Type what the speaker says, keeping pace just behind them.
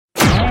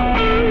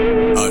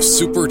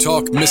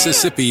SuperTalk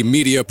Mississippi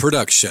media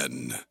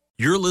production.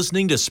 You're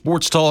listening to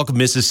Sports Talk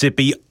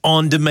Mississippi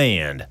On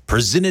Demand,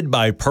 presented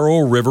by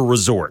Pearl River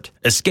Resort.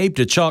 Escape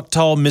to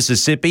Choctaw,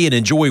 Mississippi and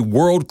enjoy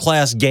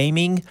world-class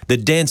gaming, the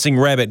Dancing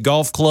Rabbit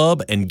Golf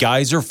Club, and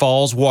Geyser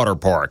Falls Water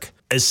Park.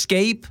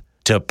 Escape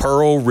to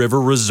Pearl River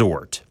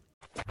Resort.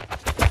 To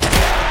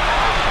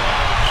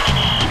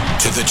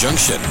the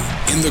junction,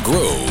 in the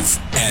Grove,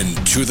 and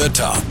to the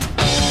top.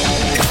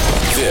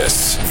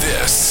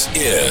 This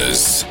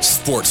is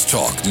Sports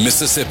Talk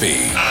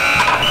Mississippi.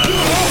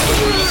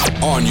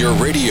 On your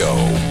radio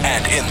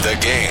and in the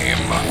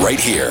game, right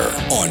here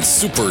on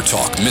Super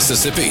Talk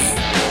Mississippi.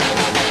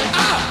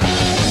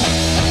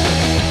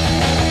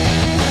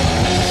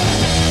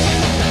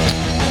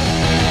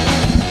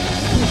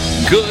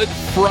 Good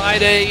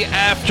Friday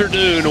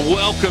afternoon.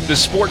 Welcome to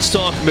Sports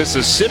Talk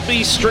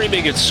Mississippi,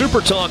 streaming at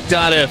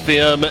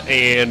SuperTalk.fm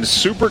and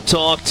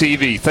SuperTalk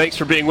TV. Thanks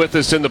for being with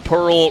us in the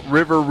Pearl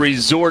River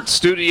Resort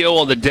studio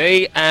on the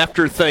day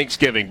after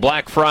Thanksgiving,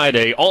 Black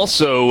Friday.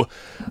 Also,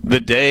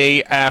 the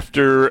day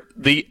after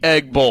the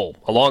Egg Bowl.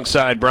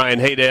 Alongside Brian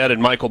Haydad and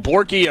Michael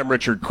Borky, I'm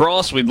Richard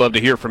Cross. We'd love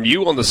to hear from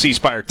you on the C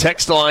Spire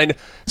text line,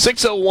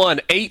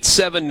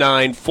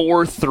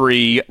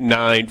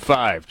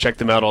 601-879-4395. Check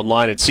them out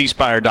online at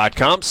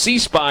cspire.com. C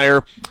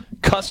Spire,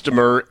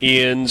 customer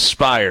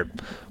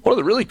inspired. One of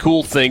the really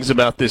cool things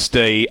about this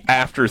day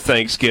after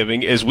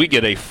Thanksgiving is we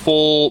get a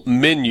full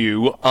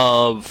menu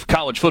of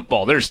college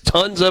football. There's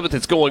tons of it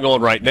that's going on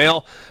right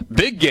now.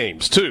 Big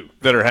games, too,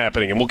 that are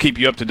happening, and we'll keep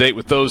you up to date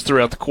with those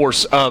throughout the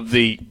course of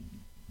the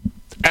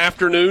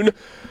afternoon.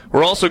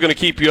 We're also going to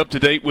keep you up to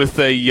date with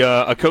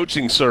a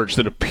coaching search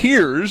that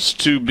appears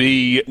to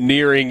be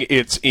nearing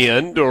its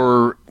end,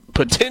 or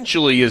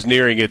potentially is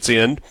nearing its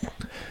end,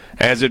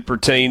 as it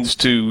pertains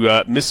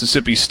to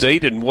Mississippi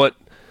State and what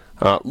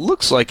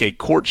looks like a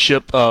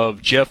courtship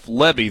of Jeff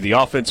Lebby, the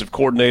offensive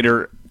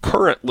coordinator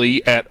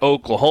currently at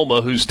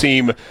Oklahoma, whose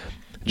team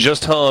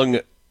just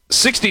hung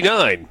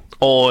 69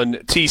 on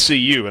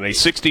TCU in a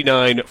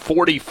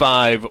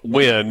 69-45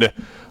 win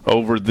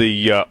over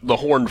the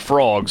Horned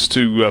Frogs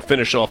to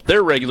finish off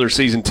their regular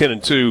season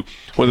 10-2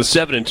 with a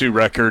 7-2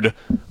 record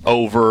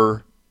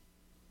over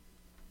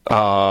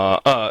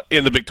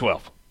in the Big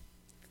 12.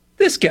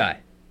 This guy.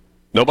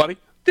 Nobody?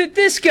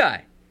 This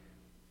guy.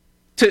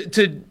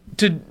 To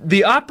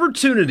the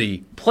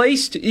opportunity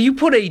placed, you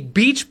put a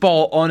beach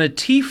ball on a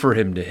tee for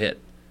him to hit.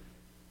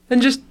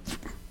 And just...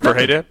 For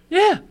Haydad?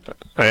 Yeah.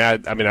 I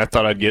mean, I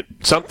thought I'd get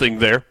something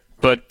there.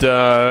 But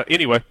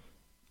anyway,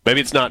 maybe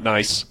it's not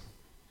nice.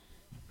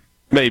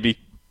 Maybe.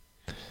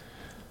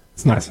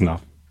 It's nice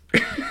enough.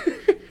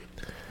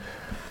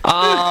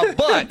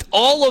 But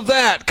all of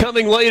that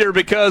coming later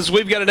because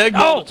we've got an egg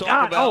bowl to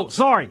talk about. Oh,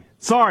 sorry.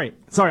 I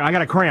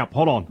got a cramp.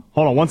 Hold on.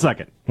 1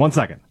 second.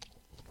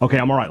 Okay,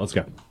 I'm all right. Let's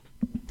go.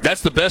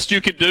 That's the best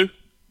you could do?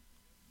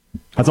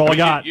 That's all I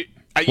got.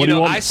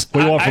 I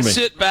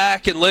sit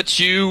back and let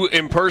you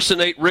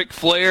impersonate Ric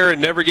Flair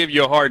and never give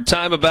you a hard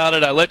time about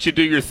it. I let you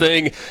do your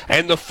thing.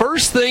 And the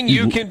first thing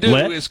you can do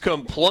is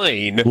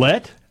complain.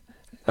 Let?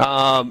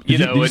 Did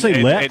you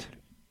say let?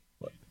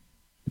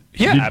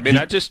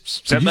 I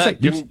just said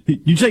that.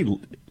 You say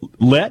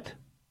let?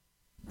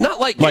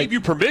 Not gave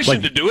you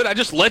permission to do it. I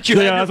just let you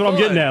have your that's what fun.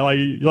 I'm getting at.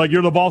 Like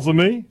you're the boss of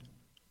me?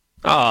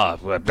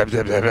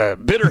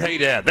 Bitter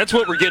Haydad. That's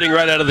what we're getting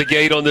right out of the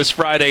gate on this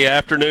Friday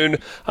afternoon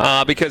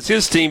because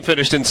his team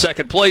finished in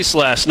second place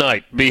last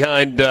night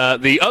behind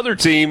the other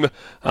team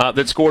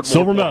that scored more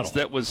Silver points. medal.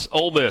 That was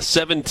Ole Miss,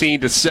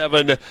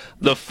 17-7,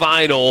 the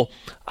final.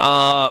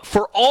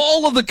 For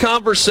all of the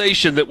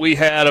conversation that we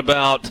had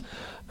about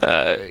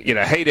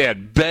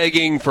Haydad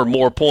begging for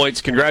more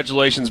points.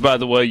 Congratulations, by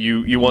the way.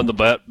 You won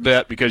the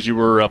bet because you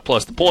were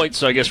plus the points.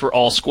 So I guess we're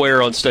all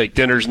square on steak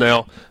dinners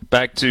now.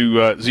 Back to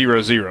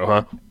 0-0,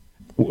 huh?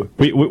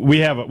 We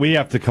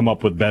have to come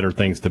up with better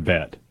things to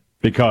bet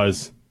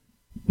because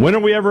when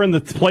are we ever in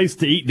the place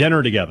to eat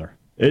dinner together?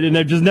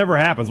 It just never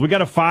happens. We got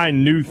to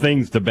find new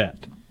things to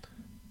bet.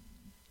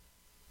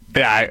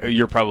 Yeah,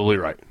 you're probably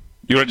right.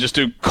 You want to just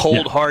do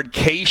cold hard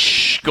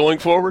cash going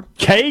forward?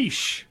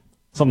 Cash,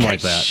 something like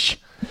that.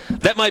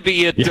 That might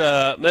be it.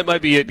 Yeah. That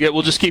might be it. Yeah,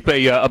 we'll just keep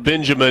a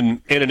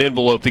Benjamin in an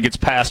envelope that gets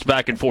passed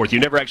back and forth. You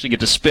never actually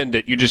get to spend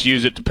it. You just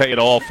use it to pay it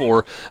all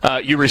for.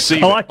 You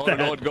receive like it on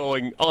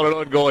an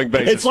ongoing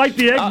basis. It's like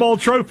the Egg Bowl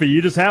trophy.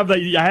 You just have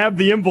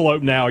the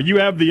envelope now. You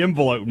have the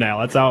envelope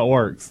now. That's how it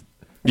works.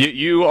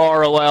 You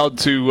are allowed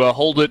to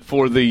hold it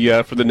for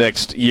the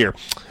next year.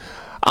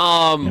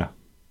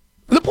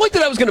 The point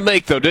that I was going to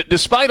make, though,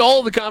 despite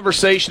all the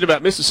conversation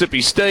about Mississippi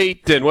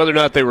State and whether or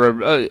not they were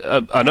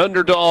an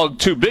underdog,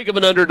 too big of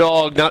an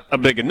underdog, not a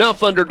big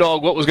enough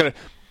underdog,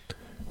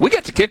 we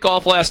got to kick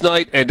off last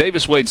night, and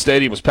Davis Wade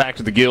Stadium was packed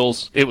to the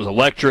gills. It was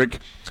electric.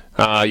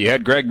 You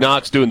had Greg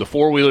Knox doing the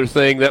four-wheeler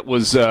thing. That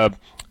was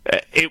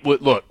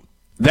look.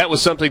 that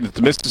was something that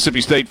the Mississippi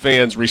State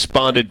fans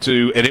responded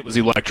to, and it was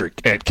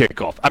electric at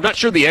kickoff. I'm not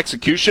sure the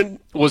execution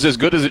was as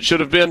good as it should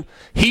have been.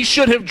 He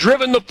should have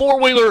driven the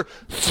four-wheeler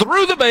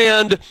through the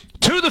band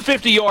to the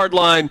 50-yard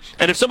line,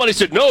 and if somebody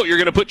said, no, you're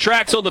going to put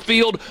tracks on the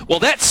field, well,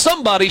 that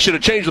somebody should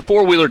have changed the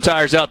four-wheeler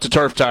tires out to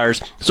turf tires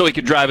so he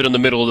could drive it in the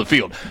middle of the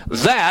field.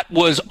 That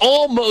was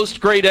almost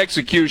great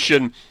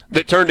execution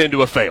that turned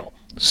into a fail.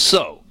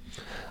 So,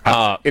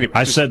 anyway.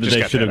 I said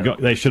that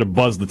they should have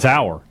buzzed the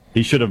tower.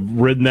 He should have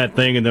ridden that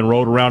thing and then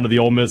rode around to the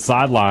Ole Miss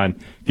sideline,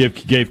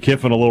 gave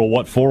Kiffin a little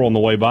what for on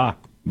the way by.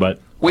 But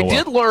we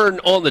did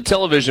learn on the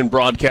television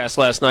broadcast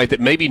last night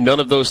that maybe none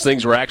of those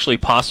things were actually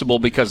possible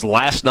because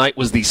last night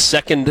was the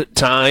second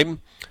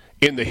time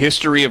in the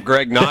history of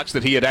Greg Knox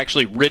that he had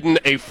actually ridden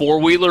a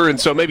four-wheeler, and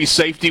so maybe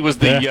safety was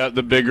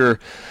the bigger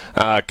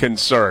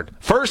concern.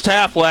 First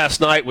half last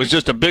night was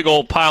just a big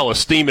old pile of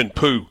steam and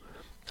poo.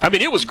 I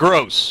mean, it was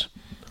gross.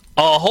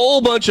 A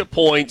whole bunch of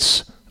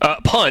punts,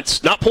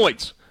 not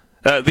points.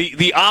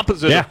 The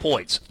opposite of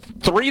points.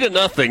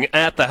 3-0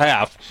 at the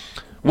half.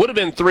 Would have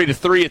been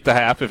 3-3 at the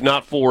half if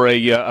not for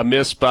a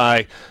miss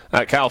by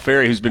Kyle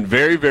Ferry, who's been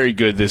very, very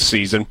good this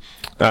season.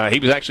 He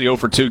was actually 0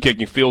 for 2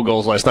 kicking field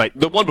goals last night.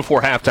 The one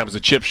before halftime was a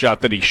chip shot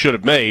that he should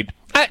have made.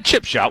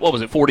 Chip shot, what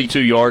was it, 42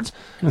 yards?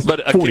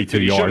 But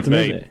 42 yards.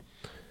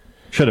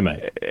 Should have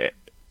made.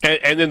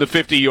 And then the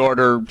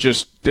 50-yarder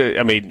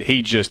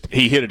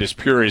he hit it as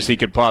pure as he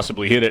could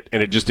possibly hit it,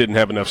 and it just didn't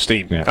have enough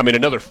steam. Yeah. I mean,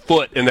 another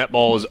foot, and that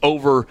ball is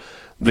over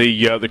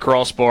the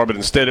crossbar, but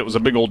instead it was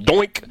a big old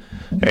doink.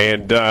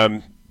 And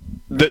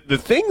the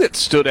thing that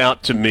stood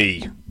out to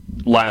me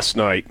last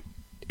night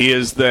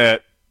is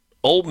that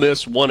Ole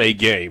Miss won a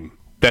game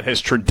that has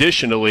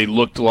traditionally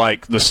looked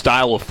like the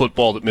style of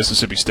football that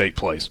Mississippi State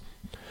plays.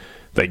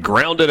 They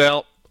grounded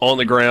out on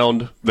the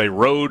ground. They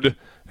rode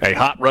a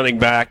hot running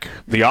back.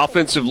 The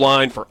offensive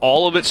line, for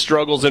all of its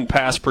struggles in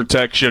pass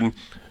protection,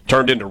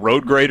 turned into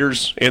road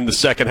graders in the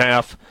second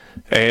half,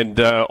 and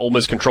Ole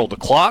Miss controlled the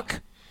clock,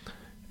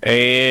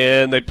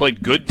 and they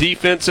played good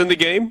defense in the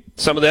game.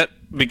 Some of that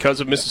because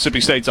of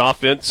Mississippi State's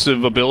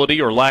offensive ability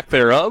or lack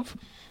thereof,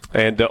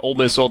 and Ole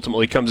Miss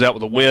ultimately comes out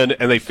with a win,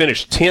 and they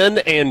finished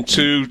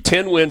 10-2,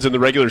 10 wins in the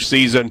regular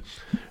season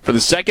for the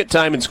second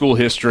time in school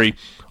history,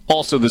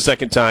 also the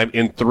second time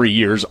in 3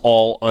 years,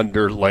 all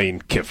under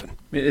Lane Kiffin.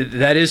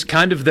 That is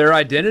kind of their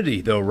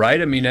identity, though,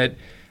 right? I mean,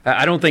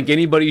 I don't think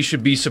anybody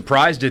should be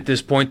surprised at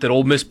this point that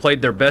Ole Miss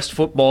played their best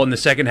football in the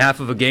second half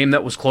of a game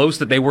that was close,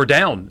 that they were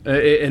down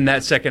in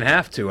that second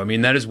half, too. I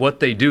mean, that is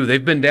what they do.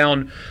 They've been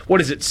down,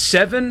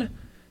 7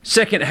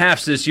 second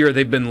halves this year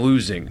they've been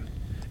losing,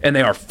 and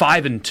they are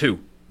 5-2.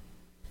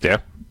 Yeah.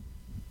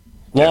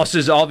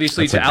 Losses,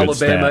 obviously, to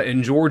Alabama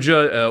and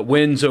Georgia,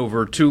 wins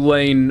over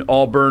Tulane,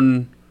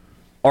 Auburn,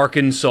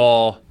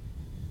 Arkansas,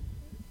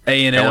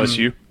 A&M,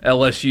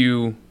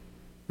 LSU,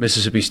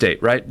 Mississippi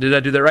State, right? Did I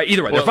do that right?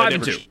 Either way, they're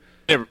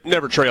 5-2.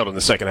 Never trailed in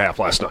the second half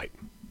last night.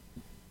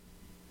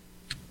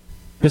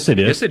 Yes, they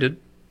did. Yes, they did.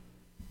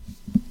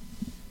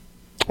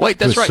 Wait,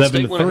 that's right.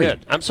 State went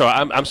ahead. I'm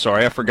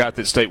sorry. I forgot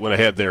that State went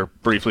ahead there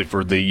briefly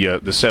for the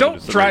 7-3.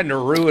 Don't try to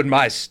ruin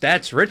my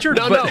stats, Richard.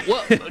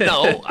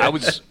 No. I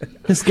was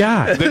this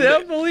guy.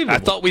 Unbelievable. I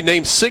thought we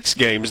named 6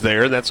 games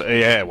there. That's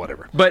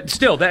whatever. But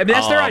still,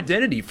 that's their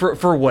identity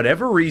for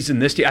whatever reason.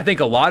 This team, I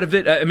think a lot of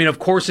it. I mean, of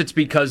course, it's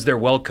because they're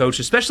well coached,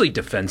 especially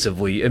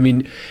defensively. I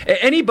mean,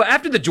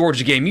 after the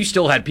Georgia game, you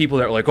still had people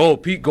that were like, "Oh,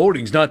 Pete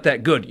Golding's not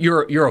that good."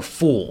 You're a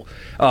fool.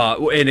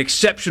 An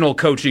exceptional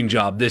coaching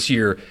job this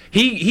year.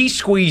 He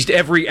squeezed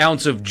every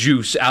ounce of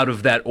juice out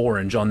of that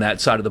orange on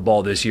that side of the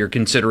ball this year,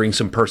 considering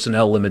some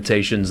personnel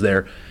limitations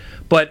there.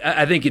 But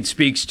I think it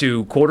speaks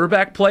to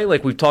quarterback play,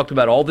 like we've talked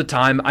about all the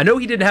time. I know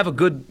he didn't have a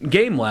good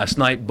game last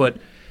night, but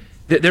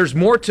there's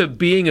more to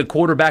being a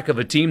quarterback of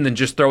a team than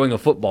just throwing a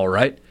football,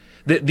 right?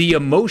 The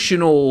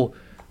emotional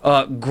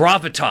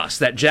gravitas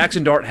that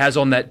Jackson Dart has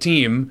on that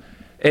team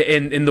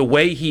and the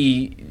way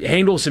he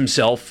handles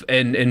himself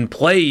and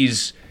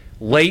plays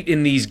late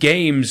in these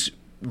games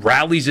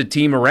rallies a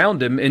team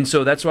around him, and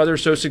so that's why they're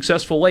so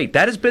successful late.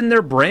 That has been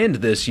their brand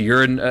this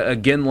year, and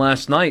again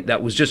last night,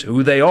 that was just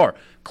who they are.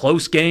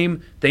 Close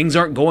game, things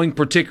aren't going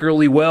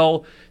particularly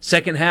well.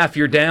 Second half,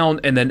 you're down,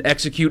 and then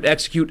execute,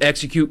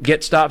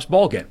 get stops,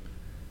 ball game.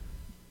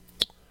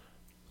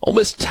 Ole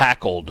Miss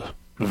tackled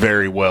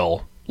very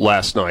well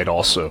last night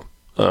also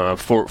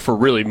for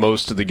really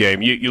most of the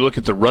game. You look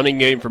at the running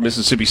game for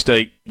Mississippi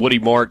State, Woody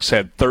Marks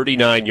had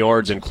 39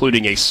 yards,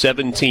 including a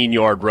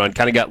 17-yard run,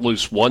 kind of got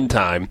loose one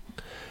time.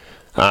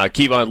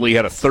 Kevon Lee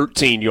had a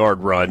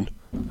 13-yard run.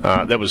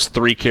 That was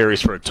 3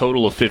 carries for a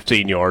total of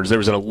 15 yards. There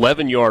was an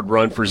 11-yard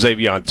run for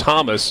Xavier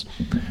Thomas.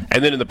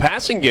 And then in the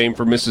passing game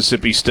for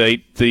Mississippi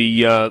State,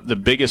 the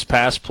biggest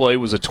pass play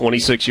was a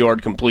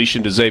 26-yard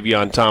completion to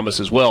Xavier Thomas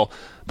as well.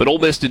 But Ole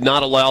Miss did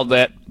not allow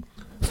that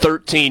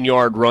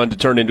 13-yard run to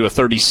turn into a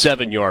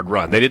 37-yard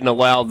run. They didn't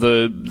allow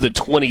the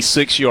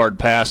 26-yard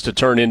pass to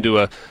turn into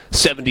a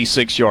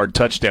 76-yard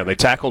touchdown. They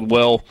tackled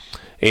well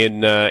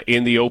in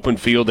the open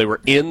field. They were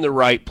in the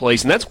right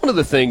place. And that's one of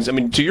the things, I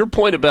mean, to your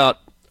point about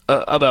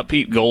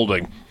Pete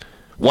Golding,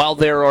 while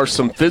there are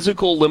some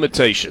physical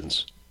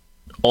limitations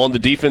on the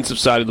defensive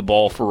side of the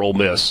ball for Ole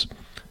Miss,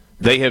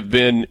 they have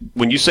been,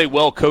 when you say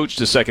well coached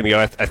a second ago,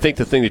 I think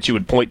the thing that you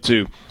would point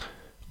to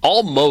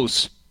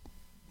almost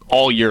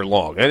all year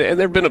long, and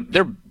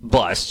they're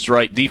busts,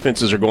 right?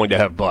 Defenses are going to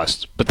have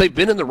busts, but they've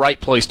been in the right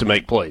place to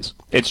make plays.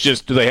 It's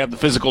just, do they have the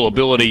physical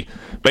ability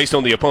based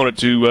on the opponent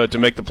to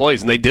make the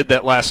plays? And they did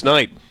that last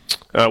night,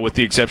 with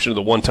the exception of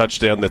the one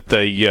touchdown that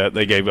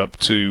they gave up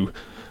to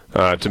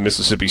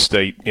Mississippi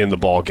State in the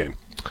ball game.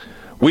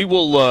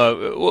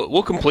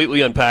 We'll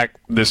completely unpack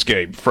this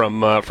game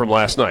from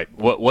last night.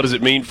 What does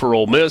it mean for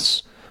Ole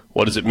Miss?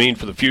 What does it mean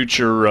for the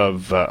future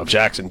of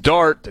Jackson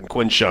Dart and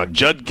Quinshon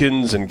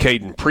Judkins and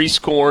Caden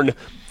Priestcorn?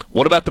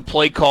 What about the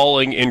play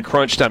calling in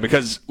crunch time?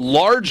 Because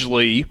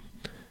largely,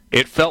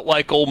 it felt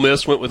like Ole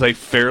Miss went with a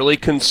fairly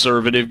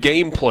conservative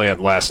game plan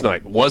last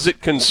night. Was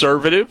it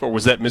conservative, or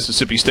was that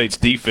Mississippi State's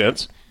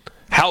defense?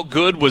 How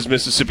good was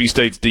Mississippi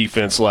State's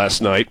defense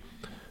last night?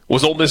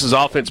 Was Ole Miss's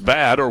offense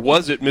bad, or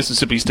was it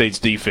Mississippi State's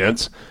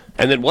defense?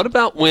 And then what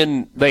about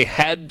when they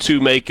had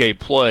to make a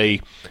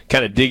play,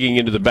 kind of digging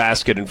into the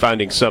basket and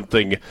finding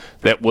something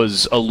that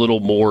was a little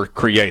more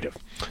creative?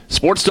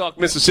 Sports Talk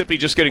Mississippi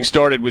just getting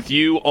started with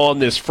you on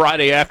this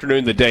Friday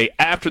afternoon, the day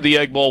after the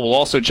Egg Bowl. We'll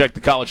also check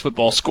the college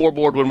football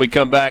scoreboard when we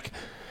come back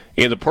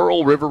in the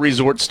Pearl River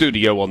Resort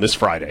studio on this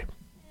Friday.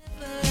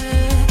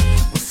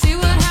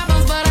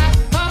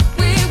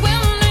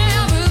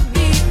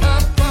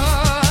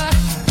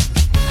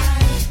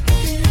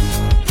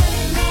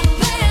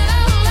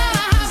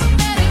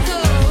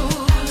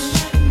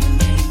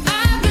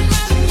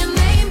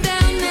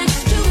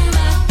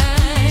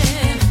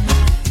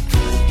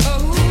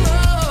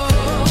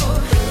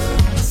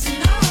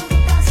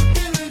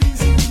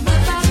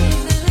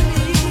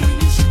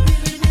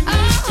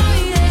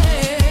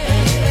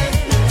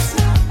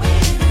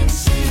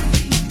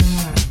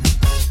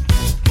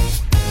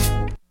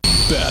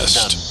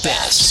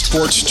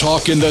 Sports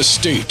talk in the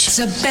state. It's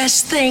the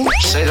best thing.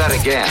 Say that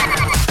again.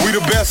 We the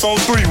best on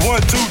 3.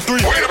 1, 2, 3. We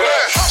the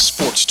best.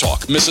 Sports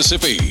Talk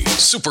Mississippi.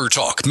 Super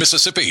Talk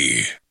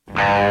Mississippi.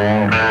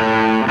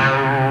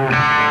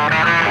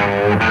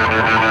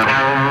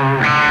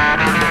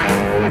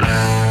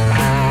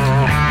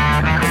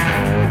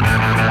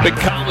 Big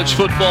college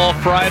football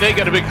Friday.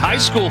 Got a big high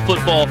school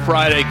football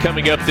Friday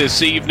coming up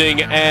this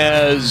evening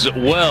as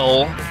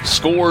well.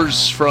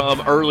 Scores from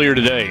earlier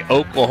today.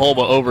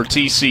 Oklahoma over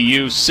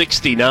TCU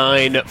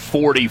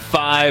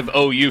 69-45.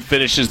 OU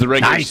finishes the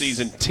regular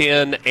season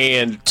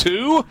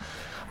 10-2.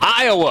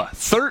 Iowa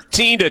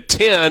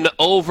 13-10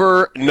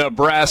 over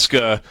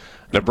Nebraska.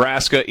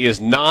 Nebraska is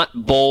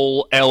not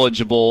bowl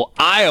eligible.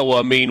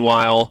 Iowa,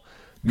 meanwhile,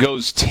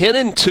 goes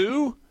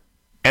 10-2.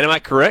 And am I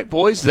correct,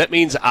 boys? That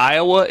means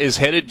Iowa is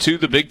headed to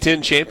the Big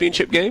Ten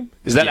championship game?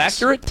 Is that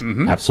accurate?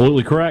 Mm-hmm.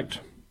 Absolutely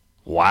correct.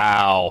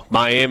 Wow.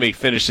 Miami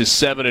finishes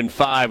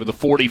 7-5 with a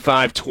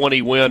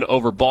 45-20 win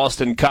over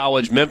Boston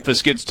College.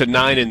 Memphis gets to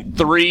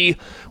 9-3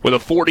 with a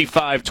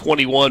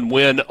 45-21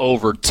 win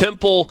over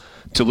Temple.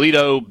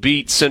 Toledo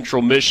beat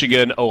Central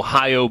Michigan.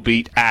 Ohio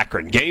beat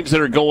Akron. Games that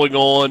are going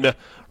on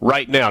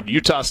right now.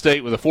 Utah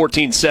State with a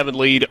 14-7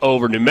 lead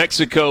over New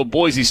Mexico.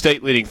 Boise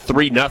State leading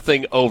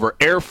 3-0 over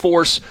Air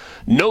Force.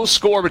 No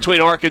score between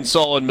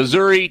Arkansas and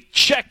Missouri.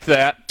 Check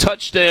that.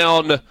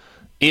 Touchdown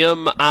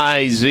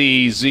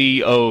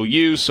Mizzou.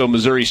 So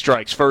Missouri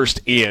strikes first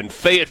in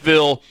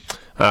Fayetteville.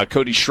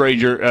 Cody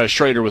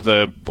Schrader with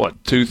a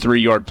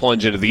 2-3 yard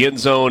plunge into the end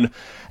zone.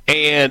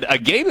 And a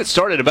game that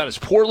started about as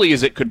poorly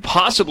as it could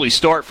possibly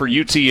start for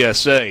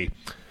UTSA.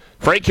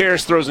 Frank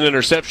Harris throws an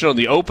interception on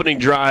the opening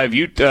drive.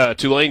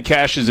 Tulane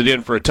cashes it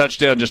in for a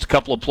touchdown just a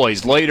couple of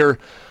plays later.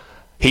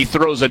 He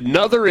throws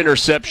another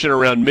interception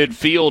around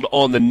midfield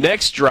on the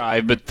next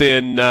drive, but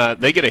then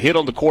they get a hit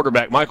on the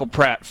quarterback. Michael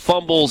Pratt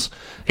fumbles.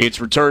 It's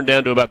returned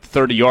down to about the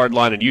 30-yard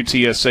line, and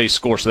UTSA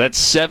scores. So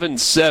that's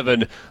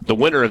 7-7. The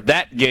winner of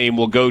that game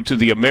will go to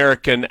the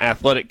American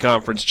Athletic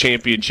Conference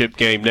Championship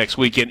game next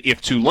weekend.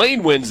 If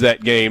Tulane wins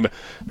that game,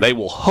 they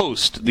will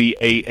host the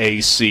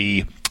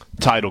AAC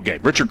title game.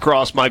 Richard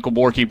Cross, Michael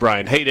Borky,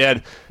 Brian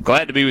Haydad,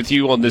 glad to be with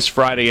you on this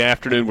Friday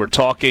afternoon. We're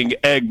talking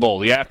Egg Bowl,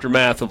 the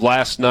aftermath of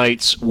last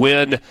night's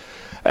win.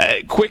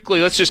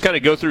 Quickly, let's just kind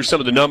of go through some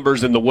of the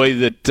numbers and the way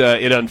that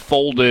it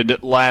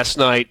unfolded last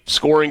night.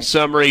 Scoring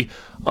summary,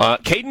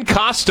 Caden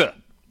Costa,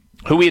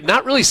 who we had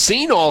not really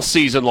seen all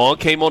season long,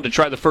 came on to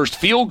try the first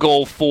field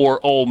goal for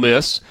Ole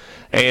Miss,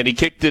 and he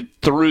kicked it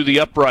through the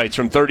uprights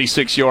from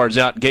 36 yards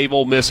out, gave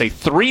Ole Miss a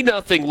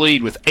 3-0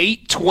 lead with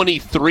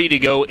 8:23 to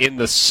go in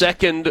the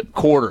second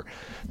quarter.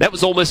 That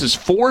was Ole Miss's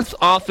fourth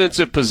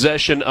offensive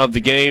possession of the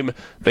game.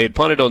 They had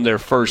punted on their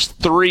first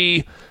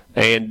three,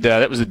 and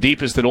that was the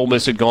deepest that Ole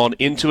Miss had gone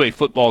into a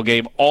football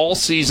game all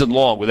season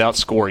long without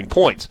scoring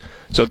points.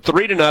 So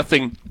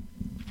 3-0.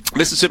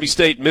 Mississippi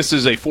State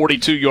misses a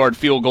 42-yard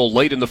field goal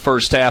late in the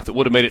first half that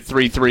would have made it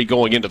 3-3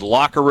 going into the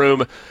locker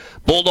room.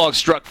 Bulldogs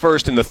struck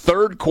first in the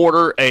third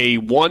quarter. A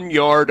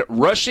 1-yard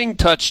rushing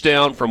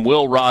touchdown from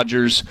Will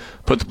Rogers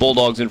put the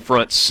Bulldogs in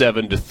front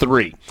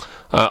 7-3.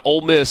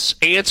 Ole Miss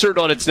answered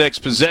on its next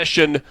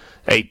possession.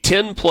 A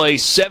 10-play,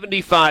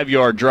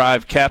 75-yard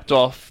drive capped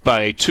off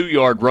by a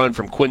 2-yard run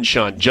from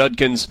Quinshon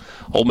Judkins.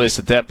 Ole Miss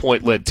at that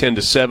point led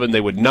 10-7.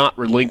 They would not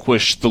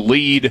relinquish the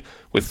lead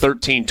with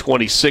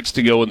 13:26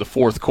 to go in the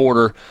fourth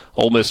quarter.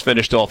 Ole Miss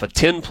finished off a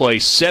 10-play,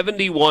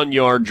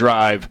 71-yard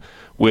drive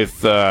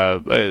with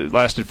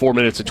lasted 4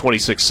 minutes and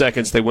 26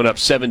 seconds. They went up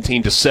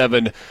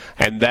 17-7,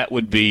 and that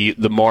would be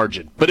the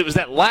margin. But it was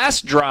that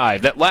last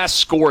drive, that last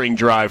scoring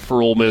drive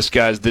for Ole Miss,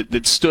 guys,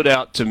 that stood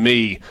out to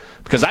me,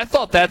 because I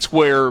thought that's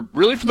where,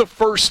 really for the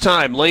first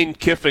time, Lane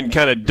Kiffin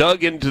kind of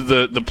dug into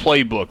the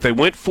playbook. They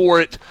went for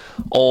it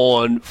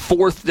on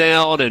fourth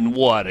down and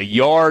a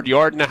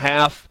yard and a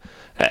half.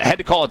 Had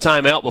to call a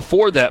timeout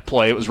before that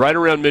play. It was right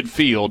around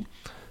midfield.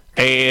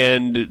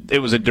 And it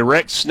was a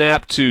direct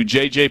snap to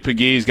J.J.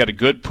 Pagee. He's got a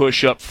good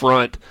push up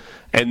front.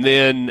 And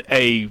then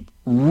a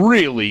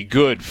really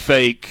good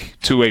fake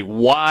to a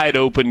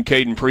wide-open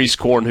Caden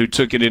Priestcorn, who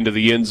took it into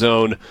the end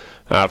zone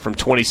from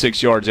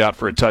 26 yards out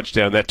for a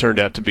touchdown. That turned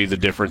out to be the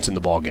difference in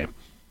the ballgame.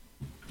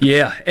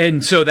 Yeah,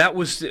 and so that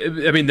was,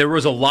 there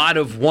was a lot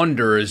of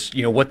wonder as,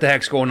 what the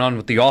heck's going on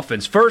with the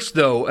offense. First,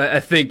 though, I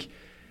think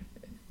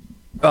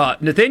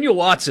Nathaniel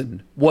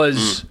Watson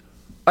was...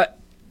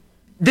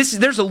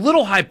 There's a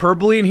little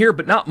hyperbole in here,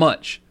 but not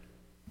much.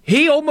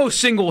 He almost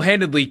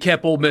single-handedly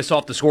kept Ole Miss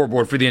off the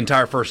scoreboard for the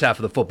entire first half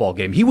of the football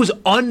game. He was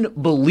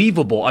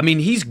unbelievable.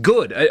 He's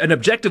good, an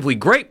objectively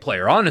great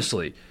player,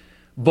 honestly.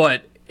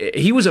 But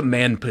he was a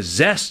man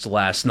possessed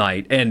last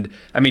night. And,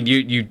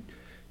 you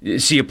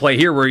see a play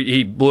here where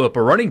he blew up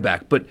a running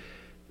back. But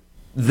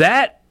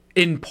that,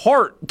 in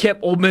part,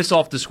 kept Ole Miss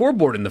off the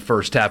scoreboard in the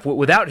first half.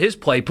 Without his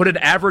play, put an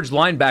average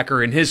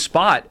linebacker in his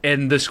spot.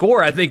 And the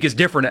score, I think, is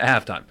different at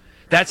halftime.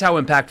 That's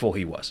how impactful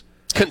he was.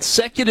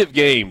 Consecutive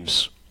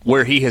games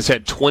where he has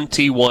had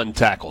 21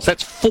 tackles.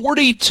 That's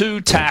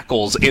 42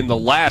 tackles in the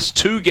last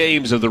 2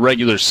 games of the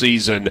regular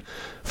season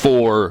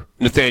for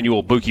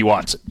Nathaniel Buki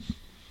Watson.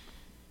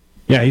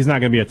 Yeah, he's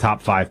not going to be a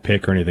top 5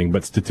 pick or anything,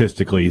 but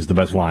statistically he's the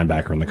best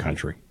linebacker in the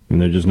country.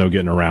 And there's just no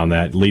getting around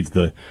that. Leads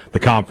the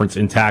conference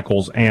in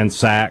tackles and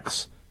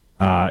sacks.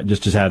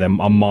 Just had a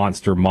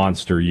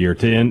monster year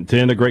to end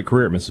a great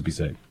career at Mississippi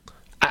State.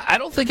 I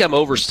don't think I'm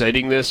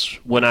overstating this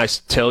when I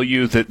tell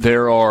you that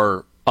there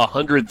are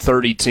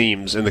 130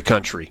 teams in the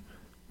country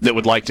that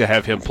would like to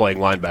have him playing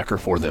linebacker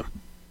for them.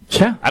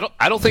 Yeah.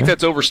 I don't think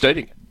that's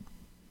overstating it.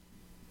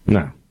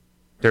 No.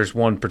 There's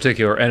one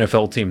particular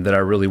NFL team that I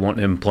really want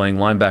him playing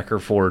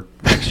linebacker for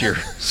next year.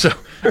 So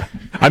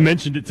I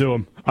mentioned it to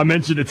him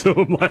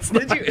last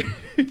night. Did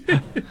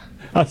you?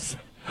 I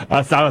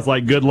was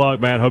like, good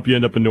luck, man. Hope you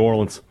end up in New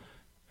Orleans.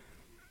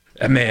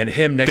 Man,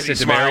 him next to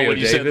Demario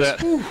Davis. Said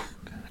that?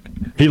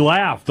 He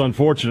laughed,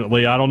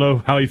 unfortunately. I don't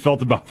know how he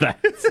felt about that.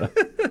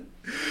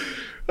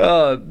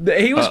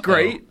 He was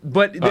great,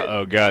 but...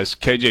 guys.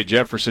 KJ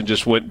Jefferson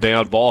just went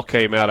down. Ball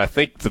came out. I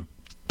think the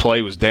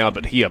play was down,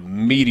 but he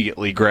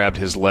immediately grabbed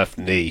his left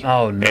knee.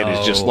 Oh, no. And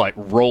is just like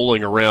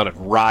rolling around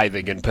and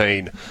writhing in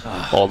pain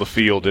on the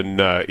field in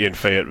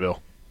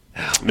Fayetteville.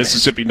 Oh,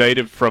 Mississippi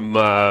native from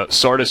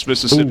Sardis,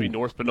 Mississippi,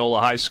 North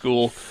Panola High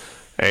School.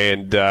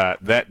 And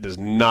that does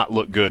not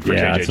look good for KJ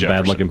Jefferson. Yeah, it's a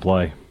bad-looking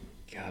play.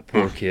 God,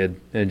 poor kid.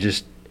 And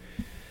just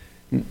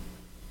he's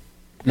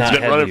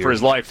been running for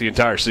his life the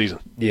entire season.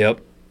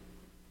 Yep.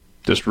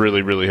 Just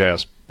really, really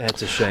has.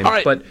 That's a shame. All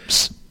right. But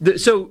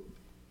so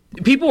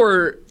people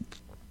are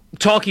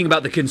talking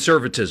about the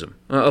conservatism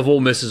of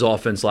Ole Miss's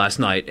offense last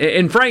night.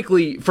 And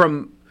frankly,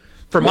 from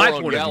my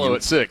point of view,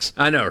 at 6.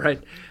 I know, right?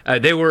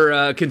 They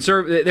were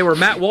They were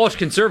Matt Walsh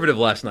conservative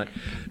last night.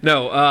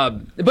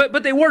 No,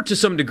 but they were to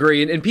some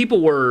degree, and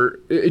people were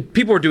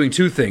doing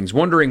 2 things,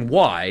 wondering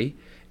why.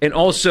 And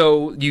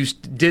also, you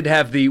did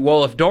have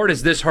if Dart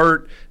is this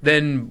hurt,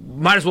 then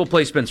might as well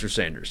play Spencer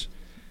Sanders.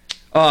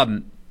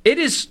 It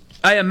is,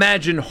 I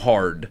imagine,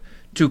 hard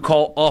to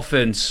call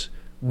offense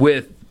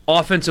with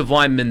offensive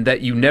linemen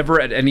that you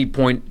never at any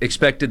point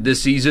expected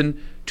this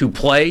season to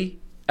play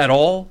at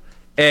all,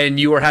 and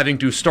you are having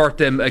to start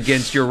them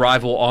against your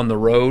rival on the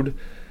road.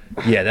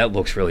 Yeah, that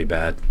looks really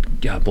bad.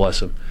 God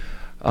bless him.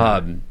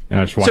 I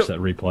just watched that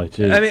replay,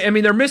 too. I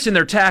mean, they're missing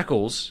their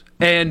tackles,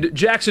 and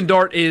Jackson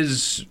Dart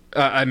is,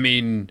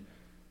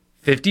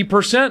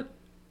 50%.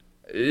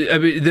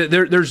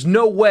 There's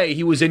no way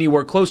he was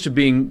anywhere close to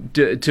being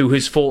to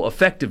his full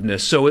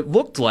effectiveness. So it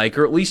looked like,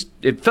 or at least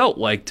it felt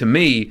like to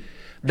me,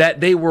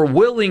 that they were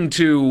willing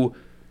to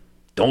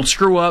don't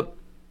screw up,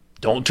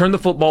 don't turn the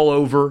football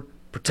over,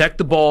 protect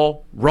the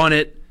ball, run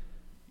it.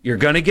 You're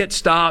going to get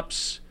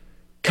stops.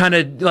 Kind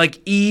of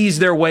like ease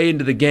their way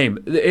into the game.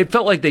 It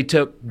felt like they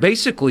took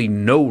basically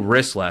no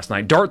risk last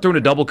night. Dart threw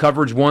into double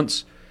coverage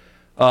once.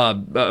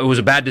 It was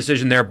a bad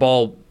decision there.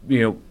 Ball,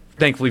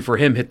 thankfully for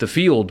him, hit the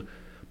field.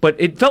 But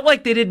it felt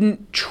like they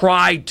didn't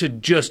try to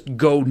just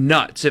go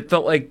nuts. It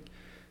felt like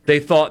they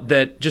thought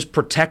that just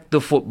protect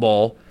the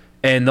football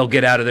and they'll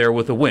get out of there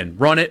with a win.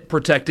 Run it,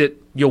 protect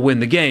it, you'll win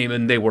the game,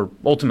 and they were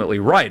ultimately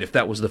right if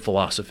that was the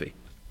philosophy.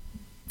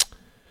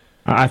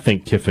 I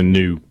think Kiffin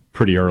knew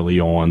pretty early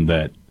on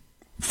that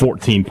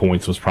 14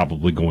 points was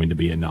probably going to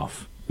be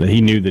enough. That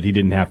he knew that he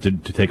didn't have to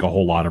take a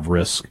whole lot of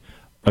risk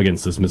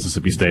against this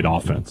Mississippi State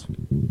offense.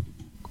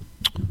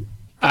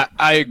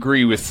 I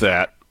agree with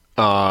that.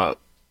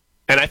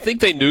 And I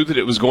think they knew that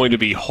it was going to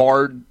be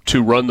hard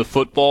to run the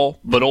football,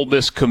 but Ole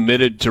Miss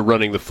committed to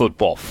running the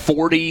football.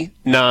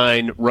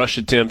 49 rush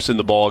attempts in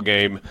the ball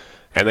game,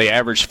 and they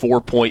averaged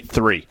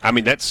 4.3. I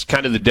mean, that's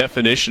kind of the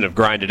definition of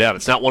grind it out.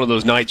 It's not one of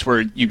those nights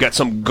where you've got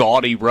some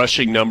gaudy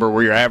rushing number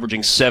where you're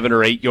averaging 7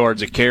 or 8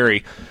 yards a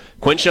carry.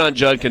 Quinshon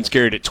Judkins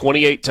carried it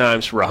 28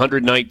 times for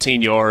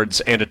 119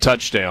 yards and a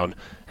touchdown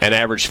and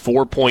averaged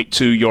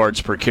 4.2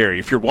 yards per carry.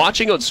 If you're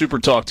watching on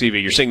SuperTalk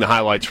TV, you're seeing the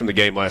highlights from the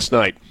game last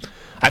night.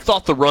 I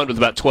thought the run with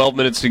about 12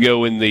 minutes to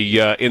go in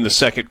the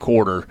second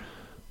quarter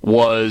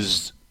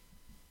was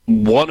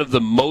one of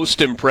the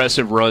most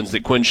impressive runs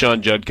that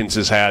Quinshon Judkins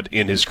has had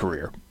in his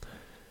career.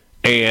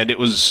 And it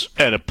was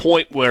at a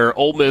point where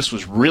Ole Miss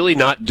was really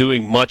not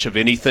doing much of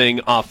anything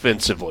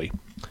offensively.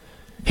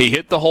 He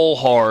hit the hole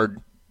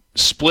hard,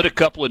 split a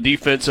couple of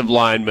defensive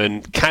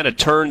linemen, kind of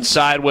turned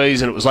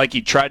sideways, and it was like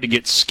he tried to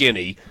get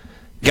skinny.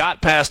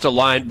 Got past a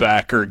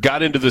linebacker,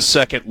 got into the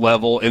second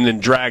level, and then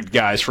dragged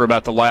guys for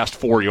about the last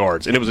 4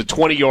 yards. And it was a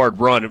 20-yard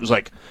run. It was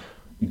like,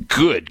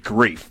 good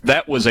grief.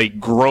 That was a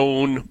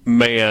grown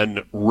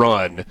man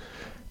run.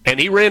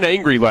 And he ran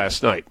angry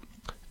last night.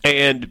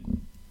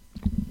 And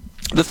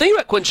the thing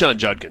about Quinshon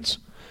Judkins,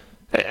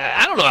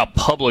 I don't know how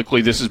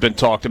publicly this has been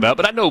talked about,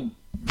 but I know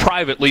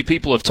privately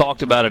people have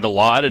talked about it a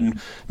lot, and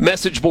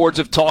message boards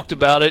have talked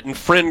about it, and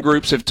friend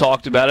groups have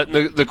talked about it.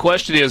 And the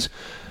question is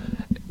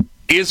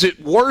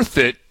it worth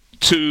it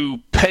to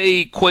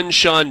pay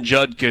Quinshon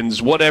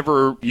Judkins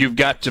whatever you've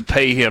got to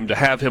pay him to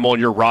have him on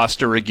your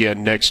roster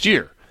again next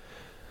year?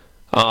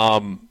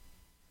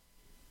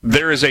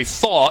 There is a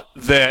thought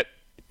that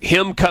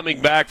him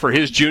coming back for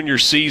his junior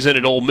season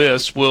at Ole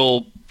Miss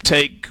will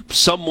take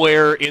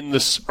somewhere in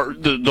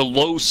the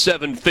low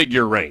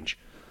seven-figure range.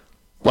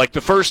 Like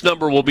the first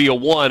number will be a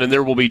 1 and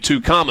there will be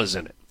 2 commas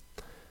in it.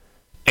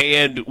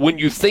 And when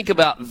you think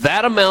about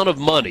that amount of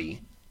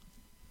money,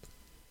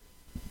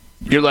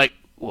 you're like,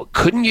 well,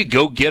 couldn't you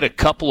go get a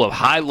couple of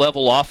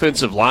high-level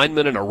offensive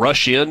linemen and a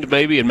rush end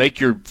maybe and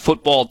make your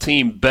football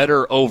team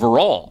better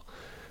overall?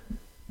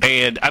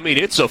 And, I mean,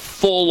 it's a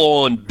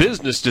full-on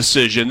business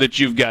decision that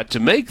you've got to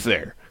make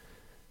there.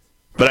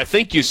 But I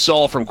think you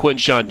saw from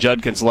Quinshon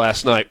Judkins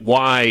last night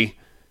why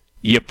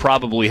you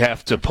probably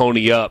have to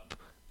pony up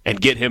and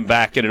get him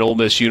back in an Ole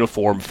Miss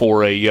uniform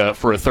for a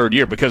third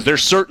year, because there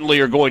certainly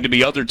are going to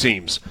be other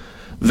teams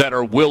that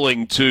are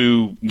willing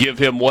to give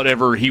him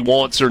whatever he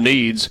wants or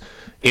needs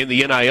in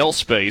the NIL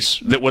space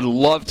that would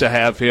love to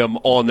have him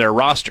on their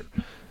roster.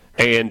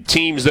 And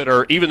teams that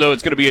are, even though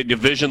it's going to be a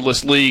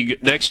divisionless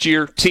league next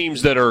year,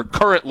 teams that are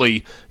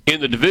currently in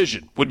the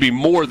division would be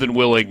more than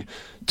willing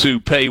to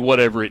pay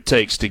whatever it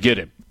takes to get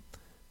him.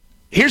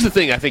 Here's the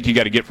thing I think you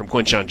got to get from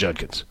Quinshon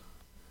Judkins.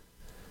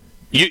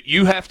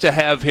 You have to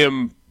have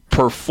him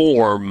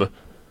perform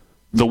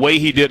the way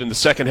he did in the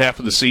second half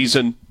of the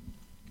season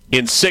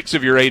in 6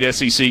 of your 8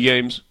 SEC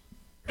games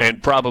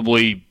and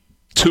probably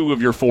 2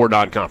 of your 4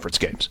 non-conference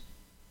games.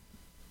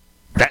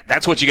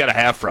 That's what you got to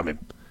have from him.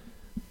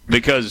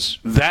 Because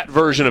that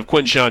version of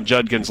Quinshon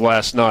Judkins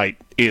last night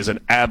is an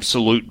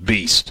absolute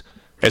beast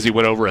as he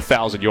went over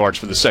 1,000 yards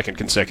for the second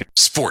consecutive.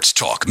 Sports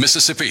Talk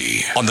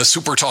Mississippi on the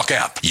SuperTalk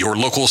app, your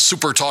local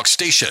SuperTalk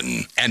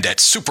station, and at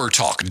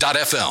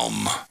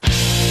supertalk.fm.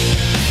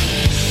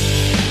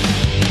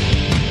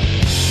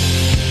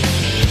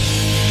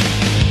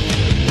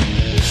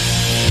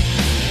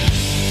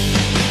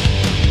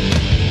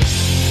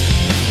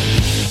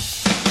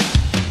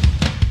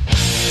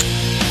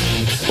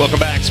 Welcome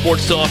back,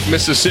 Sports Talk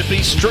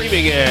Mississippi,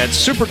 streaming at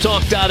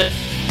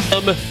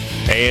supertalk.fm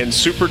and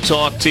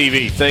SuperTalk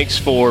TV. Thanks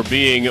for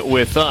being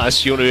with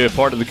us. You want to be a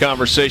part of the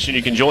conversation,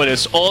 you can join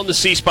us on the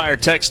C Spire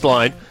text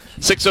line,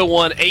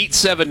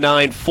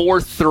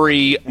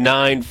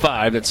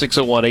 601-879-4395. That's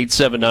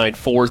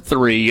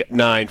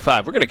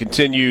 601-879-4395. We're going to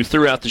continue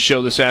throughout the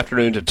show this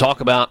afternoon to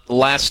talk about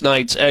last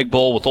night's Egg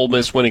Bowl with Ole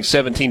Miss winning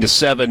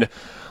 17-7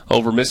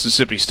 over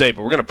Mississippi State.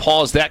 But we're going to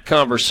pause that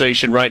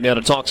conversation right now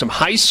to talk some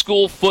high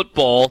school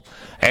football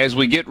as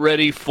we get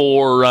ready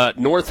for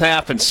North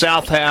Half and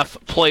South Half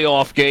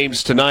playoff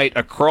games tonight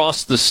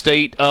across the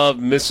state of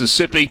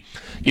Mississippi.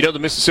 You know, the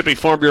Mississippi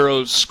Farm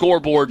Bureau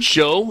scoreboard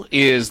show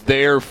is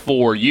there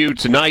for you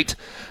tonight,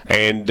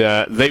 and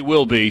they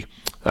will be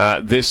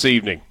this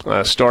evening,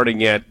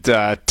 starting at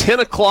 10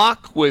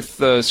 o'clock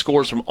with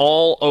scores from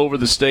all over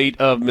the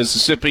state of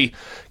Mississippi.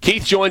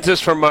 Keith joins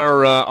us from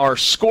our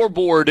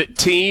scoreboard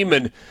team.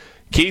 And,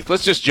 Keith,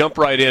 let's just jump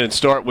right in and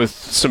start with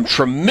some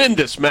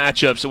tremendous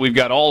matchups that we've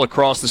got all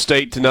across the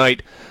state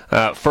tonight.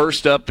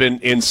 First up in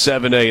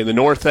 7A in the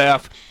North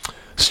Half,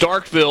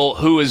 Starkville,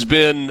 who has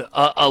been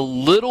a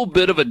little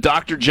bit of a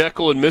Dr.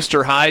 Jekyll and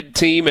Mr. Hyde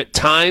team at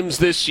times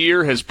this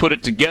year, has put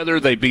it together.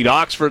 They beat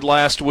Oxford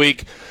last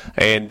week,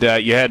 and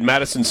you had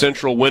Madison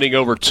Central winning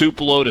over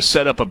Tupelo to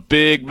set up a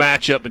big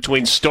matchup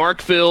between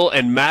Starkville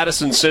and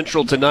Madison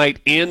Central tonight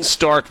in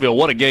Starkville.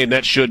 What a game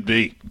that should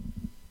be.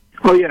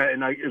 Oh, yeah,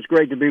 and it's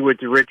great to be with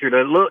you, Richard.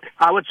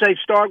 I would say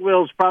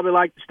Starkville is probably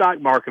like the stock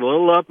market, a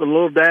little up, a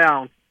little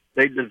down.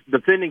 They're the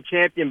defending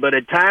champion, but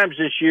at times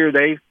this year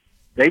they've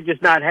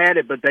just not had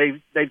it, but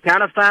they've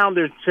kind of found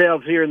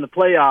themselves here in the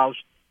playoffs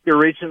here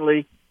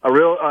recently. A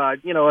real,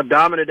 a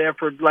dominant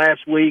effort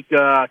last week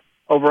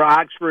over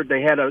Oxford.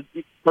 They had a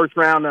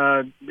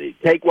first-round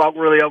cakewalk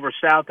really over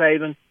South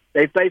Haven.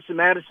 They faced the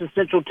Madison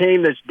Central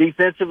team that's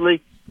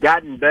defensively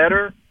gotten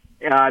better.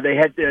 They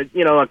had,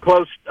 a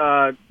close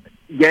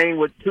game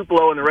with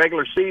Tupelo in the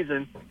regular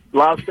season,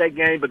 lost that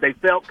game, but they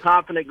felt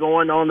confident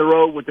going on the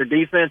road with their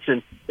defense,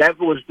 and that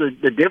was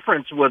the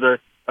difference with a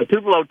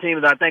Tupelo team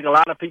that I think a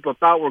lot of people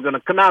thought were going to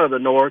come out of the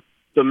North.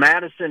 So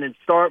Madison and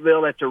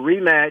Starkville, that's a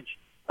rematch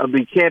of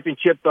the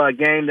championship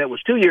game that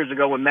was 2 years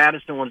ago when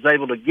Madison was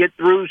able to get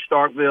through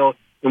Starkville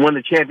and win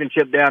the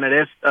championship down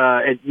at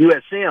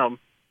USM.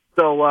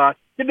 So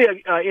it'd be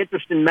an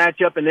interesting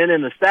matchup. And then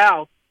in the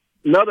South,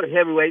 another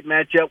heavyweight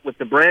matchup with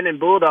the Brandon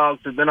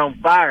Bulldogs have been on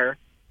fire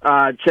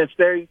since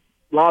they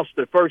lost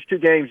the first two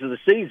games of the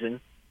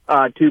season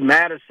to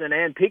Madison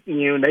and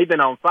Picayune. They've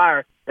been on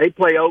fire. They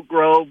play Oak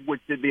Grove, which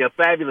would be a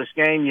fabulous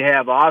game. You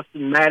have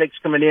Austin Maddox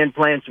coming in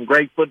playing some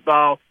great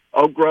football.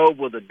 Oak Grove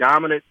with a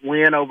dominant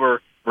win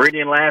over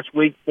Meridian last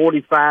week,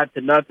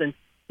 45-0,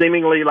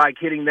 seemingly like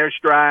hitting their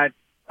stride.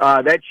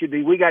 That should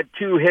be. We got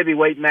two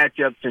heavyweight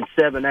matchups in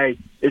 7A.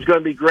 It's going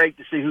to be great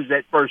to see who's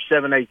that first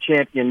 7A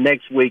champion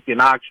next week in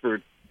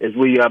Oxford as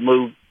we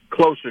move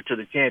closer to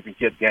the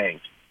championship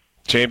games.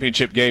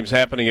 Championship games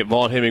happening at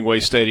Vaughn Hemingway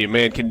Stadium.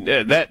 Man,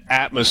 that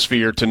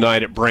atmosphere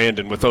tonight at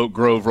Brandon with Oak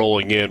Grove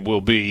rolling in will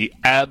be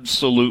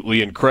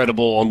absolutely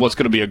incredible on what's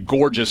going to be a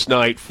gorgeous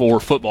night for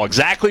football.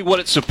 Exactly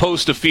what it's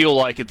supposed to feel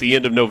like at the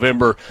end of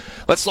November.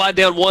 Let's slide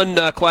down one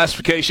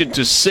classification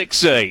to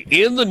 6A.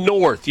 In the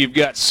north, you've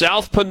got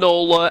South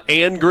Panola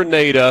and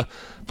Grenada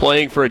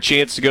playing for a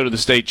chance to go to the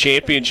state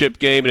championship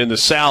game. And in the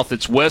south,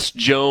 it's West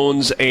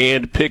Jones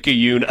and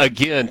Picayune.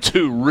 Again,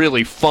 two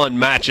really fun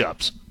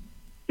matchups.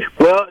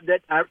 Well,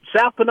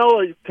 South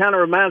Panola kind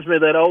of reminds me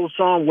of that old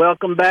song,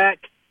 Welcome Back.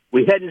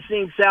 We hadn't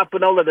seen South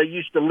Panola. They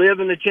used to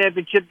live in the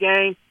championship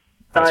game.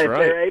 That's if right.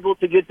 they're able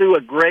to get through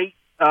a great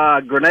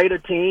Grenada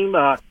team,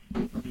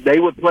 they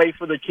would play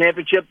for the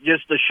championship.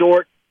 Just a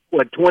short,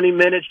 20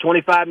 minutes,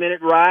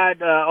 25-minute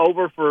ride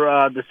over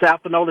for the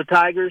South Panola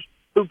Tigers,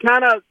 who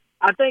kind of,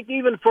 I think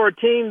even for a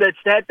team that's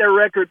had their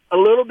record a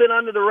little bit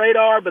under the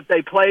radar, but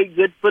they play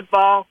good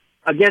football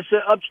against the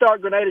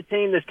upstart Grenada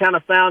team that's kind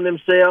of found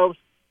themselves.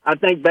 I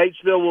think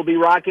Batesville will be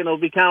rocking. It'll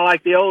be kind of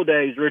like the old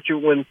days, Richard,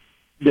 when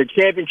the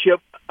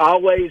championship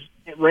always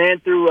ran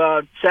through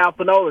South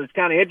Panola. It's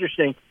kind of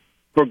interesting.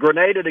 For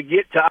Grenada to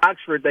get to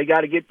Oxford, they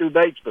got to get through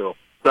Batesville.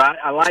 So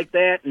I like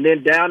that. And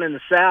then down in the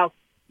South,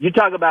 you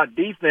talk about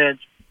defense.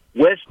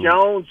 West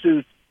Jones,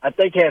 who I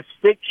think has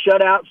 6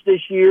 shutouts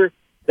this year,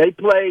 they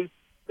play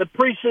the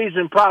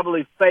preseason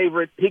probably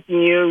favorite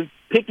Picayune.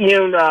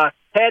 Picayune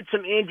had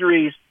some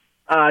injuries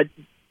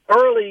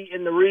early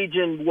in the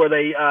region where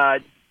they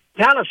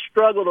kind of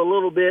struggled a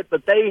little bit,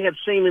 but they have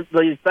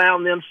seemingly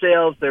found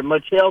themselves. They're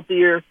much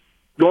healthier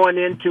going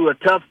into a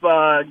tough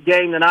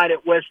game tonight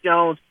at West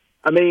Jones.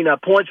 I mean,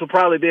 points will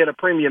probably be at a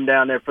premium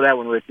down there for that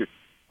one, Richard.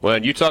 Well,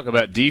 and you talk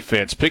about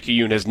defense.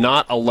 Picayune has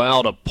not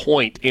allowed a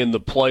point in the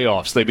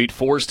playoffs. They beat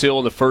Forest Hill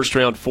in the first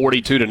round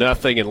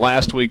 42-0, and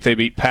last week they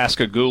beat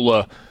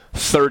Pascagoula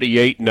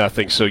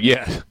 38-0. So,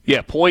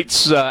 yeah,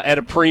 points at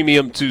a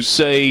premium to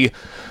say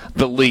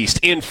the least.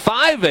 In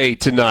 5A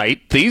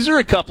tonight, these are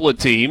a couple of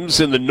teams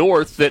in the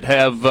north that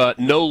have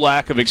no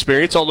lack of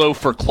experience, although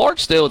for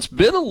Clarksdale it's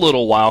been a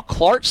little while.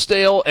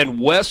 Clarksdale and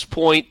West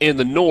Point in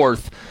the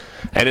north,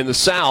 and in the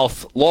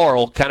south,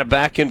 Laurel kind of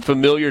back in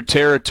familiar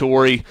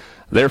territory.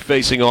 They're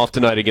facing off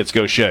tonight against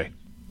Gaucher.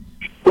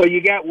 Well,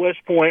 you got West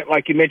Point,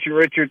 like you mentioned,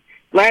 Richard.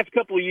 Last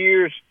couple of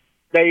years,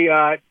 they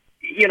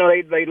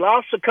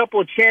lost a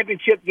couple of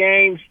championship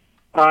games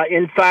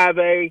in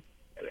 5A.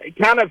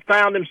 Kind of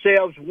found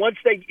themselves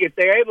if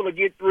they're able to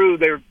get through,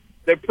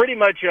 they're pretty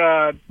much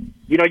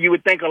you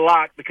would think a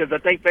lot, because I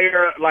think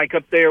they're like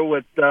up there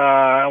with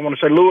I want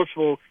to say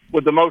Louisville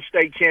with the most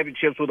state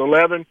championships with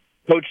 11.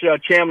 Coach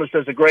Chambliss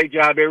does a great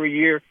job every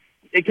year.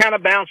 They kind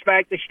of bounced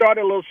back. They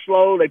started a little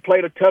slow. They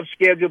played a tough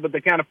schedule, but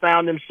they kind of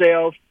found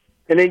themselves.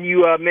 And then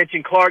you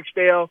mentioned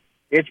Clarksdale.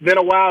 It's been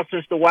a while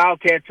since the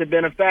Wildcats have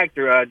been a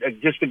factor.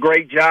 Just a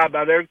great job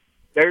by their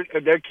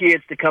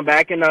kids to come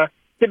back and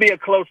to be a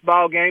close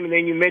ball game. And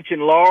then you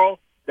mentioned Laurel.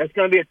 That's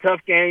going to be a tough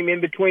game in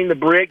between the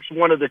bricks,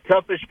 one of the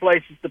toughest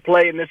places to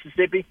play in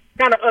Mississippi.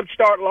 Kind of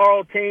upstart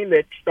Laurel team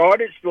that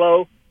started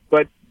slow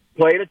but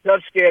played a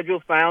tough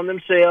schedule, found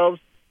themselves.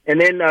 And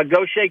then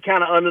Gaucher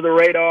kind of under the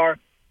radar.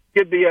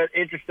 Could be an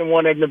interesting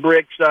one in the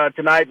bricks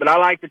tonight, but I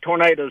like the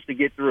Tornadoes to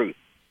get through.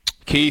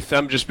 Keith,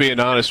 I'm just being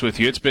honest with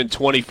you. It's been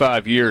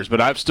 25 years, but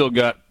I've still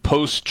got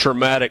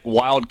post-traumatic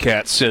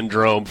Wildcat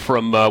syndrome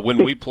from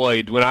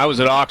when I was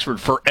at Oxford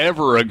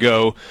forever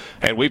ago,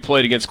 and we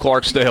played against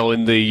Clarksdale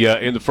in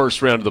the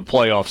first round of the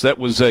playoffs. That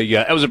was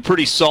a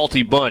pretty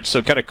salty bunch.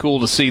 So kind of cool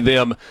to see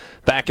them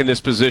back in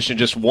this position,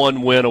 just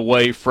one win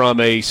away from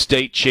a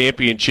state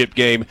championship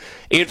game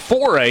in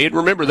 4A. And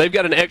remember, they've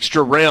got an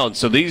extra round,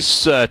 so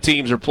these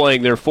teams are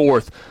playing their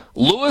fourth.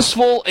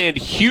 Louisville and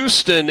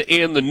Houston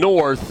in the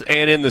north,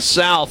 and in the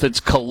south, it's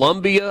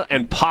Columbia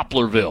and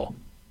Poplarville.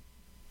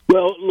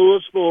 Well,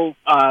 Louisville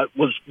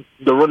was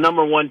the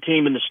number one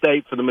team in the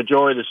state for the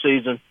majority of the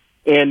season,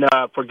 and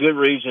for good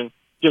reason.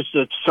 Just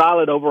a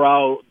solid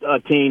overall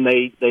team.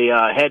 They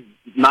had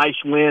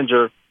nice wins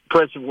or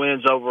impressive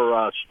wins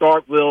over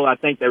Starkville. I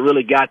think they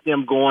really got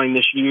them going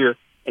this year,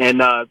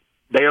 and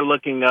they're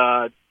looking.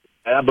 I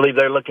believe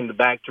they're looking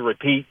back to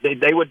repeat.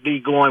 They would be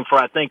going for,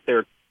 I think,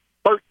 their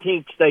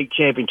 13th state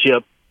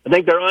championship. I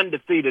think they're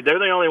undefeated. They're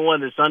the only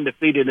one that's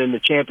undefeated in the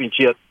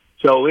championship.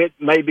 So it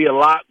may be a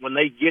lot when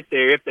they get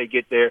there, if they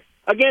get there.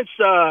 Against,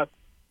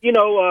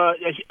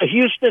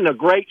 Houston, a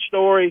great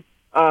story.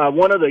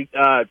 One of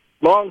the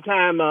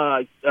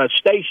longtime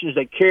stations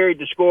that carried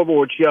the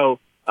scoreboard show,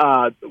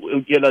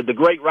 the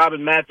great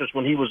Robin Mathis,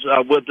 when he was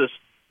with us,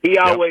 he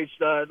always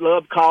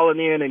loved calling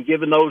in and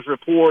giving those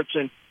reports.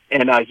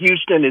 And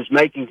Houston is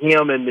making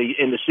him in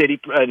the city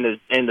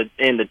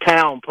in the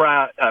town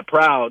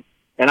proud,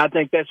 and I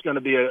think that's going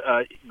to be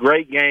a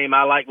great game.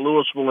 I like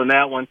Louisville in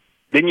that one.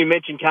 Then you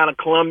mentioned kind of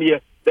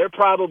Columbia. They're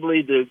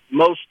probably the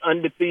most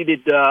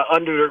undefeated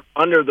under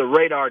the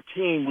radar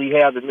team we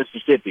have in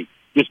Mississippi.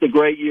 Just a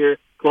great year.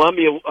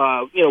 Columbia,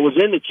 was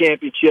in the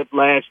championship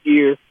last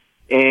year,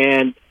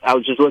 and I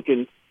was just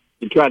looking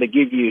to try to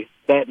give you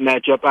that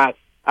matchup.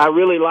 I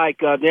really like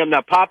them.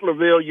 Now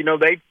Poplarville,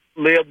 they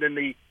lived in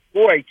the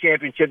 4A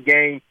championship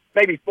game,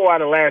 maybe 4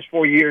 out of the last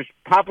 4 years.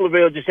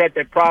 Poplarville just had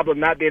that problem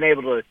not being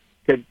able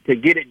to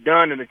get it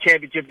done in the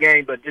championship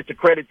game, but it's a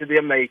credit to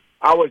them. They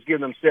always give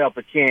themselves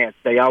a chance.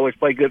 They always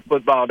play good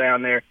football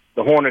down there.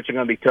 The Hornets are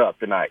going to be tough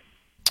tonight.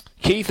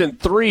 Keith, in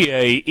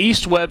 3A,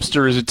 East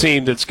Webster is a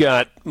team that's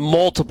got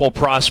multiple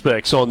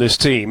prospects on this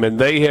team, and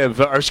they have,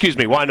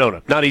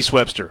 Winona, not East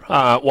Webster,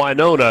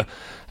 Winona.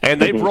 And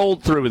they've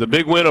rolled through with a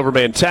big win over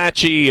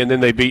Mantachie, and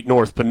then they beat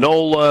North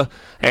Panola,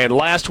 and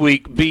last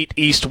week beat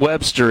East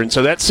Webster. And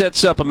so that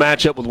sets up a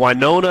matchup with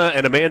Winona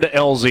and Amanda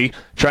Elsie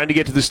trying to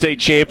get to the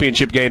state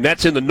championship game.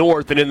 That's in the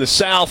north. And in the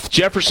south,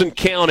 Jefferson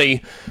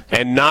County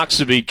and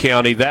Noxubee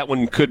County. That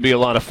one could be a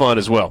lot of fun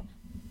as well.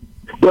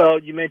 Well,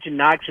 you mentioned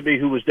Noxubee,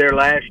 who was there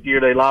last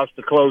year. They lost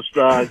a close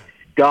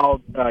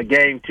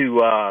game to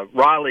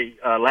Raleigh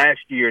last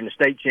year in the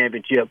state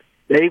championship.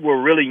 They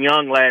were really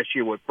young last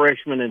year with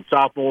freshmen and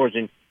sophomores,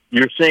 and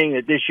you're seeing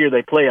that this year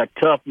they play a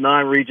tough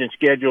non-region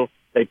schedule.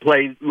 They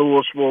play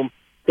Louisville,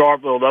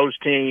 Starkville, those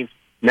teams.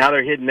 Now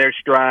they're hitting their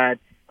stride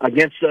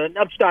against an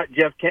upstart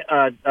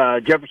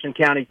Jefferson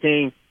County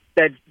team.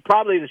 That's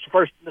probably the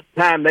first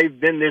time they've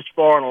been this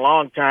far in a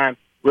long time.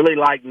 Really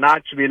like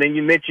Noxubee. And then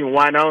you mentioned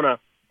Winona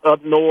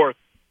up north.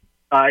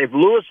 If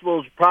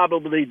Louisville's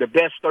probably the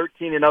best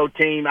 13-0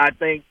 team, I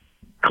think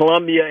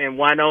Columbia and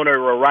Winona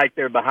are right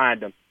there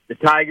behind them. The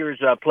Tigers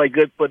play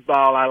good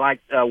football. I like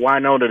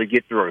Winona to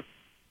get through.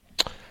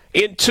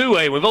 In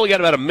 2A, we've only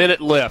got about a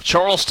minute left.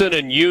 Charleston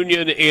and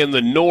Union in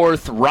the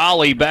north.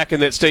 Raleigh back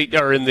in that state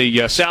or in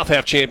the South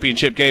Half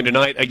Championship game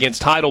tonight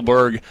against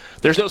Heidelberg.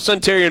 There's no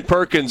Suntarian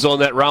Perkins on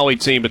that Raleigh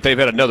team, but they've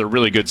had another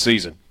really good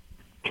season.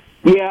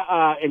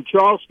 Yeah, and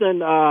Charleston,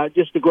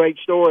 just a great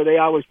story. They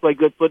always play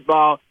good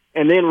football.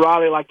 And then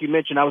Raleigh, like you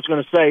mentioned, I was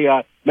going to say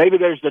maybe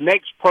there's the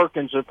next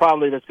Perkins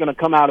probably that's going to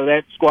come out of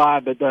that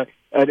squad, but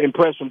an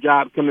impressive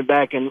job coming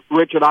back. And,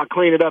 Richard, I'll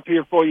clean it up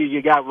here for you.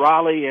 You got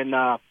Raleigh and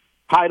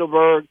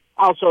Heidelberg.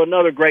 Also,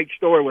 another great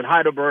story with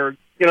Heidelberg.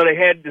 They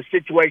had the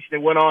situation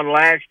that went on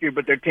last year,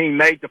 but their team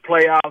made the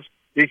playoffs.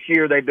 This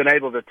year they've been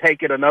able to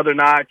take it another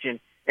notch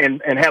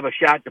and have a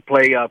shot to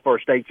play for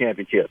a state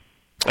championship.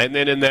 And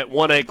then in that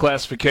 1A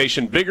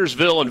classification,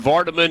 Biggersville and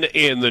Vardaman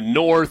in the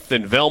north,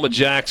 and Velma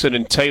Jackson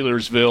and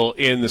Taylorsville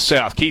in the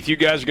south. Keith, you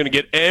guys are going to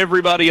get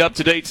everybody up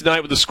to date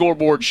tonight with the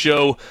scoreboard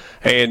show,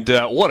 and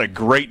what a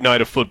great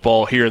night of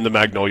football here in the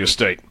Magnolia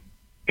State.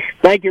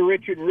 Thank you,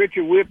 Richard.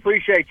 Richard, we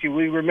appreciate you.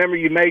 We remember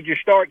you made your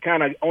start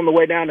kind of on the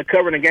way down to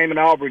covering the game in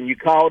Auburn. You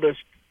called us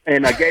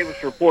and gave us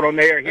a report on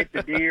there, hit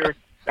the deer.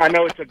 I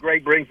know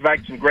brings back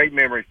some great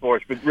memories for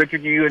us. But,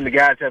 Richard, you and the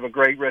guys have a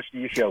great rest of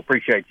your show.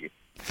 Appreciate you.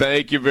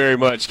 Thank you very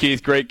much,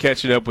 Keith. Great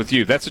catching up with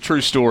you. That's a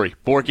true story.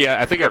 Borky,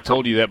 I think I've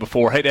told you that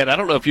before. Hey, Dad, I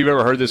don't know if you've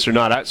ever heard this or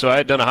not. So I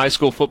had done a high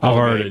school football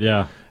game. I've heard it,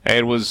 yeah.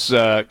 And was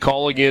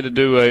calling in to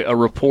do a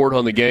report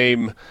on the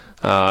game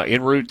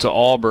en route to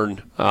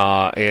Auburn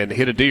and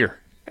hit a deer.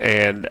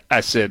 And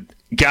I said,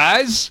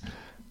 guys,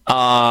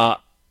 I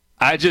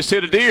just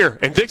hit a deer.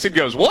 And Dixon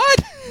goes, what?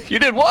 You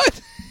did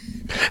what?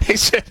 He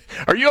said,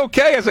 are you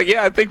okay? I was like,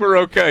 yeah, I think we're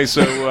okay.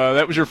 So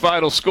that was your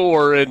final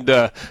score, and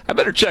I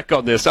better check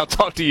on this. I'll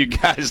talk to you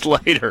guys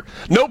later.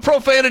 No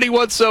profanity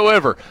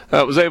whatsoever.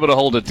 Was able to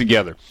hold it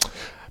together.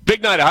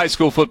 Big night of high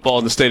school football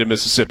in the state of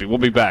Mississippi. We'll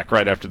be back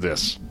right after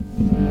this.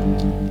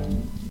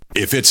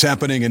 If it's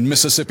happening in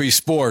Mississippi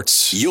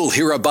sports, you'll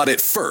hear about it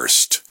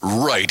first,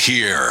 right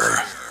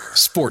here.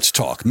 Sports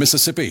Talk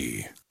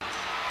Mississippi.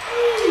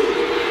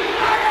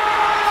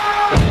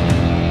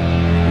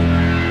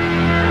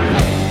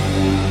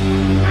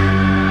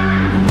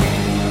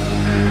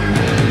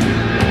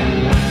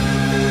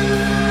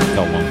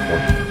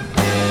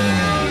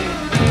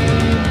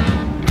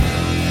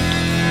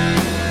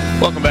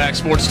 Welcome back,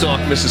 Sports Talk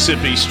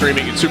Mississippi,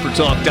 streaming at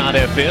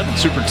SuperTalk.fm and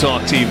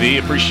SuperTalk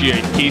TV.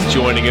 Appreciate Keith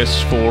joining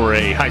us for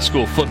a high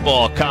school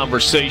football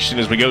conversation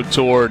as we go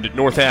toward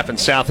North Half and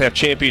South Half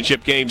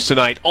championship games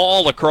tonight,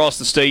 all across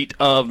the state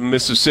of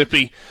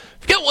Mississippi.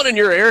 If you got one in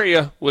your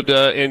area, would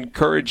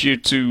encourage you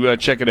to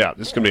check it out.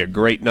 This is going to be a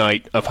great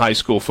night of high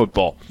school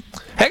football.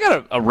 Hey, I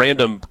got a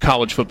random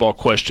college football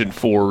question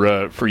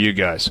for you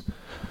guys.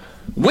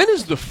 When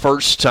is the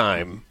first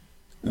time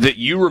that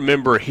you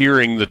remember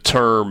hearing the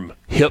term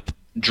hip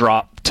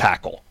drop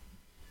tackle?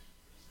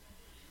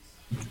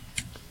 A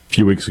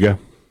few weeks ago.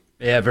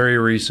 Yeah, very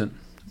recent.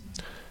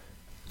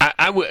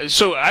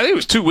 So I think it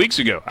was 2 weeks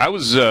ago. I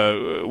was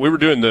we were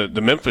doing the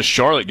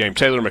Memphis-Charlotte game.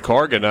 Taylor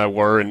McCargan and I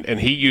were, and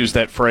he used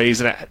that phrase,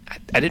 and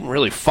I didn't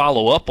really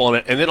follow up on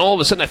it. And then all of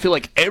a sudden I feel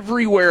like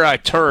everywhere I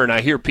turn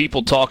I hear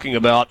people talking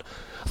about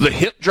the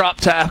hip drop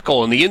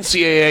tackle, and the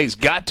NCAA's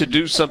got to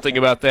do something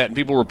about that, and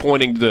people were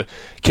pointing to the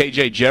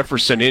K.J.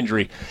 Jefferson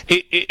injury.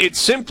 It's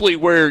simply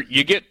where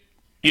you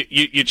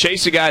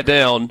chase a guy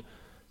down,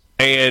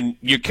 and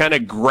you kind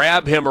of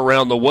grab him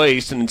around the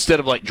waist, and instead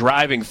of like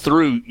driving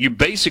through, you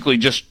basically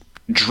just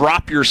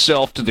drop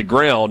yourself to the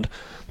ground.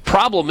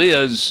 Problem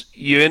is,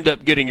 you end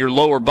up getting your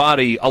lower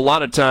body a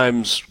lot of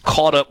times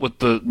caught up with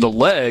the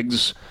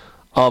legs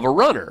of a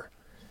runner.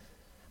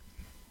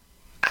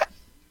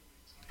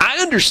 I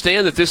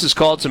understand that this has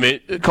caused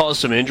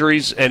some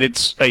injuries, and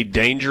it's a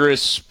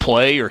dangerous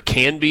play, or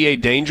can be a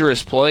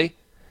dangerous play.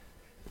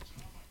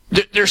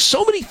 There's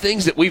so many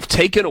things that we've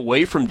taken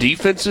away from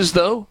defenses,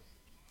 though.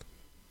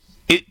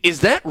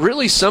 Is that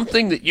really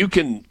something that you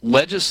can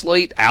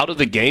legislate out of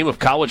the game of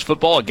college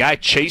football? A guy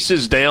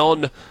chases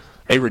down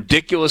a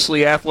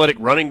ridiculously athletic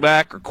running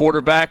back or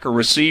quarterback or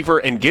receiver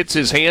and gets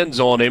his hands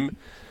on him,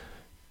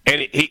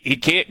 and he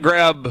can't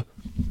grab...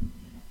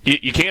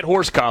 You can't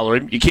horse collar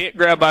him. You can't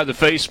grab by the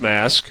face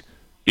mask.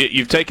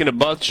 You've taken a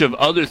bunch of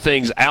other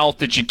things out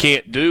that you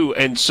can't do.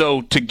 And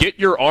so to get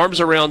your arms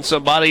around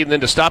somebody and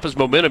then to stop his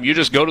momentum, you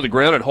just go to the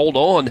ground and hold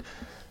on.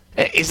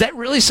 Is that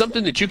really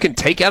something that you can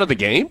take out of the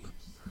game?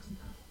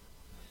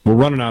 We're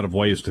running out of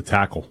ways to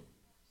tackle.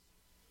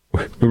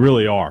 We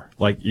really are.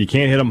 Like, you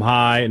can't hit them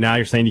high. Now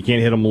you're saying you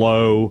can't hit them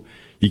low.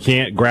 You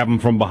can't grab them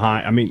from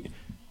behind. I mean,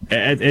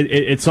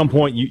 at some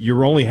point,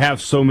 you only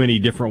have so many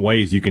different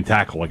ways you can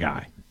tackle a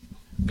guy.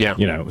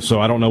 Yeah.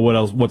 So I don't know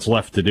what's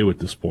left to do at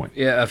this point.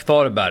 Yeah, I've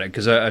thought about it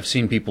because I've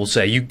seen people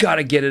say, you got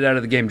to get it out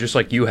of the game just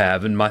like you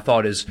have. And my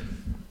thought is,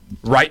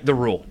 write the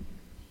rule.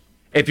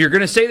 If you're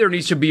going to say there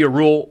needs to be a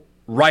rule,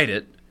 write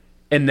it,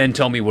 and then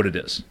tell me what it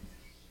is.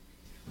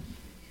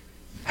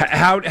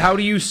 How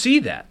do you see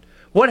that?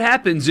 What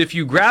happens if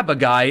you grab a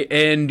guy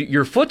and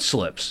your foot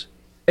slips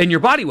and your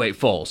body weight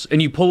falls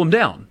and you pull him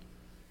down?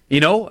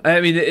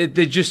 I mean,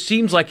 it just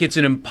seems like it's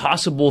an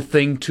impossible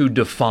thing to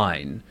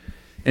define.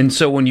 And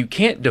so when you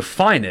can't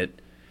define it,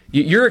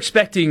 you're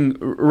expecting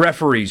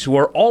referees who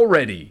are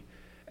already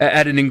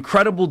at an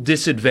incredible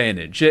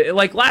disadvantage.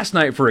 Like last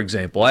night, for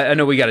example, I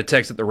know we got a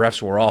text that the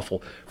refs were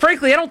awful.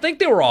 Frankly, I don't think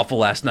they were awful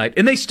last night.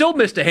 And they still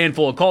missed a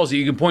handful of calls that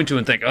you can point to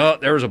and think, oh,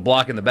 there was a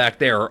block in the back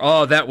there, or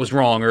oh, that was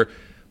wrong.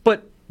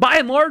 But by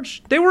and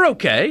large, they were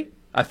okay,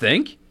 I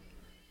think.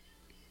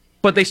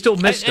 But they still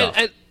missed stuff.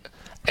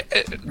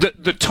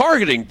 The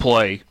targeting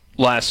play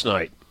last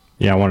night.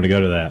 Yeah, I wanted to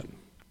go to that.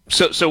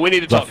 So we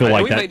need to talk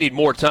about it. We may need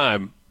more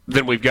time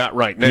than we've got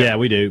right now. Yeah,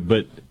 we do.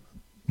 But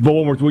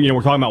when we're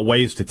talking about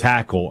ways to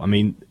tackle, I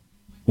mean,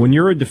 when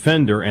you're a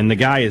defender and the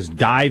guy is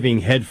diving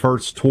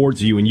headfirst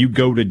towards you and you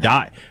go to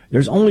dive,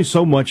 there's only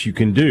so much you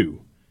can do.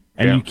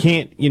 And you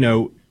can't,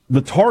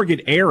 the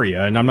target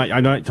area, and I'm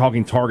not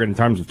talking target in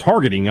terms of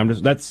targeting,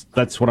 that's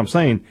what I'm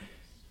saying.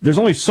 There's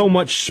only so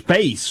much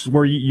space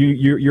where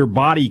your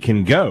body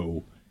can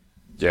go.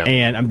 Yeah.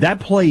 And that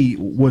play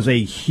was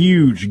a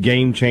huge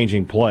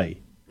game-changing play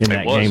in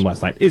that game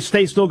last night. Is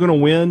State still going to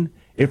win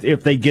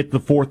if they get the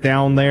fourth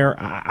down there?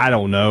 I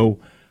don't know.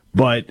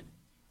 But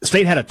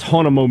State had a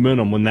ton of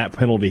momentum when that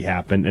penalty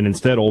happened, and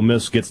instead Ole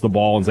Miss gets the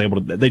ball and is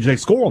able to they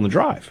score on the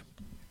drive.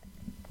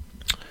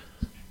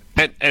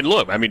 And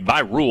look, I mean, by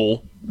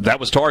rule, that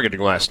was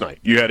targeting last night.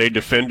 You had a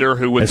defender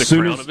who, with the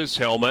crown of his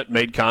helmet,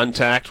 made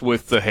contact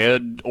with the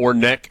head or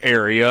neck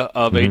area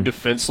of a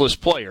defenseless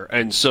player.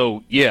 And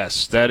so,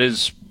 yes, that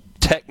is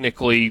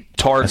technically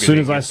targeting. As soon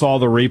as I saw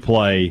the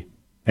replay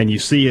and you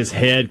see his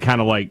head kind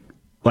of like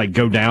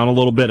go down a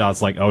little bit, I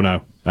was like, oh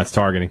no, that's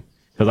targeting.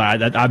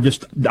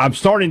 Because I'm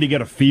starting to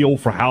get a feel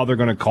for how they're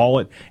going to call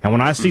it. And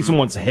when I see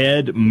someone's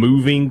head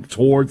moving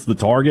towards the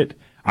target,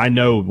 I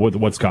know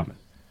what's coming.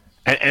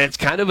 And it's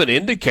kind of an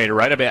indicator,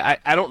 right? I mean,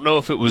 I don't know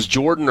if it was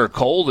Jordan or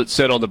Cole that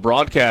said on the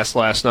broadcast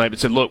last night, but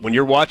said, look, when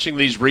you're watching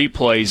these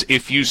replays,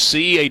 if you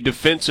see a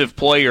defensive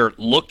player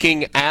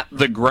looking at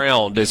the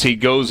ground as he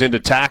goes into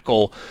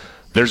tackle,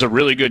 there's a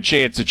really good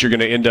chance that you're going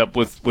to end up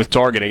with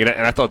targeting. And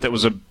I thought that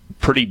was a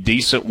pretty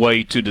decent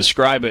way to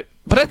describe it.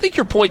 But I think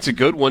your point's a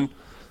good one.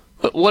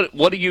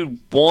 What do you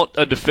want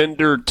a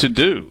defender to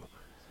do?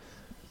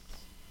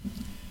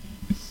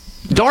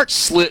 Dart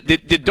slid.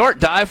 Did Dart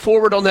dive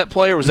forward on that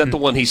play, or was that the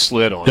one he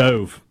slid on?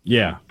 Dove,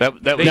 yeah. That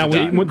was now,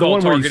 the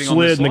one where he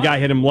slid and the guy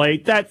hit him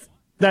late, that's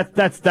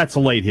a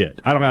late hit.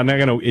 I got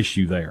no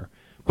issue there.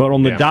 But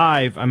on the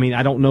dive, I mean,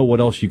 I don't know what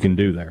else you can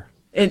do there.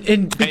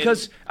 And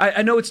because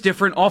I know it's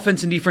different,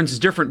 offense and defense is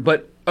different,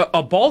 but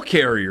a ball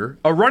carrier,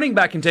 a running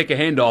back can take a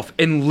handoff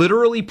and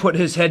literally put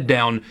his head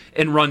down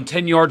and run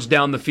 10 yards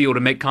down the field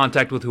and make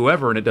contact with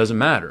whoever, and it doesn't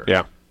matter.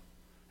 Yeah.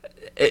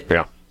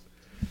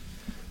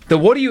 The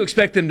what do you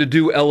expect them to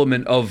do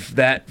element of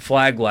that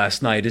flag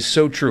last night is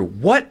so true.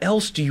 What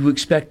else do you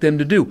expect them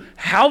to do?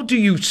 How do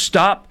you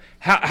stop?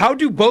 How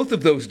do both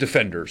of those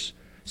defenders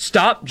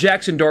stop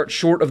Jackson Dart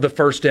short of the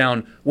first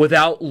down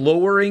without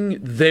lowering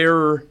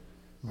their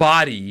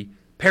body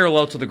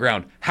parallel to the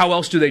ground? How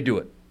else do they do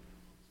it?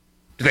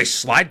 Do they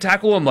slide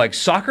tackle him like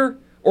soccer?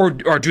 Or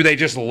do they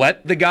just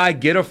let the guy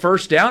get a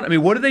first down? I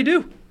mean, what do they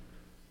do?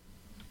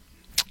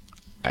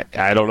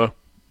 I don't know.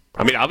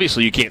 I mean,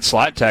 obviously you can't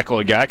slide tackle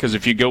a guy because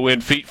if you go in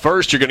feet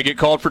first, you're going to get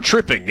called for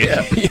tripping.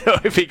 Yeah.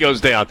 If he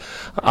goes down,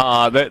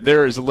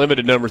 there is a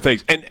limited number of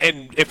things. And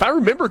if I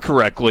remember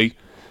correctly,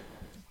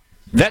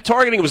 that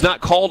targeting was not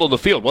called on the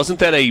field. Wasn't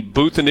that a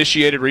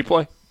booth-initiated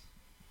replay?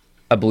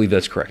 I believe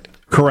that's correct.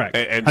 Correct.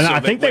 And so I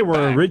think they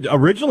were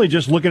originally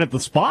just looking at the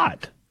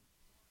spot.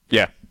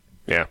 Yeah.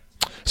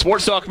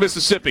 Sports Talk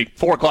Mississippi,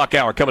 4 o'clock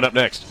hour coming up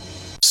next.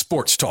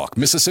 Sports Talk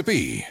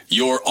Mississippi,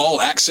 your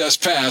all-access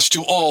pass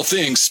to all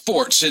things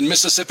sports in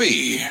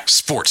Mississippi.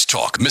 Sports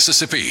Talk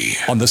Mississippi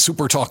on the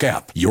SuperTalk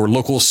app, your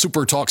local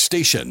SuperTalk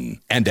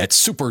station, and at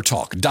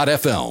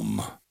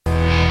supertalk.fm.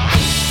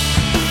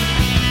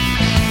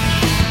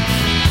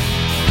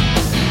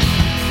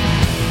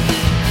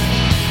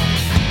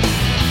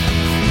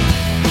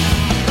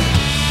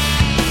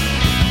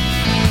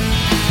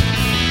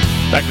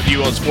 Back with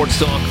you on Sports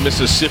Talk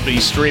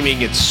Mississippi,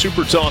 streaming at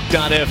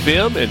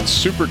supertalk.fm and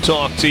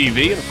SuperTalk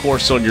TV, and of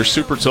course on your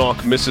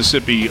SuperTalk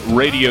Mississippi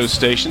radio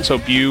stations.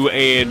 Hope you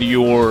and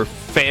your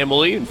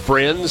family and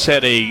friends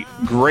had a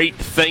great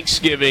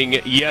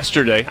Thanksgiving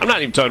yesterday. I'm not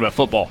even talking about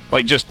football.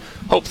 Just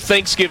hope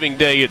Thanksgiving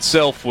Day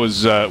itself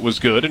was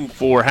good, and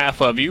for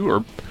half of you,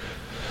 or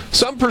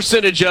some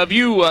percentage of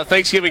you,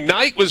 Thanksgiving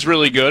night was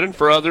really good, and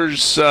for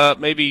others,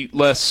 maybe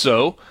less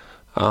so.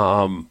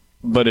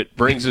 But it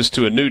brings us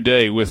to a new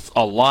day with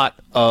a lot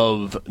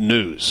of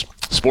news.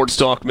 Sports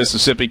Talk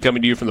Mississippi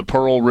coming to you from the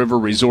Pearl River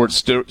Resort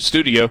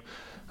studio.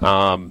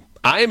 I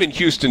am in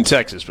Houston,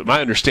 Texas, but my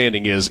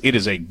understanding is it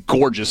is a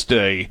gorgeous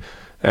day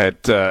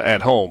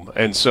at home.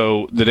 And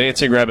so the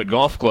Dancing Rabbit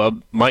Golf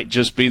Club might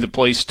just be the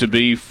place to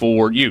be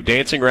for you.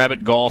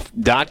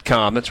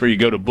 DancingRabbitGolf.com. That's where you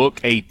go to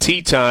book a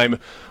tee time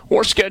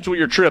or schedule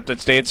your trip.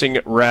 That's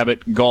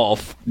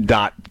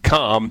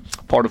DancingRabbitGolf.com,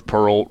 part of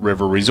Pearl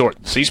River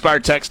Resort. C Spire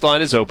text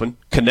line is open.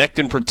 Connect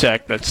and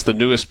Protect. That's the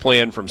newest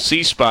plan from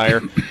C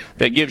Spire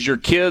that gives your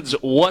kids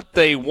what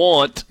they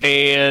want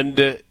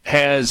and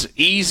has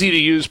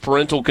easy-to-use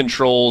parental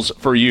controls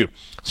for you.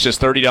 It's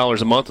just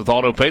 $30 a month with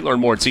auto pay.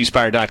 Learn more at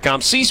cspire.com.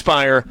 C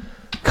Spire,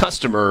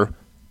 customer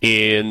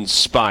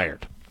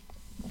inspired.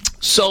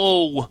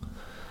 So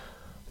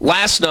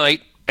last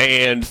night,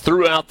 and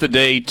throughout the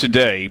day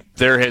today,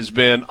 there has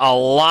been a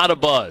lot of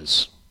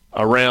buzz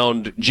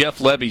around Jeff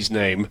Lebby's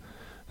name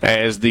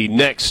as the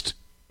next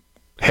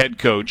head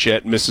coach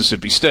at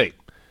Mississippi State.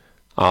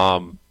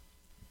 Hey,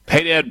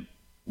 Dad,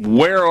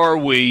 where are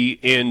we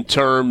in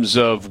terms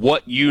of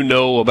what you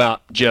know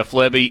about Jeff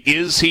Lebby?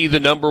 Is he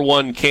the number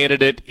one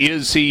candidate?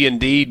 Is he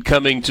indeed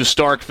coming to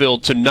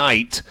Starkville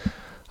tonight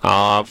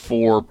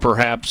for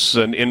perhaps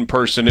an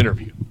in-person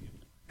interview?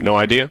 No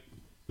idea?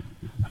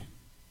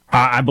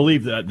 I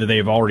believe that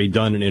they've already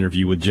done an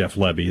interview with Jeff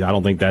Lebby. I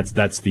don't think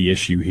that's the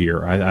issue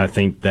here. I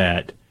think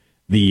that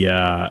the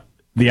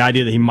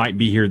idea that he might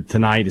be here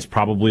tonight is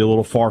probably a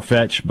little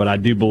far-fetched, but I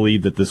do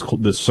believe that this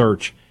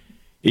search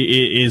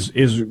is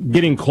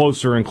getting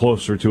closer and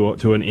closer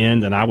to an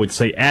end. And I would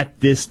say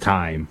at this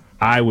time,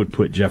 I would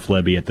put Jeff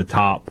Lebby at the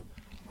top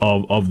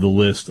of the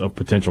list of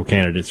potential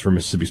candidates for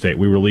Mississippi State.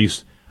 We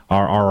released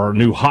our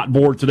new hot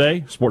board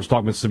today, Sports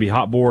Talk Mississippi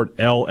Hot Board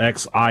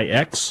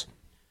LXIX.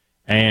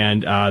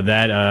 And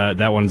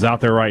that one's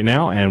out there right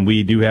now, and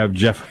we do have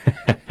Jeff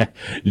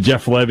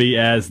Lebby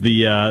as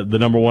the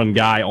number one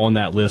guy on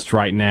that list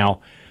right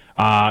now.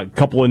 A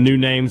couple of new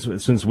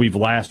names since we've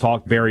last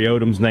talked. Barry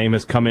Odom's name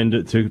has come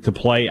into to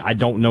play. I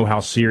don't know how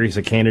serious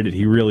a candidate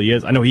he really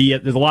is. I know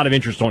there's a lot of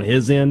interest on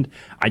his end.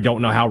 I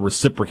don't know how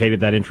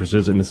reciprocated that interest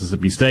is at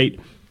Mississippi State.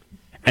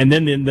 And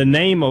then the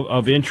name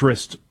of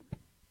interest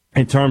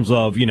in terms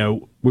of,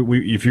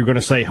 if you're going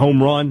to say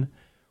home run,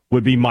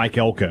 would be Mike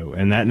Elko,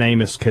 and that name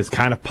has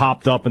kind of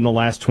popped up in the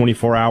last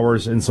 24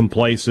 hours in some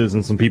places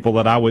and some people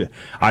that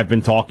I've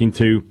been talking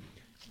to,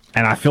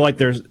 and I feel like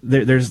there's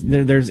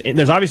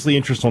obviously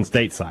interest on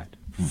stateside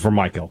for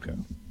Mike Elko.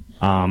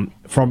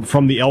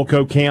 From the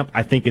Elko camp,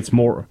 I think it's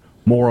more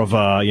of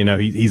a,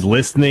 he's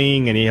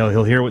listening and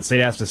he'll hear what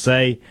State has to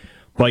say,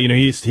 but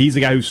he's a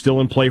guy who's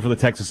still in play for the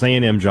Texas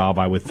A&M job,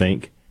 I would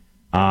think.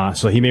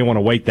 So he may want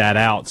to wait that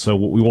out. So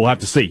we will have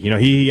to see.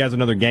 He has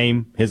another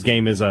game. His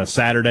game is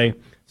Saturday.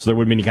 So there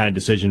wouldn't be any kind of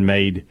decision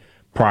made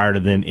prior to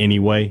then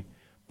anyway.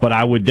 But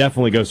I would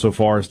definitely go so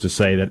far as to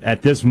say that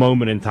at this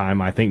moment in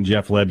time, I think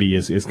Jeff Lebby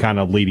is kind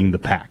of leading the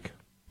pack.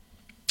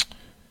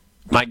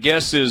 My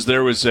guess is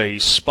there was a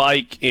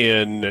spike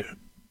in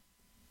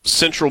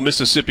Central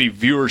Mississippi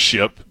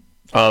viewership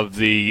of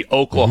the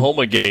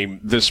Oklahoma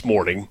game this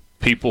morning.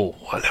 People,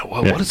 what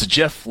does the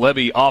Jeff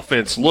Lebby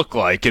offense look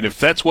like? And if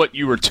that's what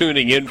you were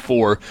tuning in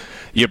for,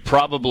 you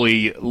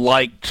probably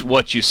liked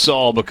what you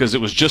saw because it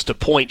was just a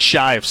point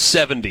shy of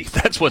 70.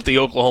 That's what the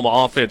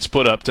Oklahoma offense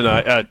put up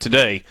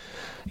today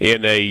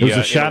in it was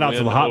a shout out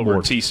to the hot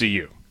board.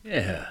 TCU.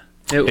 Yeah.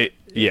 It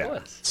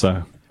was.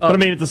 So, but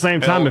at the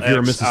same time, if you're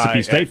a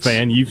Mississippi State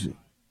fan,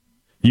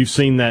 you've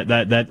seen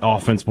that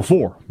offense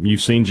before.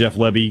 You've seen Jeff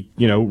Lebby,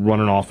 run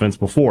an offense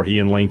before. He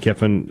and Lane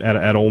Kiffin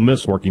at Ole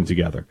Miss working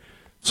together.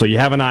 So you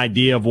have an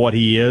idea of what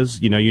he is.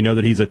 You know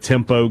that he's a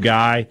tempo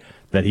guy,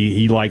 that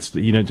he likes,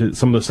 to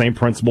some of the same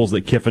principles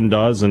that Kiffin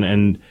does.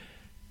 And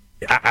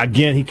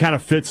again, he kind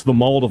of fits the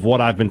mold of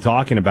what I've been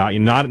talking about.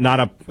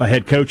 Not a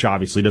head coach,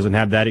 obviously, doesn't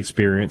have that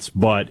experience,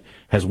 but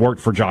has worked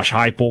for Josh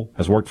Heupel,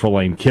 has worked for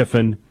Lane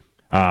Kiffin,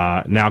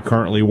 now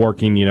currently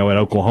working, at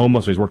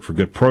Oklahoma. So he's worked for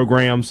good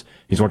programs.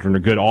 He's worked under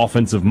good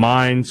offensive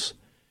minds.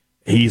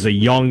 He's a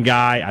young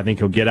guy. I think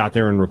he'll get out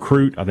there and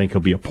recruit. I think he'll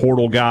be a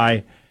portal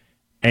guy.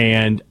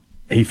 And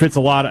he fits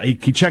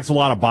he checks a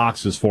lot of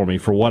boxes for me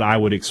for what I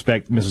would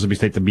expect Mississippi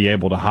State to be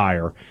able to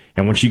hire.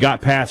 And when she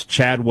got past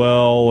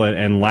Chadwell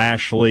and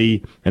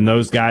Lashley and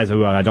those guys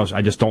who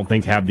I just don't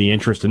think have the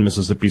interest in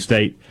Mississippi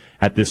State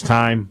at this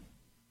time,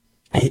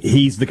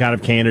 he's the kind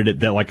of candidate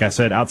that, like I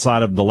said,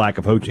 outside of the lack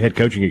of head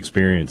coaching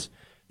experience,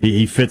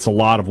 he fits a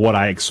lot of what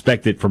I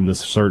expected from this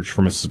search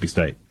for Mississippi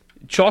State.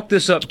 Chalk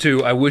this up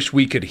to, I wish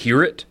we could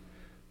hear it.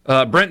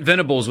 Brent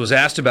Venables was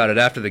asked about it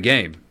after the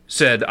game.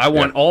 Said, I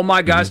want all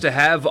my guys to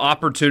have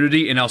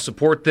opportunity, and I'll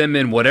support them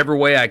in whatever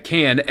way I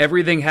can.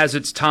 Everything has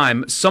its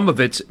time. Some of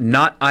it's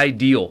not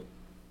ideal.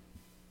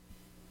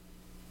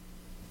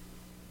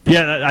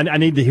 Yeah, I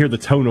need to hear the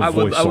tone of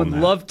voice on that. I would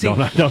love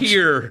to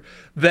hear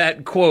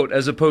that quote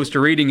as opposed to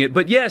reading it.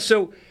 But, yeah,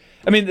 so,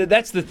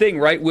 that's the thing,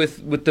 right,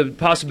 with the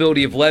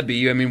possibility of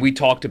Lebby. We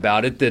talked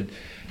about it, that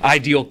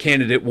ideal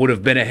candidate would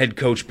have been a head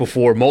coach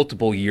before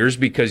multiple years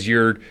because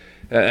you're –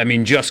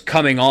 just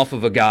coming off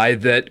of a guy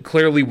that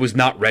clearly was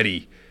not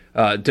ready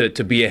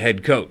to be a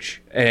head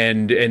coach.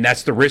 And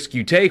that's the risk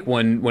you take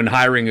when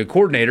hiring a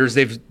coordinator.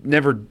 They've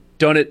never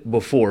done it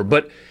before.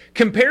 But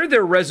compare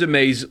their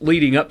resumes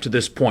leading up to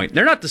this point.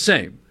 They're not the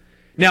same.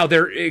 Now,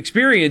 their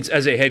experience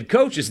as a head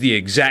coach is the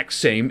exact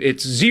same.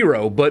 It's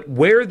zero. But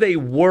where they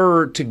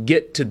were to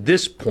get to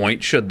this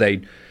point, should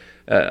they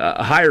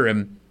hire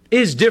him,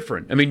 is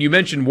different. You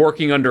mentioned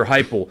working under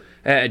Heupel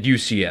at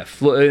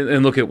UCF,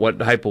 and look at what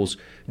Heupel's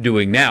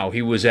doing now.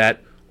 He was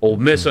at Ole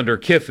Miss under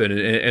Kiffin,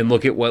 and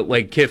look at what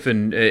Lane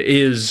Kiffin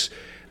is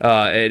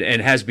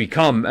and has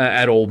become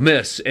at Ole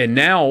Miss. And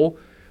now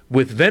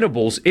with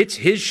Venables, it's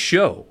his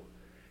show.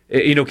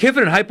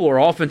 Kiffin and Heupel are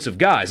offensive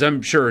guys.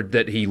 I'm sure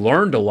that he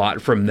learned a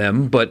lot from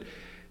them, but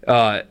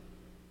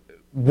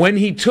when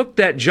he took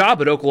that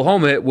job at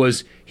Oklahoma, it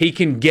was he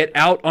can get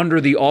out under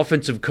the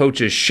offensive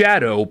coach's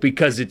shadow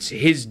because it's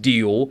his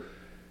deal.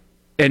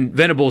 And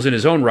Venables, in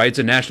his own right, is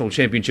a national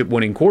championship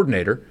winning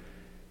coordinator.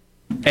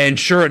 And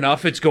sure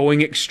enough, it's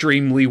going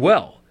extremely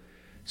well.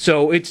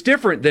 So it's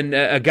different than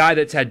a guy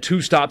that's had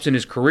 2 stops in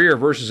his career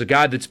versus a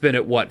guy that's been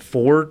at,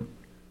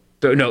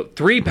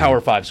 3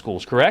 Power 5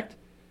 schools, correct?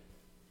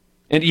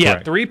 And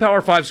correct. 3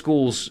 Power 5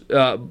 schools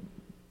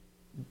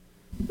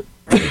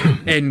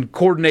and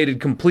coordinated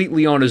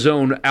completely on his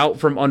own out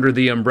from under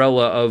the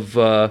umbrella of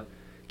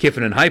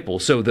Kiffin and Heupel.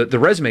 So the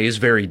resume is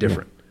very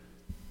different.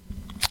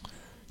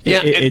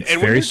 Yeah, it's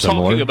very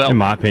similar, in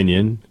my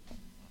opinion,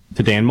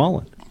 to Dan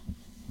Mullen.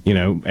 He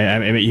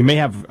may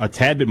have a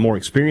tad bit more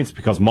experience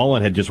because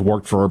Mullen had just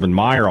worked for Urban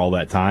Meyer all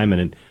that time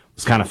and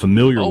was kind of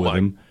familiar with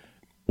him.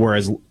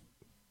 Whereas, you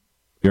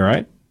all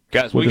right?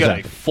 Guys, we got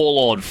a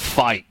full-on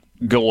fight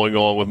going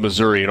on with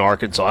Missouri and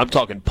Arkansas. I'm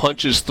talking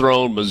punches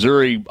thrown.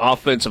 Missouri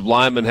offensive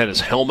lineman had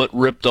his helmet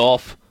ripped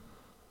off.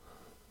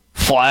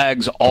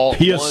 Flags all.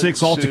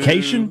 PS6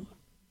 altercation?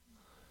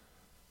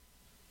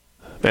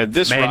 Man,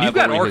 this rivalry you've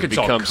got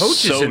Arkansas has become coaches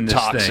so in this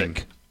toxic. thing.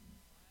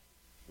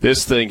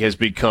 This thing has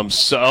become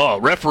so...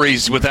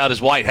 referees without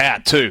his white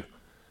hat, too.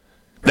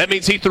 That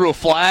means he threw a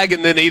flag,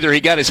 and then either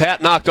he got his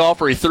hat knocked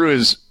off or he threw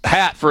his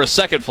hat for a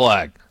second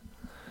flag.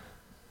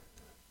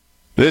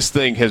 This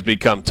thing has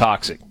become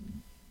toxic.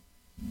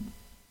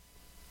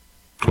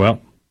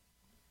 Well,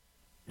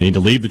 you need to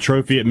leave the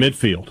trophy at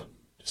midfield.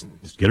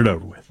 Just get it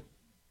over with.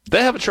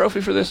 They have a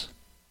trophy for this?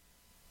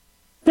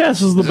 Yeah,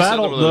 this is the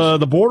battle,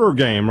 the border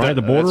game, right?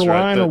 The border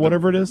line or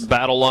whatever it is.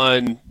 Battle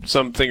line,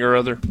 something or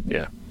other.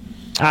 Yeah.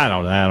 I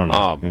don't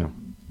know. Yeah.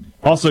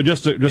 Also,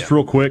 just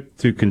real quick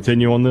to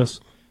continue on this,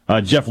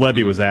 Jeff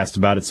Lebby was asked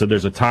about it. Said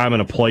there's a time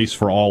and a place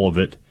for all of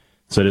it.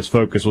 Said his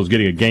focus was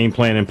getting a game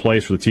plan in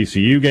place for the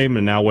TCU game,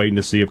 and now waiting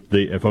to see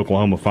if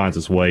Oklahoma finds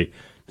its way to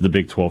the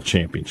Big 12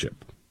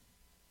 championship.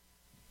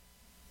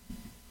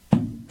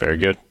 Very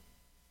good.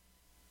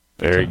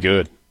 Very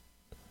good.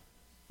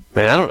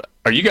 Man,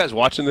 are you guys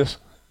watching this?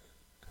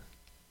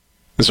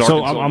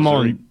 So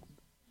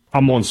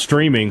I'm on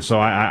streaming, so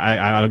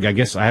I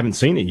guess I haven't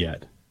seen it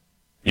yet.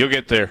 You'll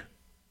get there,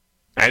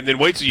 and then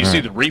wait till you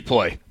see the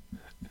replay.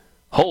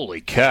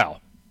 Holy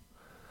cow!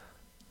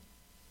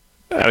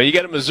 I mean, you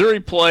got a Missouri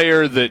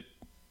player that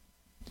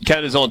kind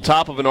of is on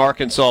top of an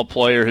Arkansas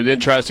player who then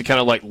tries to kind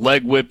of like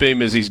leg whip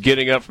him as he's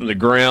getting up from the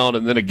ground,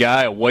 and then a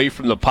guy away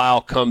from the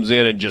pile comes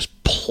in and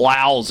just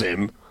plows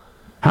him.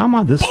 How am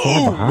I this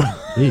far behind?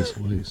 Jeez,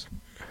 please.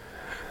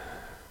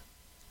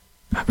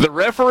 The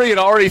referee had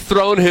already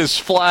thrown his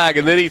flag,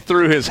 and then he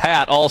threw his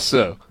hat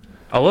also.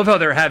 I love how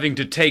they're having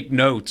to take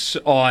notes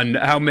on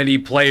how many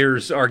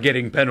players are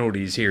getting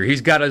penalties here. He's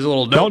got his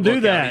little notebook. Don't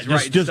do that.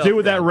 Just do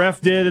what that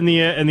ref did in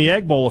the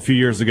Egg Bowl a few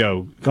years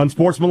ago.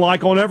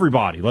 Unsportsmanlike on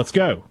everybody. Let's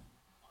go.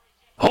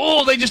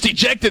 Oh, they just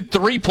ejected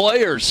 3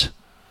 players.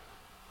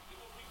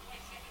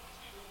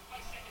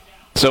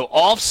 So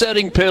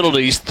offsetting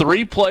penalties,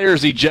 3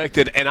 players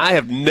ejected, and I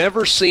have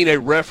never seen a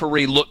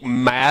referee look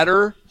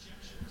madder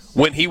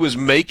when he was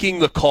making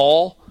the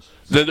call.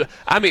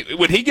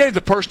 When he gave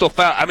the personal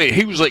foul,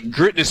 he was like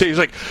gritting his teeth. He was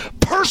like,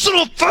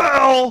 personal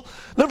foul,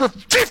 number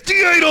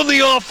 58 on the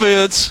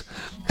offense.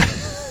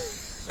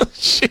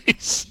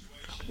 Jeez.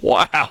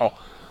 Wow.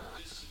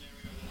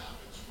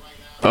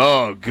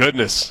 Oh,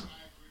 goodness.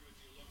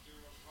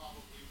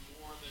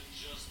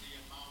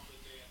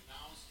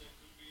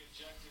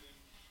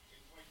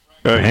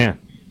 Man.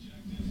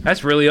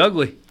 That's really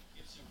ugly.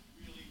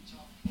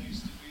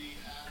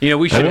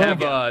 We should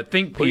have a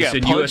think piece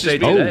in USA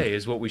Today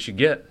is what we should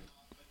get.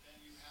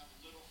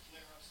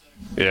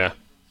 Yeah.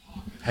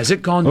 Has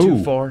it gone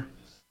too far?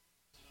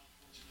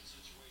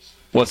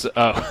 What's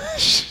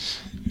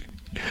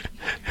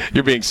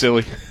you're being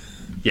silly.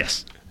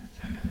 Yes.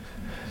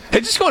 Hey,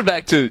 just going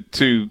back to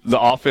the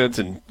offense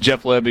and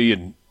Jeff Lebby,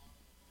 and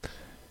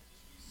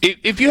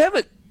if you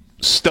haven't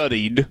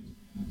studied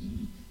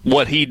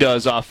what he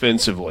does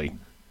offensively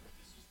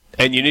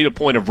and you need a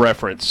point of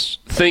reference,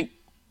 think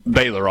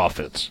Baylor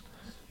offense,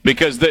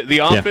 because the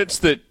offense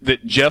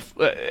that Jeff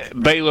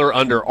Baylor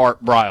under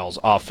Art Briles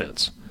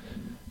offense,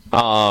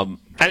 and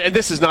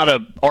this is not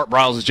a Art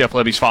Briles is Jeff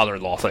Lebby's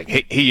father-in-law thing.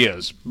 He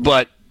is,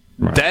 but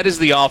that is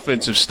the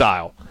offensive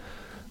style.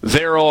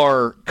 There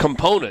are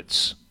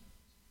components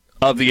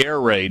of the air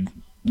raid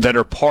that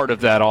are part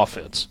of that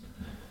offense.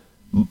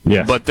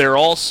 Yes. But there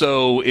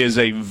also is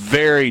a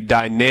very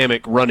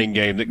dynamic running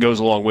game that goes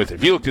along with it.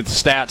 If you looked at the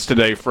stats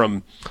today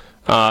from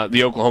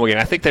the Oklahoma game,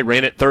 I think they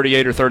ran it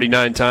 38 or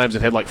 39 times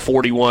and had like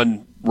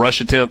 41 rush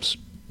attempts.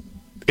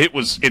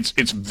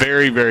 It's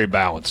very, very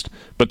balanced.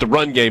 But the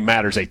run game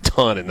matters a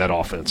ton in that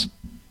offense.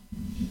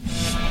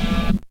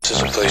 This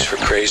is a place for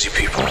crazy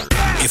people.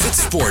 If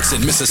it's sports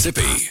in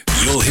Mississippi,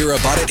 you'll hear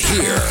about it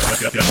here.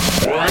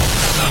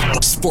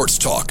 Sports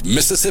Talk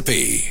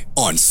Mississippi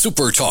on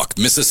SuperTalk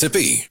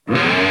Mississippi.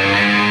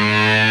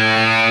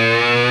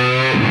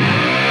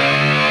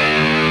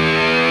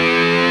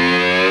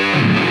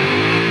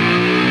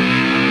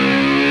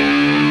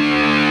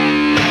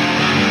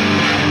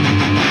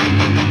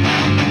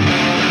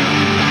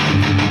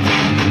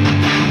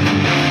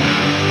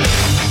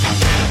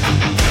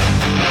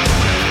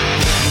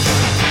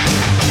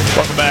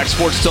 Welcome back,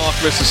 Sports Talk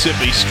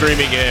Mississippi,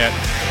 streaming at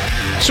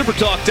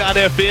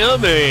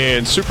SuperTalk.fm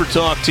and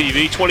SuperTalk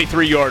TV.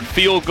 23-yard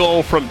field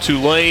goal from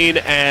Tulane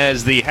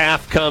as the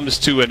half comes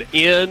to an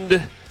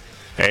end,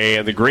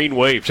 and the Green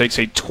Wave takes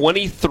a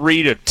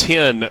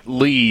 23-10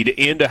 lead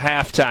into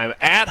halftime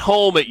at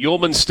home at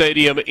Yulman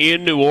Stadium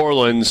in New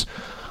Orleans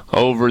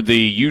over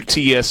the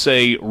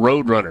UTSA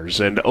Roadrunners.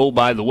 And, oh,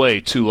 by the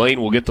way,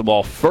 Tulane will get the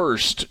ball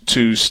first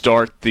to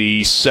start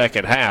the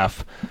second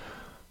half.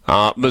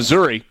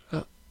 Missouri,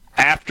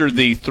 after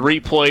the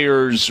 3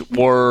 players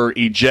were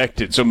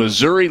ejected. So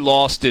Missouri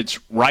lost its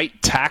right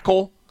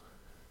tackle,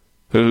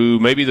 who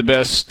may be the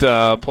best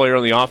player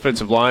on the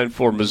offensive line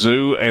for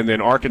Mizzou, and then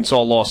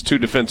Arkansas lost 2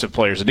 defensive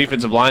players, a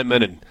defensive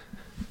lineman and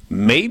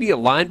maybe a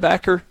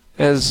linebacker.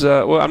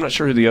 I'm not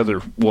sure who the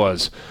other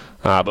was.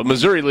 But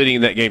Missouri leading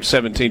in that game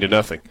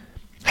 17-0.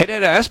 Hey,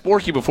 Dad, I asked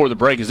Borky before the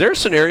break, is there a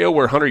scenario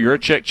where Hunter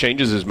Yurachek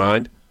changes his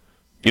mind?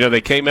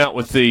 They came out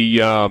with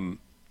the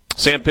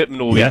Sam Pittman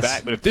will get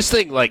back, but if this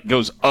thing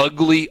goes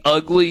ugly.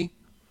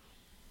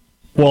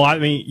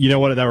 Well, you know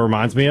what that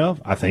reminds me of?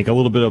 I think a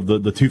little bit of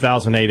the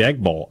 2008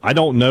 Egg Bowl. I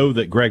don't know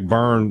that Greg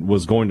Byrne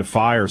was going to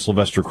fire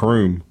Sylvester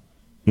Croom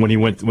when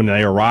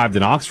they arrived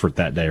in Oxford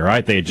that day,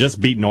 right? They had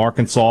just beaten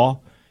Arkansas,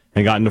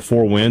 and gotten to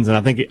 4 wins. And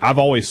I think I've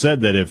always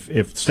said that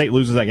if State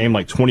loses that game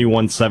like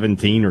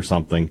 21-17 or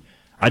something,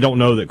 I don't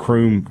know that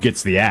Kroom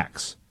gets the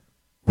axe.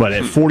 But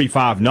at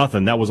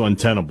 45-0, that was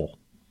untenable.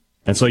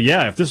 And so,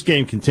 yeah, if this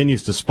game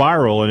continues to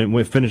spiral and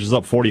it finishes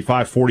up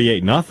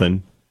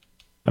 45-48-0,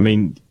 I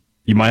mean,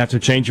 you might have to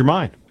change your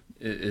mind.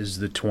 Is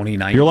the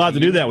 2019? You're allowed to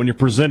do that when you're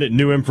presented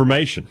new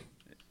information.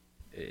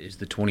 Is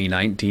the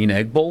 2019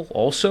 Egg Bowl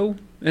also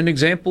an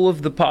example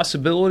of the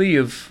possibility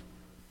of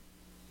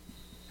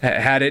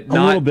had it not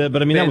a little bit?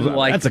 But I mean,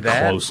 that's a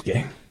that? close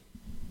game.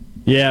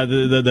 Yeah,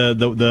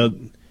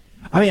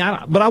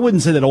 but I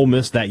wouldn't say that Ole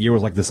Miss that year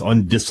was like this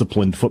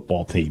undisciplined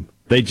football team.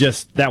 They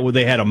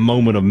had a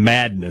moment of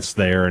madness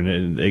there,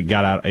 and it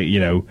got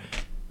out.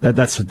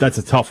 That's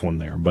a tough one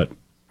there, but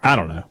I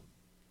don't know.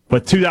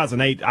 But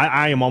 2008,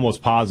 I am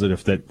almost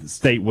positive that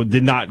State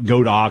did not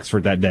go to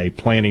Oxford that day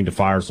planning to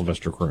fire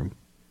Sylvester Kroom.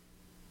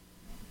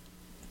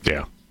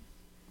 Yeah.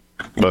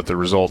 But the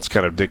results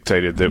kind of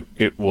dictated that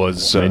it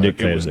was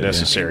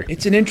necessary.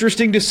 It's an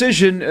interesting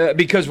decision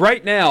because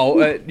right now,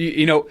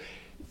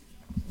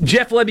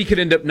 Jeff Lebby could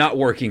end up not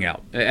working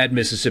out at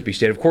Mississippi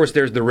State. Of course,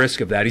 there's the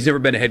risk of that. He's never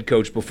been a head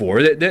coach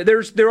before.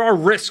 There are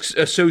risks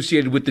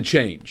associated with the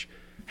change.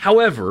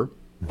 However...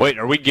 Wait,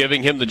 are we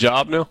giving him the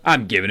job now?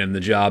 I'm giving him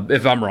the job.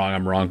 If I'm wrong,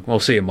 I'm wrong. We'll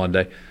see him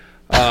Monday.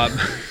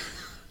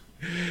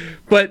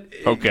 But,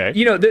 okay.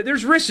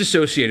 There's risks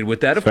associated with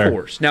that, of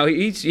course. Now,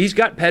 he's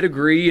got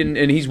pedigree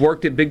and he's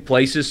worked at big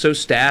places, so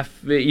staff,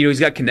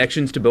 he's got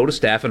connections to build a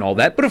staff and all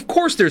that. But, of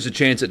course, there's a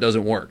chance it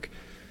doesn't work.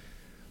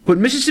 But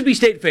Mississippi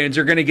State fans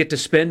are going to get to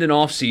spend an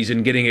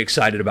offseason getting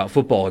excited about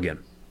football again.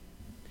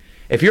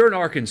 If you're an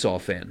Arkansas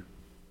fan,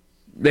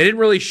 they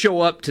didn't really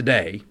show up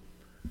today.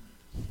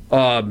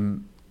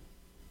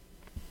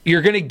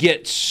 You're going to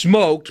get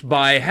smoked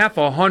by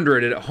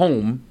 100 at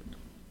home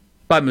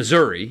by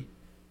Missouri.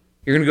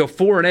 You're going to go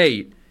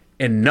 4-8,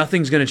 and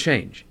nothing's going to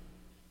change.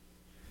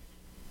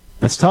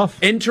 That's tough.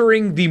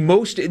 Entering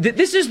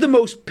this is the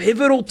most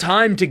pivotal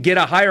time to get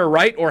a hire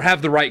right or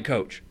have the right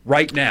coach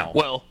right now.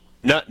 Well,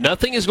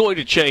 nothing is going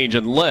to change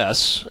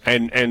unless,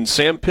 and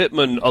Sam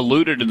Pittman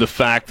alluded to the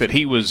fact that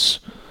he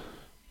was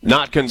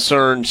not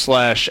concerned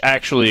 /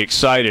 actually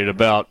excited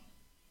about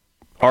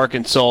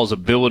Arkansas's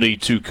ability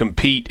to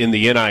compete in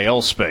the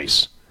NIL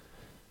space.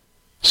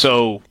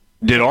 So,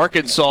 did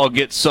Arkansas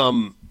get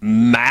some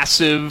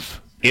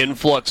massive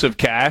influx of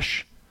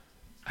cash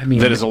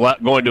that is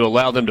going to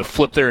allow them to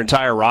flip their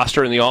entire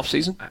roster in the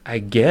offseason? I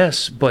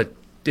guess, but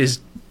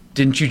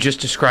didn't you just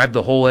describe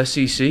the whole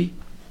SEC?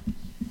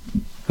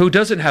 Who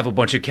doesn't have a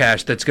bunch of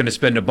cash that's going to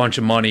spend a bunch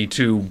of money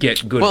to get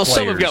good players? Well,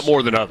 some have got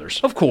more than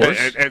others. Of course.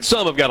 And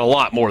some have got a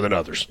lot more than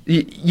others.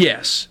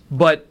 Yes,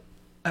 but,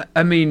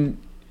 I mean...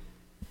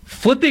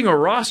 Flipping a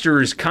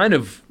roster is kind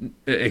of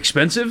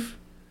expensive,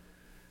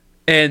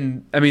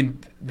 and, I mean,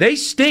 they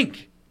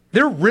stink.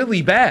 They're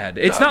really bad.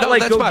 It's not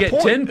like go get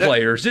 10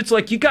 players. It's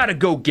like you got to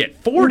go get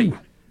 40.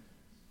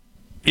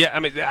 Yeah, I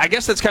mean, I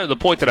guess that's kind of the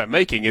point that I'm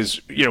making is,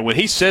 when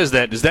he says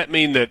that, does that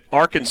mean that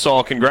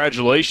Arkansas,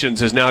 congratulations,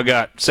 has now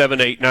got $7,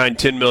 $8, $9,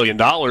 $10 million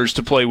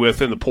to play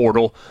with in the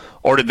portal,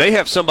 or did they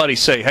have somebody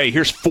say, hey,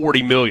 here's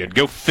 $40 million,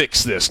 go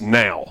fix this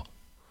now?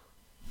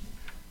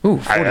 Ooh,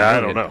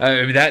 I don't know.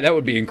 I mean, that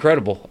would be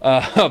incredible.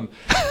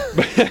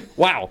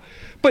 Wow.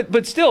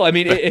 But still, I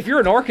mean, if you're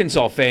an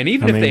Arkansas fan,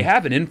 if they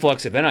have an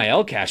influx of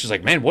NIL cash, it's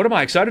like, man, what am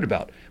I excited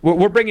about?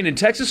 We're bringing in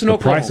Texas and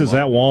Oklahoma. Prices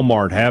at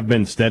Walmart have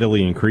been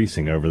steadily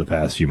increasing over the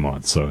past few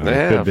months, so it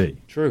could be.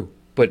 True.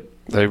 But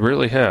they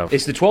really have.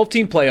 It's the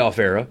 12-team playoff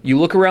era. You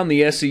look around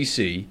the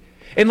SEC,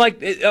 and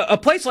like a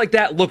place like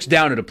that looks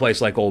down at a place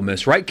like Ole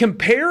Miss, right?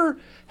 Compare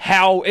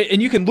how,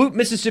 and you can loop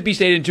Mississippi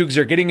State into because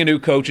they're getting a new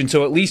coach, and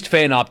so at least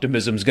fan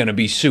optimism is going to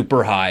be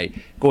super high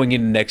going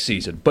into next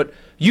season. But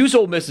use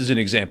Ole Miss as an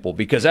example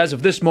because as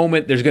of this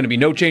moment, there's going to be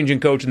no change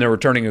in coach, and they're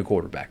returning a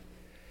quarterback.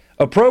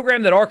 A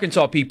program that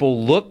Arkansas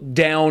people look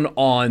down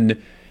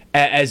on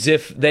as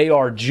if they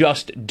are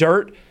just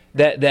dirt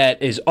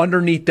that is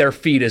underneath their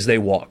feet as they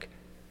walk.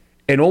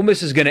 And Ole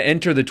Miss is going to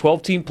enter the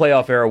 12-team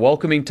playoff era,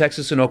 welcoming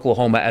Texas and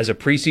Oklahoma as a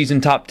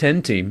preseason top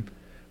 10 team,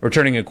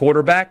 returning a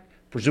quarterback,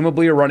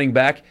 presumably a running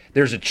back.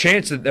 There's a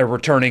chance that they're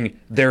returning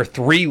their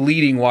 3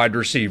 leading wide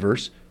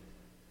receivers.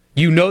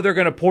 You know they're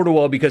going to portal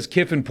well because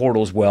Kiffin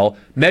portals well.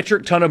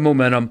 Metric ton of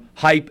momentum,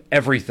 hype,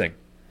 everything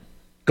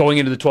going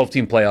into the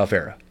 12-team playoff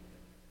era.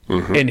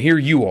 Mm-hmm. And here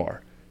you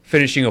are,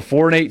 finishing a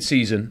 4-8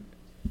 season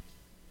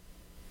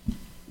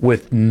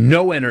with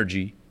no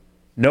energy,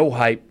 no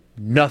hype,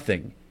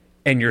 nothing,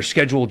 and your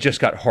schedule just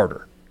got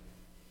harder.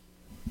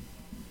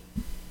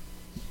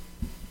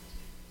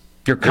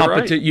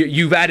 Right.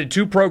 You've added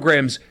 2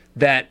 programs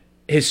that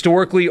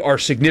historically are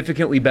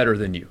significantly better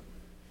than you.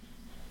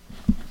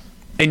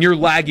 And you're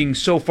lagging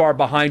so far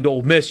behind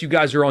Ole Miss, you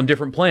guys are on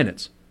different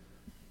planets.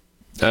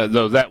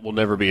 Though that will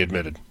never be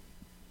admitted.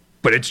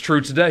 But it's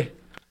true today.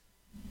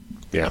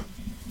 Yeah.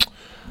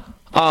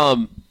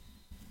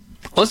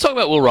 Let's talk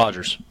about Will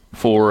Rogers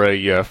for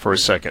a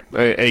second.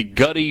 A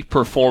gutty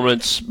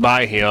performance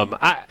by him.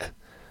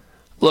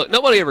 Look,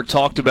 nobody ever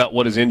talked about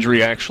what his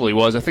injury actually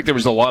was. I think there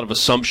was a lot of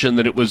assumption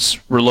that it was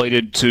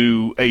related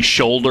to a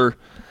shoulder.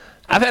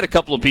 I've had a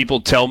couple of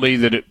people tell me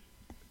that it,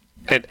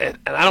 and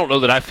I don't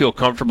know that I feel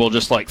comfortable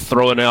just like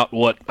throwing out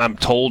what I'm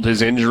told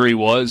his injury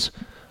was,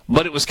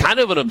 but it was kind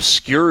of an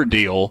obscure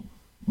deal.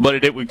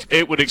 But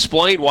it would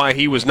explain why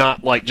he was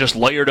not like just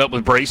layered up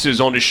with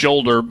braces on his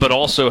shoulder, but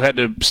also had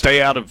to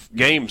stay out of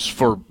games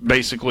for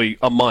basically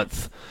a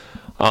month.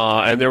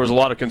 And there was a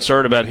lot of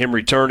concern about him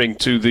returning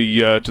to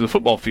the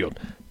football field.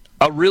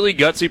 A really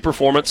gutsy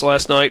performance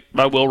last night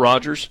by Will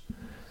Rogers,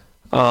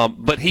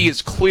 but he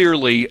is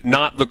clearly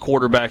not the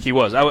quarterback he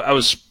was. I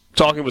was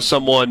talking with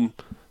someone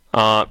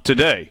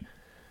earlier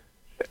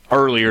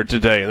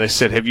today, and they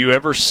said, "Have you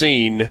ever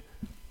seen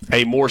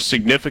a more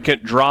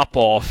significant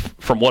drop-off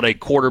from what a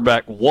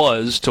quarterback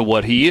was to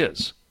what he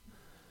is?"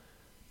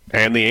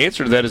 And the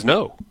answer to that is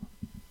no.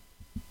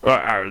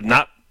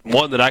 Not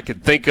one that I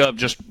could think of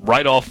just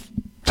right off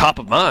top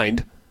of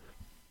mind.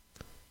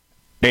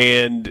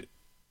 And,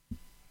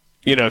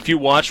 you know, if you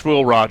watch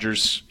Will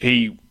Rogers,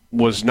 he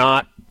was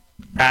not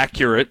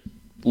accurate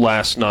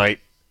last night.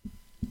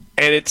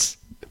 And it's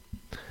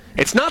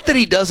not that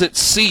he doesn't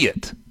see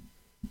it.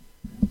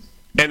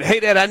 And, hey,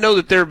 Dad, I know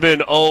that there have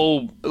been,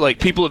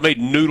 people have made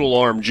noodle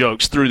arm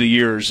jokes through the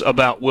years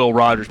about Will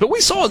Rogers. But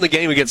we saw in the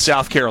game against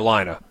South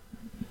Carolina,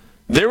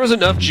 there was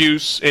enough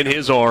juice in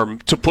his arm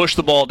to push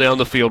the ball down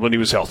the field when he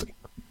was healthy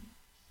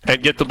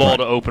and get the ball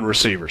to open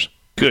receivers.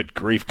 Good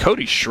grief.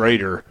 Cody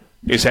Schrader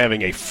is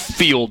having a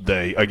field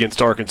day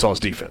against Arkansas's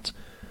defense.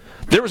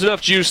 There was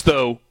enough juice,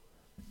 though,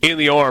 in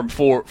the arm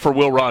for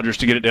Will Rogers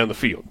to get it down the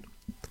field.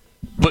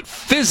 But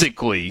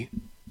physically,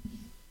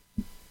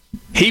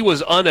 he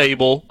was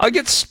unable,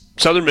 against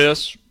Southern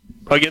Miss,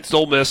 against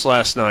Ole Miss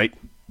last night,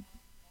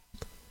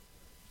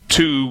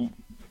 to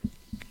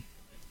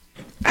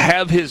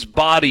have his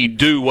body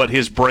do what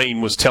his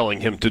brain was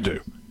telling him to do.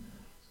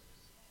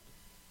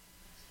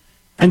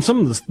 And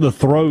some of the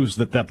throws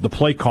that the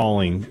play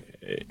calling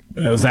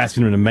was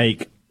asking him to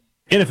make,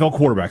 NFL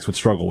quarterbacks would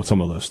struggle with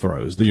some of those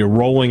throws. You're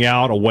rolling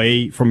out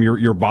away from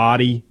your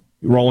body,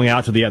 rolling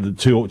out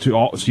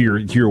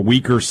to your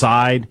weaker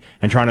side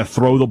and trying to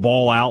throw the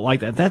ball out like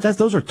that.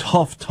 Those are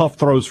tough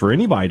throws for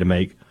anybody to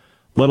make,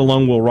 let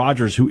alone Will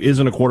Rogers, who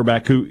isn't a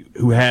quarterback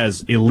who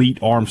has elite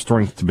arm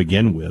strength to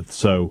begin with.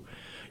 So,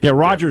 yeah,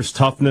 Rogers'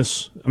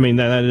 toughness, I mean,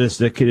 it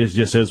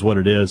just is what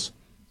it is.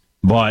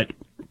 But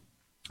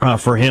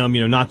for him,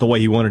 not the way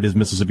he wanted his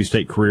Mississippi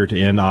State career to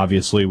end,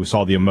 obviously. We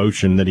saw the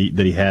emotion that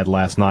he had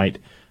last night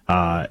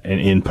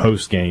in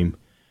post-game.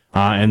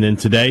 And then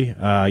today,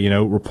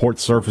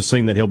 reports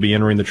surfacing that he'll be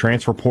entering the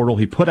transfer portal.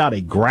 He put out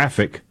a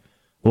graphic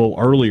a little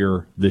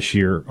earlier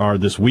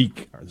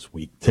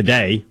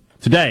today.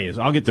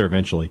 I'll get there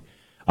eventually.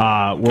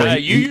 You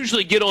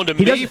usually get on to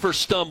me for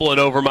stumbling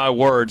over my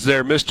words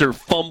there, Mr.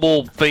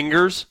 Fumble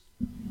Fingers.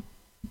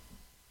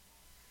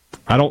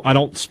 I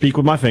don't speak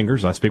with my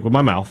fingers. I speak with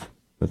my mouth.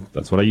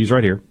 That's what I use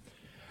right here.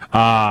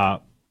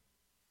 The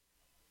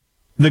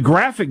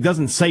graphic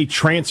doesn't say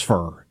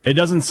transfer. It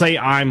doesn't say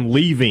I'm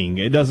leaving.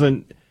 It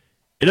doesn't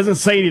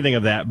say anything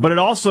of that. But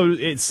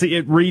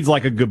it reads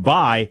like a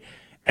goodbye.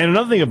 And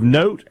another thing of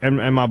note,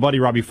 and my buddy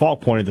Robbie Falk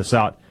pointed this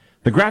out,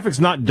 the graphic's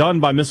not done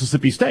by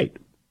Mississippi State.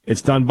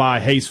 It's done by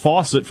Hayes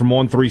Fawcett from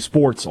On3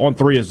 Sports.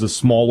 On3 is this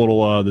small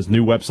little this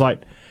new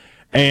website,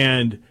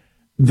 and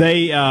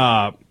he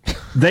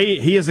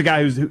is a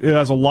guy who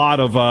has a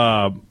lot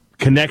of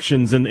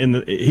connections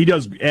he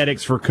does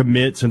edits for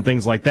commits and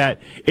things like that.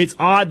 It's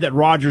odd that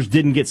Rogers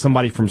didn't get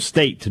somebody from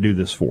State to do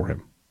this for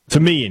him, to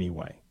me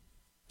anyway.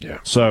 Yeah.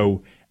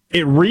 So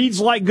it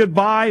reads like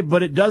goodbye,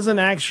 but it doesn't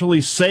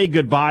actually say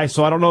goodbye.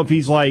 So I don't know if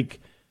he's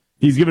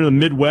giving the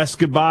Midwest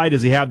goodbye.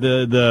 Does he have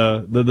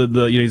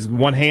the he's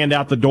one hand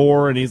out the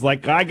door and he's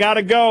like, I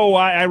gotta go.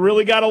 I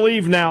really gotta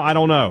leave now. I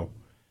don't know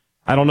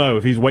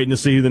if he's waiting to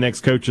see who the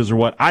next coach is or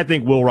what. I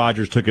think Will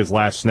Rogers took his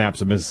last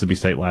snaps at Mississippi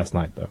State last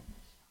night, though.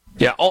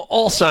 Yeah,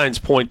 all signs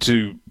point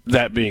to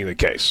that being the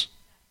case.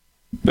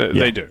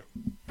 They do.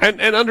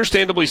 And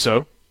understandably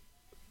so.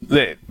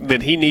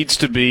 That he needs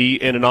to be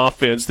in an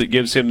offense that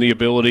gives him the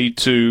ability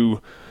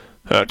to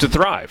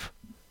thrive.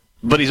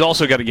 But he's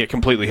also got to get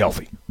completely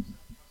healthy.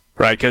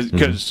 Right,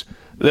 because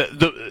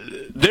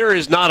there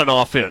is not an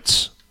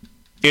offense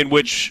in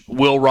which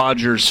Will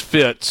Rogers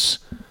fits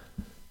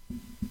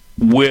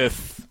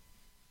with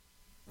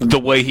the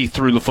way he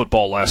threw the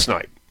football last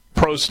night.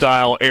 Pro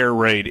style, air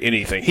raid,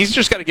 anything. He's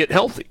just got to get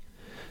healthy.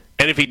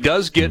 And if he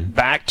does get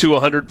back to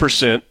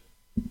 100%,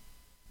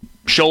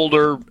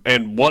 shoulder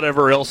and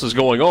whatever else is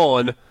going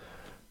on,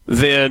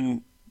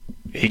 then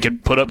he can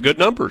put up good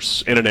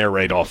numbers in an air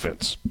raid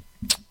offense.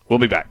 We'll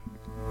be back.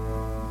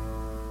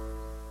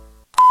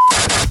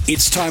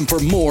 It's time for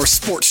more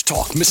Sports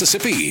Talk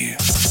Mississippi.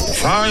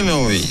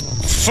 Finally!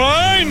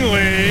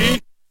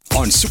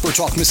 On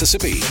SuperTalk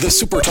Mississippi, the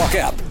SuperTalk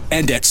app,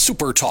 and at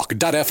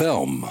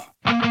supertalk.fm.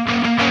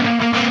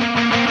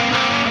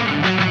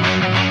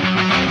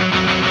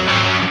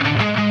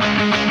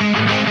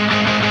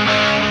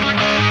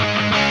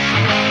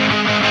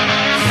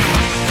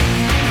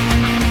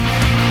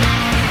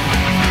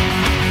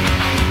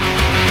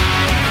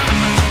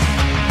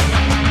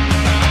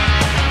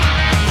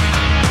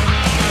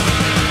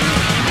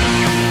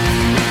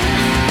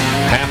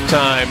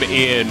 time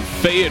in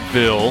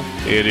Fayetteville.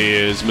 It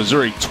is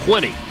Missouri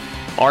 20,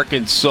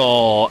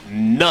 Arkansas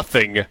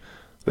nothing.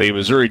 The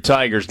Missouri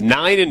Tigers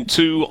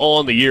 9-2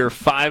 on the year,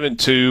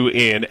 5-2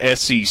 in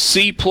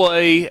SEC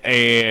play,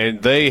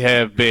 and they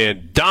have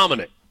been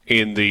dominant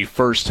in the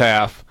first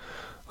half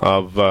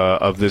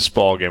of this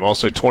ball game.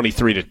 Also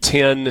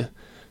 23-10,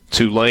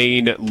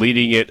 Tulane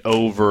leading it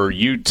over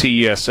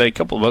UTSA. A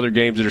couple of other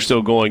games that are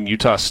still going.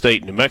 Utah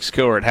State and New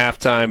Mexico are at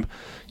halftime.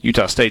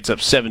 Utah State's up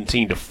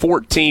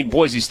 17-14.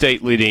 Boise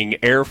State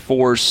leading Air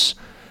Force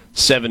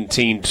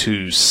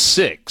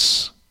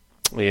 17-6.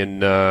 In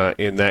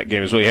that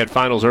game as well. We had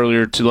finals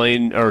earlier.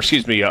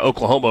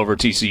 Oklahoma over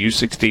TCU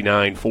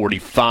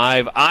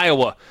 69-45.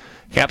 Iowa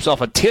caps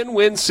off a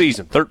 10-win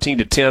season,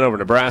 13-10 over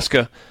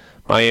Nebraska.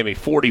 Miami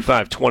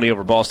 45-20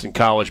 over Boston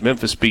College.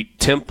 Memphis beat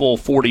Temple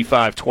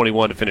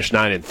 45-21 to finish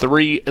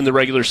 9-3 in the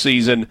regular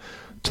season.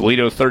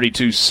 Toledo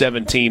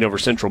 32-17 over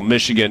Central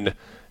Michigan,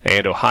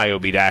 and Ohio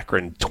beat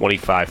Akron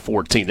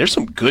 25-14. There's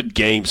some good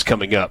games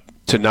coming up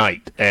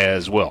tonight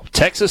as well.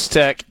 Texas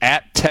Tech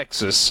at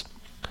Texas.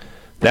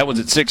 That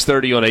one's at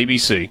 6:30 on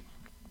ABC.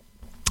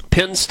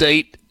 Penn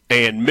State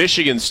and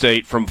Michigan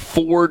State from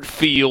Ford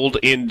Field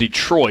in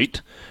Detroit.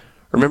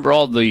 Remember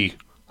all the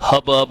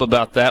hubbub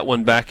about that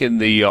one back in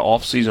the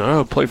offseason?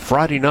 Oh, play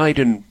Friday night.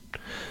 And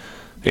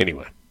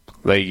anyway,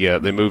 they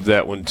moved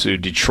that one to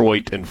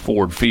Detroit and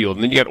Ford Field.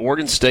 And then you got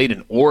Oregon State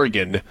and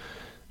Oregon,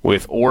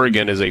 with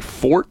Oregon as a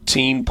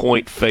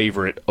 14-point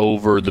favorite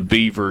over the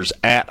Beavers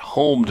at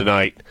home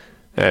tonight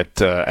at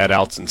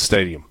Altson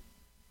Stadium.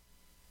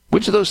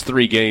 Which of those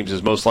three games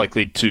is most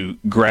likely to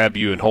grab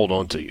you and hold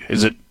on to you?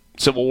 Is it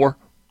Civil War?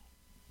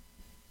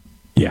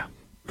 Yeah,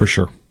 for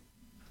sure.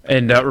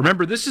 And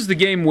remember, this is the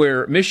game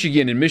where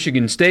Michigan and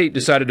Michigan State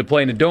decided to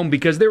play in a dome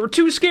because they were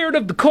too scared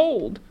of the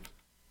cold.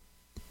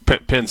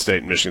 Penn State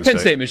and Michigan State. Penn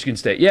State, Michigan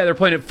State. Yeah, they're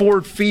playing at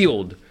Ford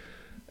Field,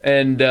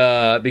 and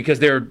because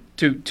they're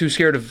too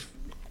scared of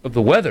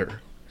the weather.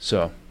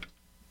 So,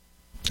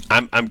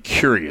 I'm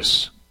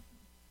curious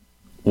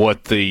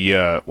what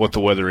the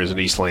weather is in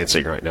East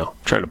Lansing right now.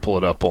 I'm trying to pull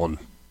it up on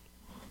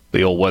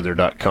the old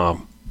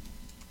weather.com.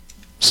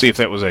 See if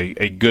that was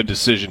a good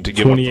decision to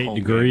give up the 28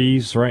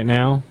 degrees right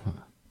now.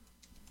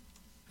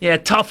 Yeah,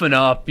 toughen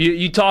up.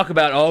 You talk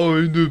about,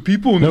 the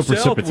people in the South.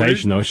 No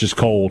precipitation, though. It's just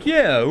cold.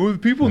 Yeah, the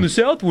people in the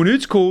South, when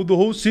it's cold, the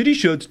whole city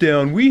shuts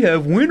down. We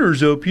have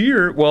winters up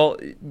here. Well,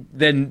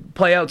 then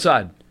play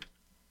outside.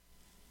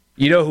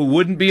 You know who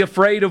wouldn't be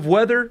afraid of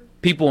weather?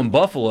 People in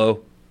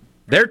Buffalo.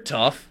 They're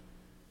tough.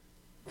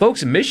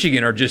 Folks in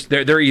Michigan are just,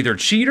 they're either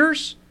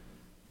cheaters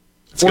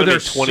or they're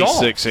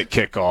 26 soft. at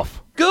kickoff.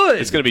 Good.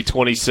 It's going to be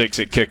 26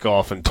 at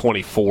kickoff and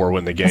 24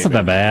 when the game That's not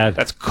that bad.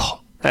 That's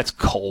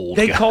cold.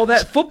 They guys. call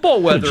that football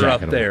weather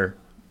up there.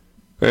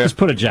 Yeah. Just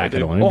put a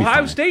jacket on.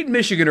 Ohio State and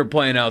Michigan are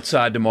playing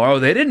outside tomorrow.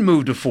 They didn't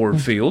move to Ford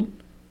Field.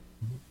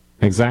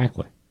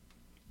 Exactly.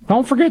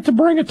 Don't forget to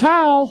bring a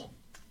towel.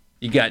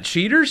 You got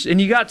cheaters and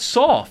you got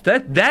soft.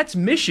 That's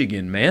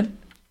Michigan, man.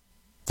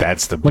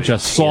 That's the bunch of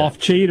soft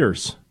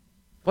cheaters.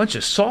 Bunch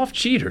of soft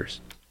cheaters.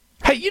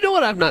 Hey, you know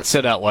what I've not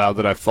said out loud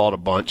that I've thought a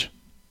bunch?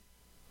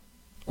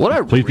 What I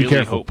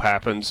really hope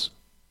happens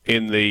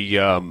in the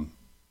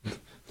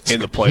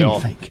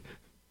playoff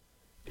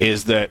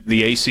is that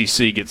the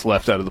ACC gets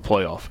left out of the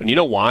playoff. And you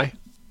know why?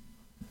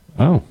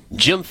 Oh.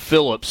 Jim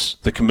Phillips,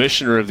 the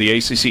commissioner of the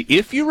ACC,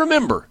 if you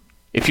remember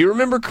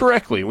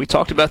correctly, and we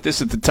talked about this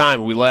at the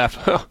time, and we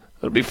laughed,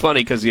 it'll be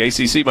funny because the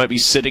ACC might be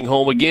sitting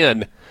home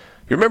again.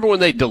 You remember when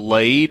they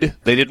delayed?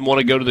 They didn't want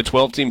to go to the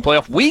 12-team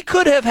playoff? We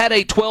could have had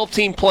a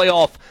 12-team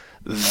playoff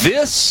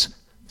this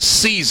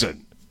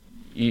season.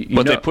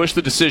 But they pushed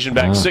the decision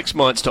back 6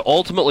 months to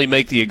ultimately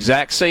make the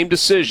exact same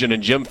decision,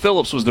 and Jim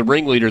Phillips was the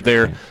ringleader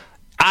there.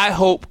 I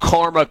hope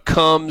karma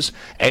comes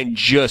and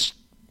just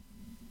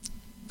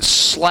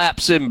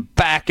slaps him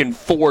back and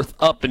forth,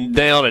 up and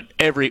down at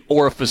every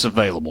orifice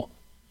available.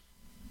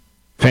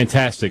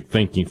 Fantastic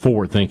thinking,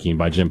 forward thinking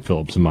by Jim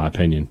Phillips, in my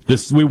opinion.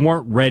 We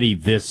weren't ready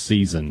this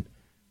season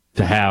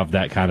to have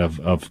that kind of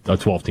a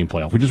 12-team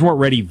playoff. We just weren't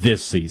ready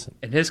this season.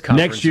 And his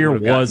conference next year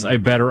was a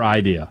better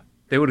idea.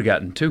 They would have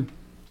gotten two.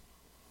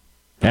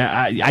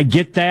 I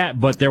get that,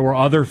 but there were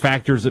other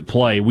factors at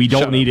play. We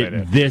don't need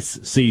it this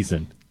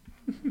season.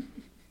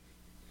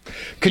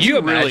 Could you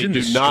imagine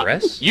the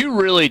stress?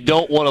 You really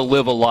don't want to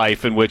live a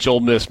life in which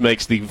Ole Miss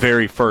makes the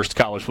very first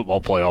college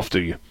football playoff,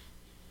 do you?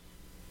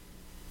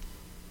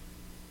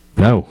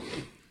 No.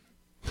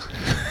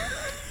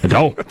 I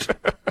don't.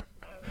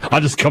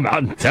 I'll just come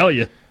out and tell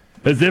you,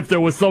 as if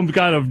there was some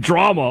kind of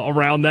drama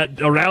around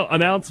that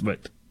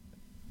announcement.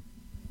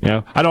 You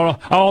know, I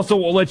also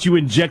won't let you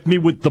inject me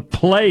with the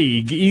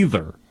plague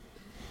either.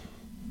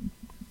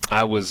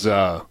 I was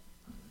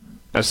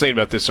thinking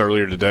about this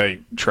earlier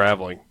today,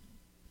 traveling.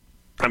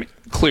 I mean,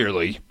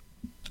 clearly,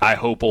 I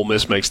hope Ole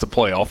Miss makes the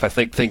playoff. I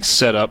think things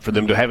set up for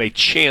them to have a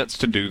chance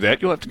to do that.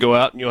 You'll have to go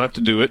out and you'll have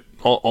to do it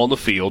on the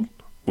field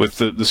with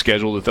the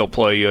schedule that they'll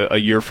play a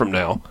year from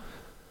now.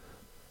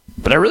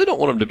 But I really don't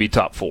want them to be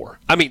top four.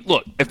 I mean,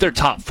 look, if they're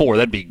top four,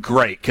 that'd be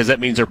great because that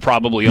means they're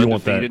probably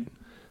undefeated.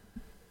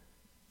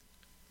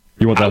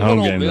 You want that home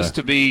I want game Ole Miss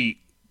to be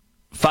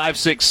 5,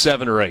 6,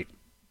 7, or 8.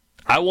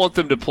 I want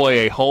them to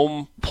play a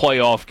home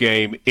playoff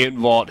game in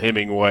Vaught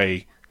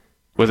Hemingway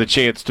with a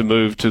chance to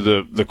move to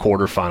the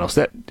quarterfinals.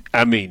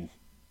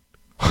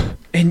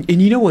 And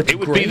you know what's it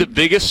would great? be the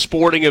biggest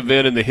sporting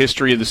event in the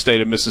history of the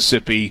state of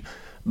Mississippi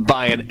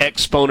by an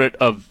exponent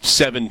of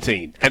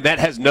 17. And that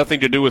has nothing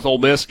to do with Ole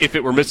Miss. If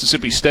it were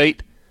Mississippi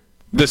State,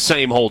 the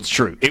same holds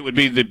true. It would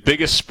be the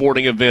biggest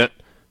sporting event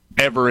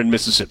ever in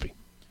Mississippi.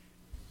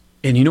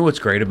 And you know what's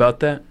great about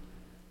that?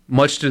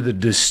 Much to the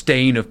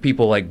disdain of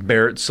people like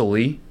Barrett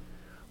Sallee,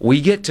 we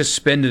get to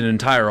spend an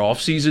entire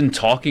offseason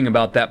talking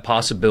about that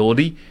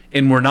possibility,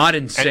 and we're not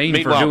insane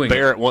for doing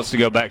Barrett wants to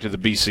go back to the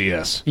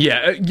BCS.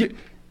 Yeah.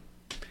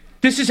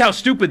 This is how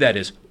stupid that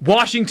is.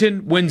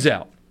 Washington wins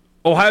out.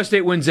 Ohio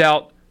State wins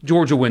out.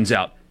 Georgia wins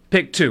out.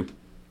 Pick 2.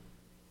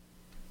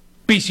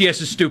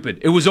 BCS is stupid.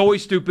 It was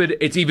always stupid.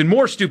 It's even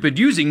more stupid.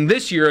 Using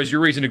this year as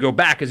your reason to go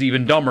back is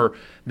even dumber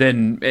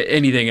than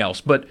anything else.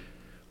 But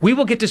we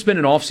will get to spend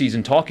an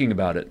offseason talking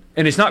about it.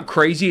 And it's not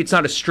crazy. It's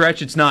not a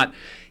stretch. It's not,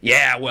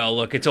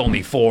 look, it's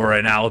only 4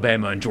 in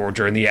Alabama and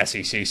Georgia in the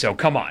SEC, so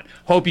come on.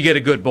 Hope you get a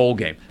good bowl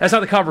game. That's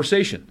not the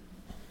conversation.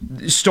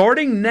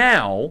 Starting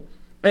now,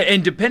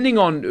 and depending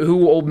on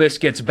who Ole Miss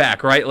gets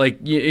back, right? Like,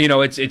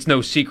 it's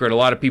no secret. A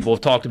lot of people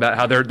have talked about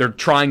how they're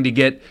trying to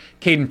get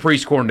Caden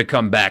Prieskorn to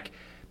come back.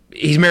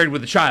 He's married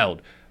with a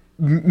child.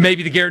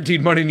 Maybe the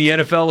guaranteed money in the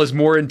NFL is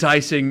more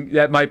enticing.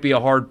 That might be a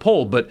hard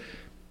pull, but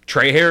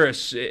Trey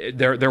Harris,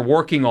 they're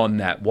working on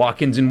that.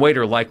 Watkins and Wade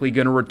are likely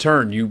going to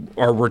return. You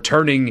are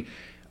returning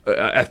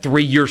a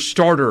 3-year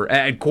starter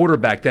at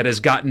quarterback that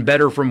has gotten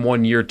better from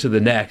one year to the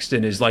next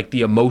and is like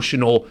the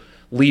emotional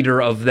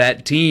leader of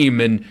that team.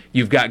 And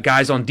you've got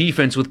guys on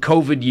defense with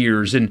COVID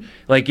years. And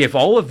like if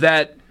all of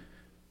that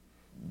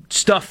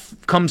stuff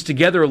comes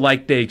together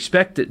like they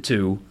expect it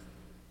to,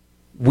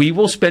 we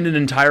will spend an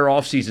entire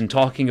offseason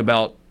talking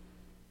about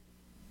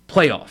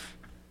playoff.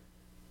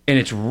 And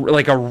it's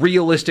like a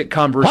realistic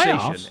conversation.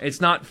 Playoffs?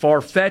 It's not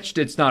far-fetched.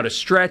 It's not a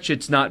stretch.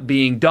 It's not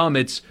being dumb.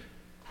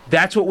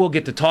 That's what we'll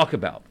get to talk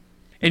about.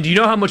 And do you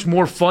know how much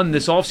more fun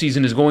this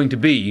offseason is going to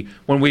be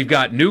when we've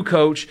got new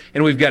coach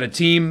and we've got a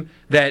team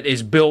that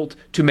is built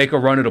to make a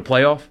run at a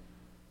playoff?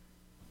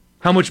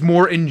 How much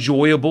more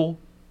enjoyable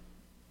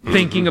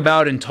thinking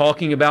about and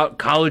talking about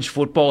college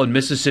football in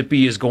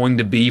Mississippi is going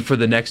to be for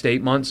the next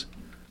 8 months?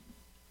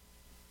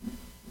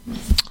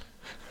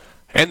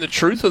 And the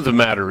truth of the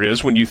matter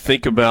is, when you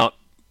think about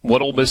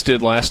what Ole Miss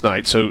did last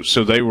night, so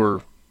they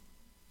were,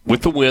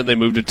 with the win, they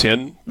moved to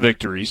 10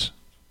 victories.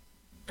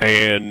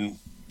 And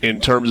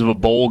in terms of a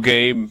bowl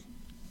game,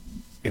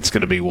 it's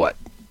going to be what?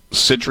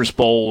 Citrus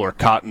Bowl or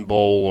Cotton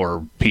Bowl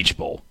or Peach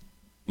Bowl,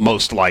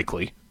 most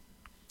likely.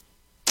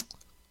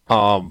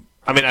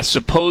 I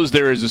suppose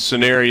there is a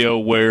scenario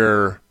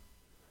where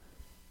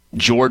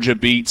Georgia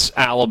beats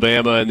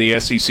Alabama in the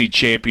SEC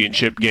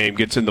championship game,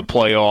 gets in the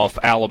playoff.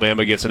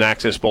 Alabama gets an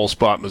Access Bowl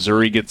spot.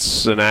 Missouri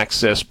gets an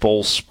Access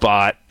Bowl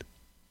spot.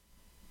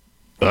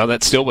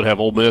 That still would have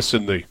Ole Miss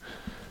in the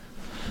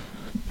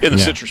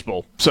Citrus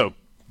Bowl. So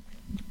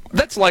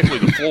that's likely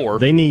the floor.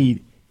 They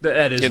need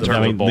that is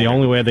the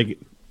only way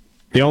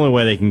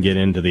they can get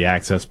into the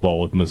Access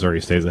Bowl if Missouri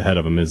stays ahead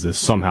of them is if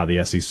somehow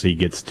the SEC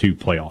gets 2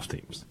 playoff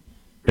teams.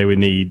 They would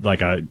need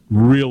like a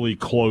really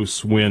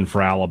close win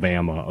for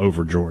Alabama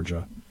over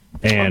Georgia,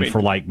 and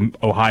for like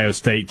Ohio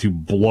State to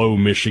blow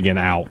Michigan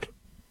out.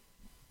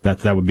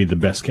 That would be the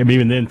best.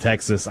 Even then,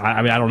 Texas.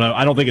 I don't know.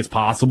 I don't think it's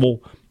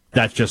possible.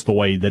 That's just the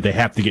way that they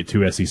have to get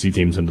 2 SEC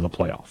teams into the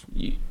playoff.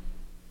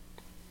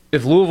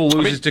 If Louisville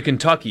loses to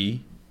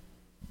Kentucky,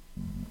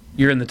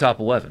 you're in the top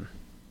 11.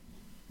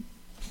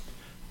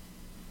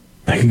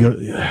 They can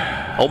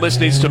go. Ole Miss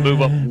needs to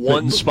move up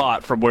 1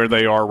 spot from where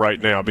they are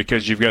right now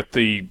because you've got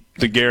the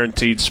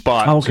guaranteed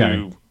spot.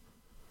 Okay.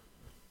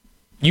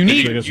 You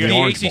need the the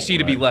Orange ACC Bowl,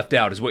 to be right? left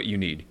out is what you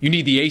need. You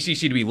need the ACC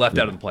to be left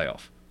out of the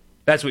playoff.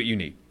 That's what you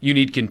need. You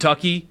need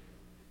Kentucky.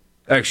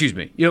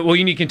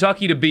 You need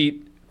Kentucky to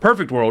beat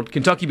perfect world.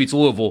 Kentucky beats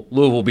Louisville.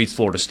 Louisville beats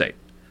Florida State.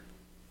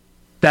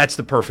 That's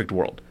the perfect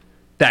world.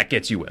 That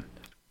gets you in.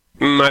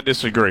 I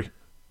disagree.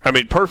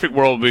 Perfect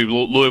world would be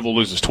Louisville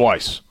loses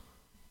twice.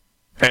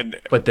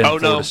 But then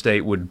Florida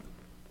State would.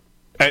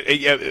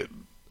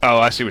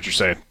 I see what you're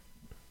saying.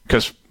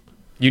 Because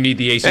you need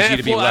the ACC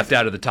to be left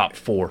out of the top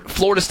 4.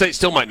 Florida State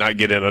still might not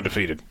get in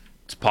undefeated.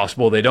 It's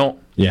possible they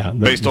don't. Yeah,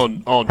 based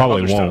on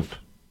probably other won't. stuff.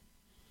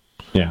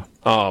 Yeah.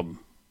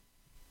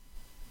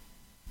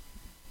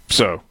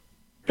 So,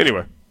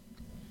 anyway.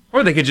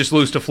 Or they could just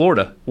lose to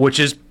Florida, which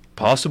is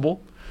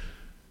possible.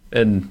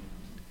 And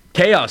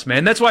chaos,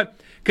 man. That's why.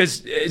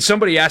 Because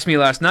somebody asked me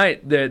last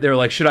night, they're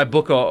like, should I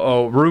book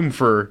a room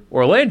for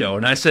Orlando?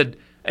 And I said,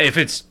 if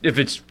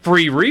it's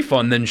free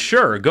refund, then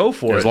sure, go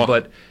for it.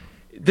 But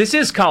this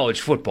is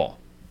college football.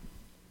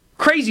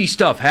 Crazy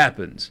stuff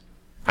happens.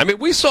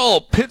 We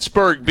saw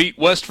Pittsburgh beat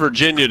West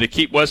Virginia to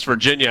keep West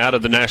Virginia out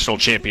of the national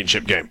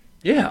championship game.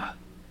 Yeah.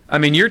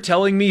 You're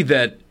telling me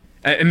that,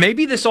 and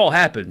maybe this all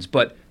happens,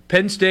 but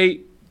Penn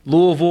State,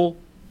 Louisville,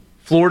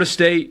 Florida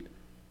State,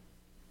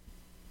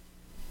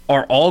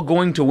 are all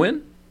going to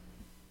win?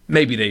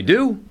 Maybe they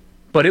do,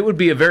 but it would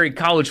be a very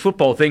college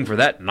football thing for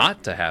that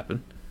not to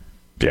happen.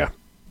 Yeah.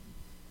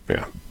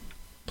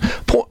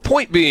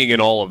 Point being in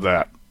all of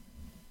that,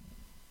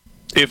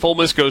 if Ole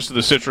Miss goes to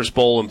the Citrus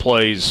Bowl and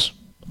plays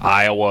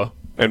Iowa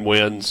and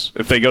wins,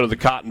 if they go to the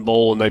Cotton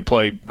Bowl and they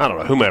play, I don't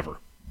know, whomever,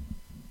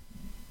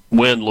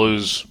 win,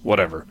 lose,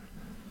 whatever,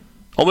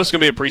 Ole Miss is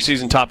going to be a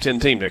preseason top 10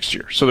 team next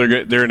year. So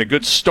they're in a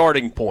good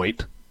starting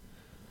point.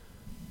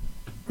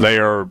 They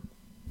are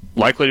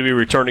likely to be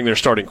returning their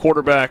starting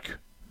quarterback,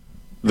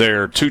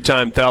 their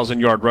two-time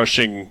 1,000-yard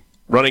rushing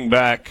running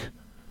back,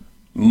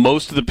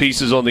 most of the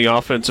pieces on the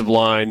offensive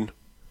line,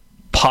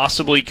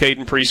 possibly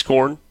Caden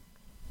Prieskorn,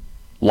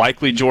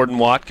 likely Jordan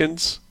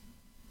Watkins,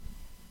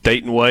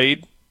 Dayton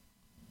Wade,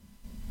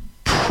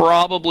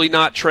 probably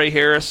not Trey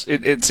Harris.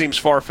 It seems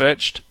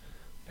far-fetched.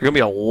 There are going to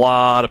be a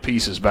lot of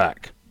pieces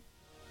back.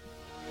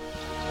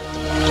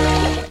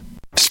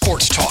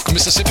 Sports Talk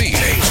Mississippi.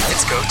 Hey,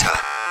 it's go time.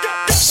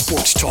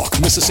 Sports Talk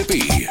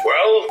Mississippi.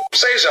 Well,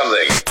 say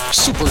something.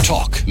 Super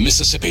Talk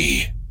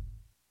Mississippi.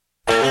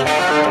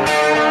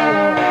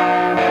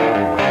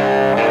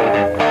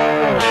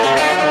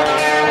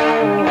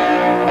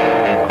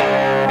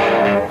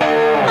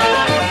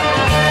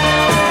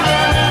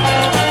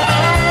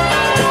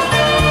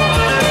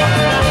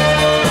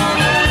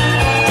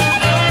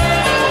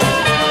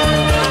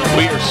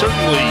 We are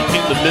certainly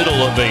in the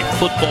middle of a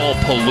football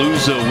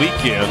palooza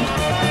weekend,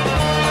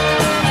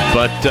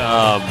 but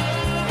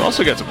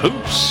also got some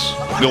hoops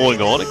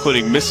going on,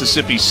 including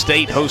Mississippi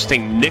State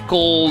hosting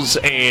Nichols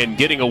and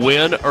getting a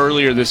win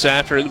earlier this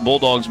afternoon. The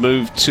Bulldogs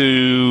moved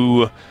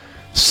to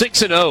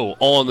 6-0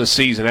 on the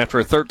season after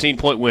a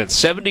 13-point win,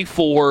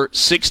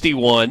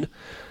 74-61.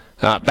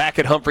 Back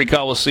at Humphrey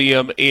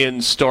Coliseum in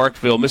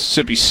Starkville.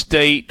 Mississippi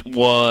State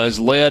was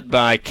led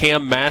by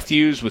Cam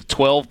Matthews with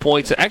 12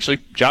 points. Actually,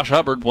 Josh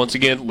Hubbard, once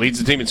again, leads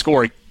the team in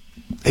scoring.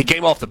 He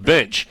came off the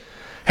bench,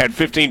 had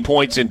 15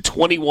 points in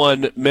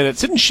 21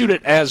 minutes. Didn't shoot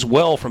it as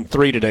well from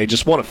three today,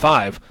 just 1 of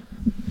 5.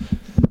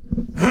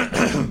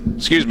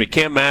 Excuse me,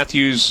 Cam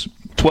Matthews,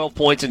 12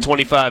 points in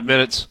 25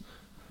 minutes.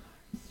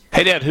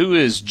 Hey, Dad, who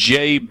is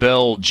Jay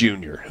Bell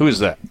Jr.? Who is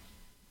that?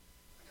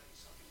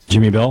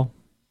 Jimmy Bell?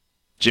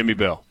 Jimmy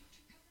Bell.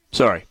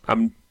 Sorry,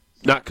 I'm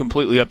not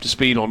completely up to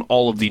speed on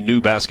all of the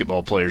new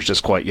basketball players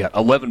just quite yet.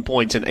 11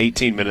 points in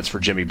 18 minutes for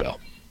Jimmy Bell.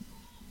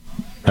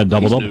 A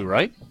double-double. He's new,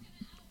 right?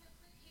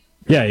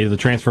 Yeah, he's a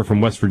transfer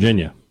from West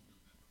Virginia.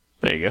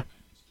 There you go.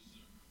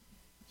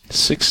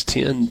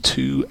 6'10",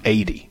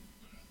 280.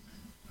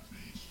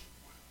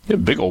 He's a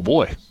big old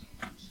boy.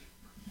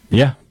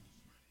 Yeah.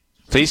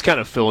 So he's kind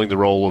of filling the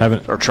role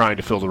of, or trying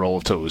to fill the role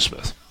of Tolu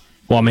Smith.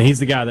 Well, I mean, he's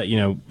the guy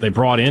that, they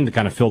brought in to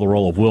kind of fill the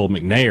role of Will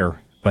McNair,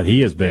 but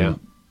he has been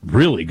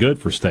really good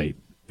for State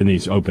in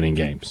these opening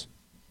games.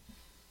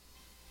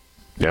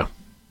 Yeah.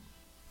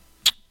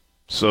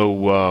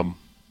 So,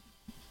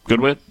 good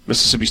win.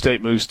 Mississippi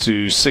State moves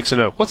to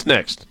 6-0. What's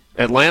next?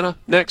 Atlanta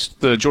next?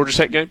 The Georgia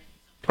Tech game?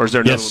 Or is there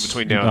another one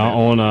between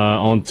now and then?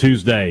 On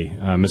Tuesday,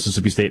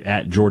 Mississippi State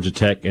at Georgia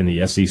Tech in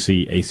the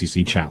SEC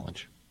ACC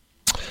Challenge.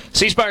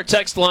 C-Spire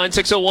text line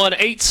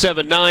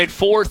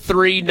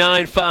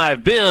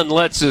 601-879-4395. Ben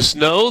lets us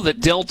know that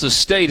Delta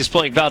State is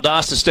playing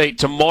Valdosta State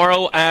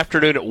tomorrow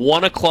afternoon at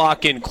 1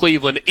 o'clock in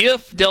Cleveland.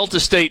 If Delta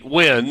State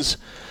wins,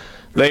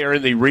 they are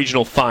in the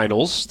regional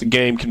finals. The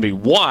game can be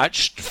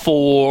watched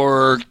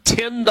for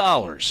 $10.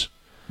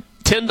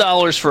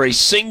 $10 for a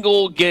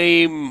single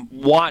game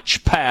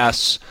watch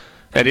pass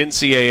at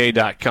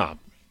NCAA.com.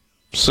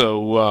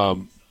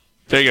 So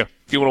there you go.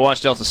 If you want to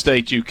watch Delta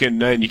State, you can,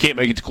 and you can't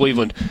make it to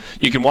Cleveland,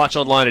 you can watch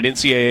online at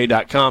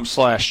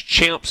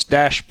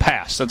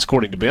ncaa.com/champs-pass. That's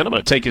according to Ben. I'm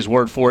going to take his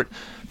word for it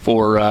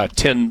for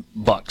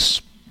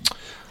 $10.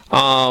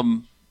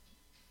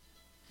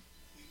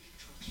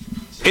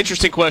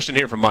 Interesting question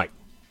here from Mike.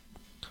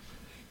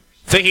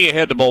 Thinking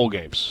ahead to bowl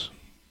games.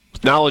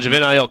 With knowledge of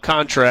NIL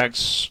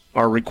contracts,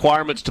 are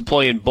requirements to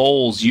play in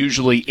bowls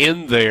usually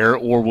in there,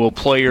 or will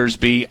players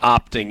be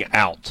opting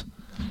out?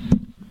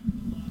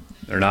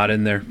 They're not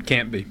in there.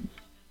 Can't be.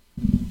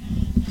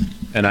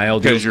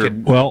 NIL deals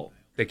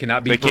they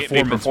cannot be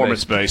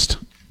performance-based.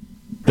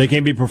 They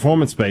can't be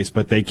performance-based,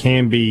 but they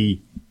can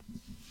be,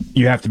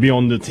 you have to be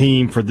on the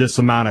team for this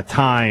amount of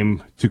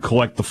time to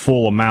collect the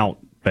full amount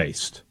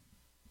based.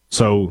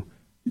 So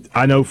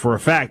I know for a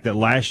fact that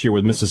last year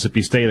with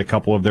Mississippi State, a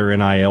couple of their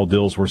NIL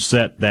deals were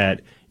set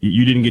that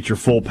you didn't get your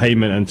full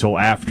payment until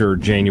after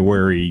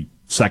January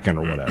 2nd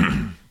or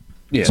whatever.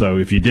 Yeah. So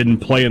if you didn't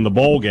play in the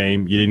bowl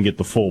game, you didn't get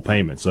the full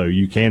payment. So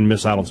you can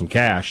miss out on some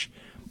cash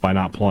by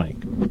not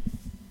playing.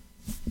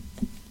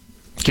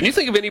 Can you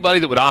think of anybody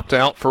that would opt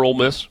out for Ole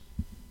Miss?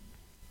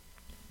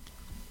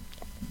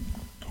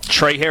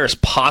 Trey Harris,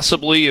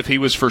 possibly, if he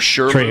was for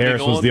sure. Trey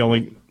Harris was the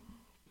only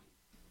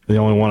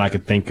one I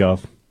could think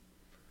of.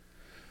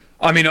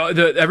 I mean,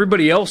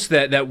 everybody else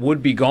that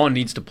would be gone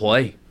needs to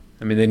play.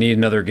 I mean, they need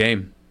another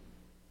game.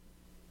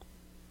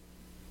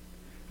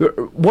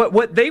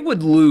 What they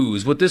would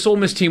lose, what this Ole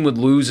Miss team would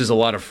lose, is a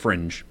lot of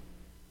fringe.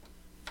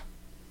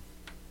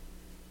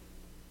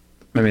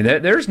 I mean,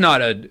 there's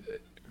not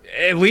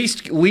at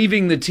least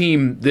leaving the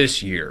team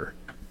this year,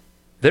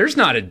 there's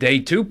not a day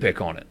 2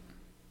 pick on it.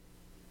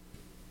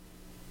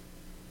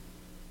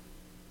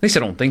 At least I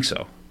don't think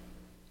so.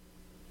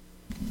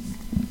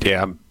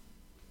 Yeah, I'm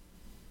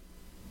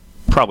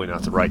probably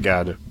not the right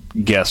guy to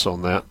guess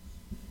on that.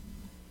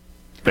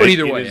 But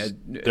either way,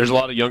 there's a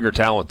lot of younger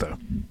talent, though.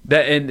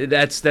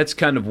 That's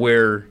kind of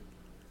where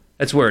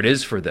it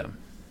is for them.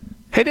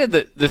 Hey, Dad,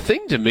 the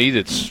thing to me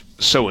that's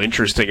so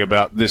interesting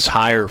about this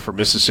hire for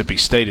Mississippi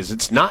State is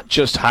it's not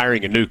just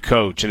hiring a new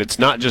coach, and it's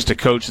not just a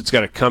coach that's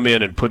got to come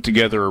in and put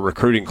together a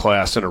recruiting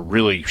class in a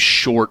really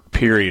short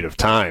period of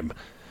time.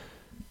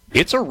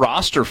 It's a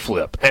roster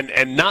flip,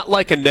 and not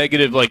like a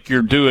negative like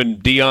you're doing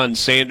Deion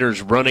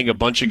Sanders running a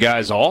bunch of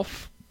guys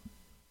off,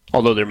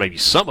 although there may be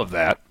some of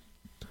that.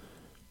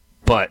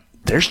 But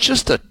there's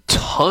just a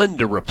ton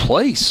to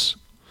replace.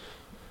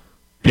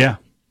 Yeah.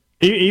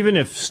 Even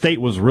if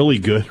State was really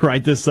good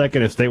right this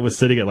second, if State was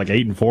sitting at like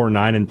 8-4,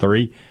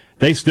 9-3,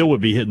 they still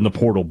would be hitting the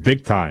portal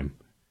big time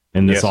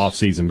in this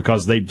offseason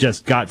because they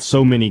just got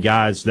so many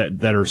guys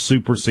that are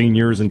super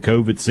seniors and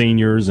COVID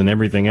seniors and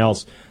everything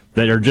else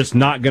that are just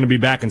not going to be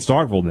back in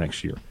Starkville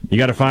next year. You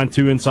got to find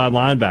 2 inside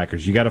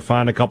linebackers. You got to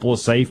find a couple of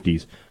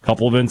safeties, a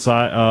couple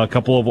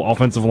of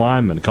offensive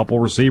linemen, a couple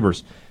of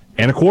receivers,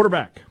 and a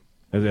quarterback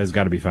has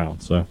got to be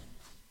found. So,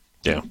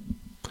 yeah.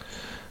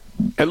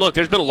 And look,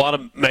 there's been a lot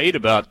made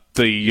about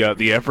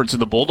the efforts of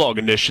the Bulldog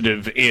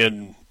Initiative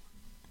in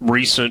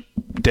recent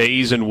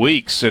days and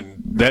weeks,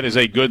 and that is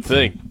a good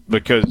thing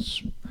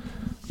because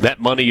that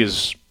money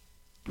is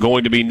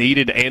going to be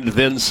needed and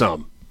then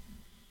some.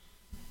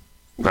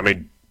 I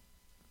mean,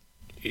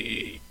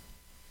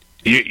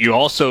 you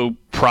also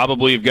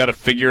probably have got to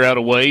figure out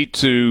a way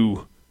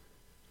to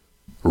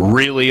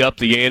really up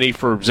the ante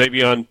for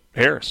Xavier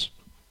Harris.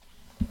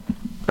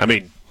 I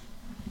mean,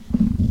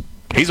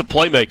 he's a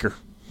playmaker.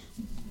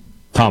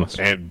 Thomas.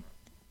 And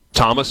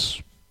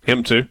Thomas,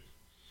 him too.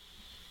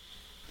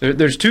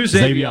 There's 2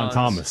 Xavier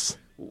Thomas.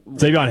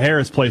 Xavier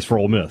Harris plays for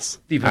Ole Miss.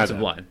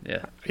 Defensive line,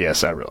 yeah.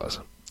 Yes, I realize.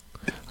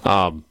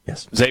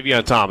 Yes.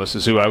 Xavier Thomas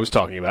is who I was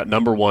talking about,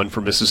 number 1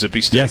 for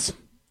Mississippi State. Yes.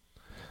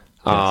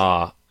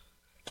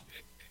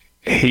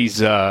 He's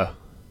going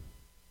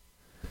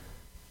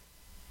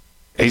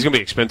to be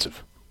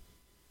expensive.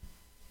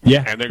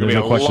 Yeah. And there are going to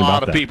be a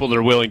lot of people that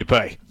are willing to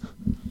pay.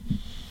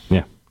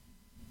 Yeah.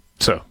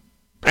 So,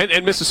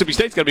 and Mississippi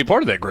State's got to be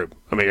part of that group.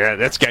 I mean,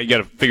 that's got you got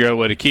to figure out a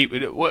way to keep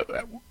it.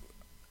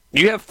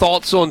 You have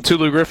thoughts on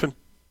Tulu Griffin?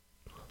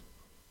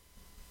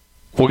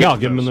 I'll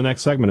give him in the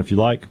next segment if you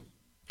like.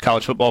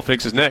 College Football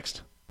Fix is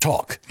next.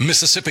 Talk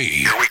Mississippi.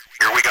 Here we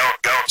go.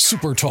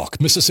 Super Talk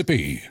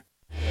Mississippi.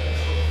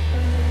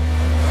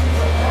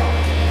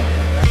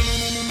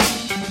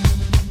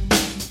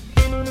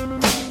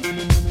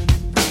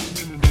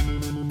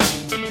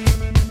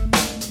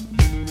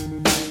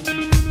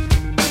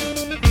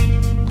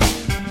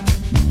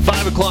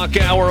 O'clock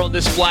hour on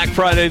this Black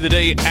Friday, the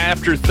day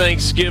after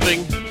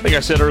Thanksgiving. Like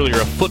I said earlier,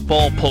 a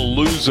football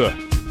palooza.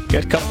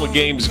 Got a couple of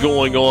games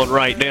going on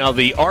right now.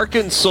 The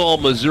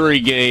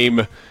Arkansas-Missouri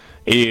game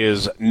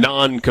is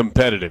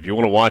non-competitive. You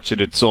want to watch it,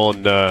 it's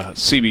on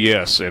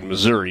CBS, and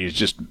Missouri is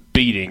just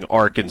beating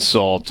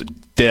Arkansas to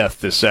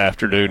death this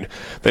afternoon.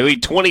 They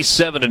lead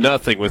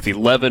 27-0 with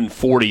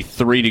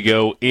 11:43 to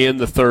go in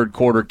the third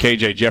quarter.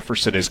 KJ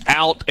Jefferson is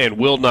out and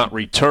will not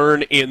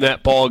return in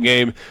that ball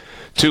game.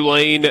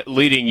 Tulane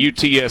leading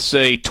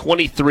UTSA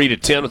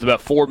 23-10 with about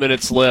 4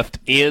 minutes left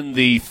in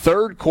the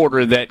third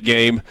quarter of that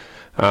game.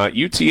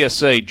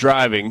 UTSA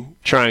driving,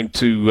 trying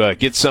to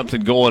get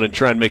something going and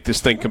try and make this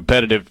thing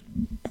competitive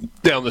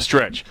down the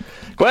stretch.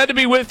 Glad to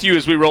be with you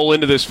as we roll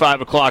into this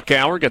 5 o'clock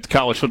hour. Got the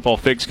College Football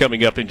Fix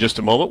coming up in just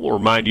a moment. We'll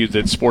remind you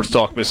that Sports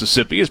Talk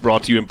Mississippi is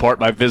brought to you in part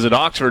by Visit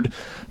Oxford.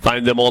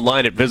 Find them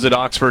online at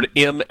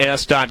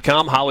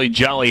visitoxfordms.com. Holly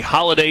Jolly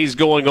holidays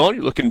going on.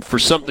 You're looking for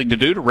something to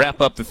do to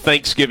wrap up the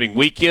Thanksgiving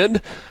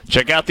weekend.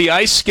 Check out the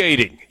ice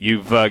skating.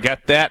 You've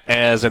got that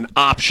as an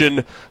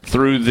option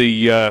through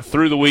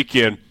the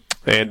weekend.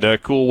 And a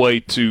cool way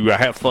to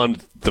have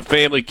fun. The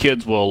family,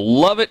 kids will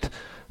love it.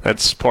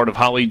 That's part of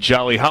Holly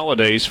Jolly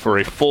Holidays. For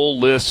a full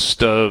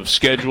list of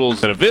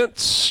schedules and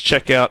events,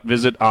 check out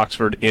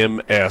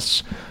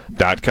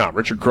visitoxfordms.com.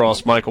 Richard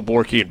Cross, Michael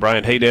Borky, and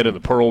Brian Haydad in the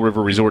Pearl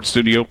River Resort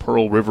Studio,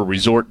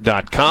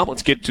 pearlriverresort.com.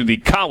 Let's get to the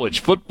College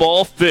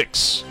Football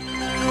Fix.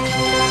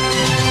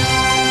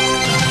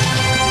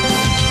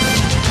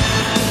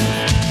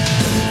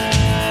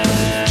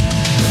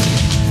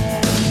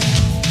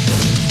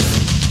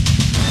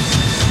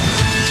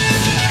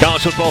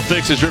 College Football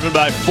Fix is driven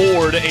by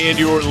Ford and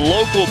your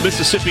local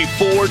Mississippi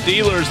Ford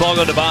dealers. Log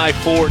on to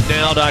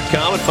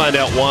buyfordnow.com and find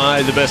out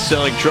why the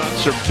best-selling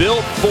trucks are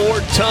built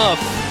Ford tough.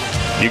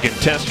 You can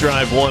test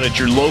drive one at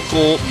your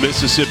local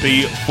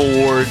Mississippi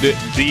Ford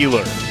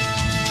dealer.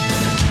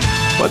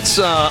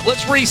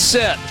 Let's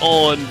reset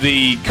on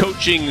the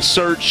coaching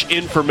search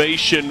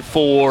information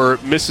for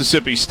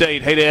Mississippi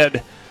State. Hey,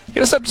 Dad,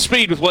 get us up to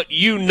speed with what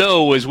you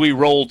know as we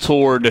roll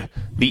toward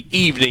the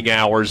evening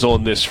hours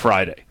on this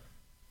Friday.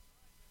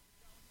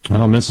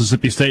 Well,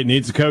 Mississippi State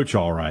needs a coach,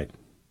 all right.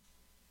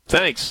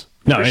 Thanks.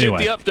 No, Appreciate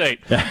anyway. the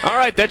update. All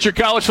right, that's your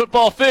college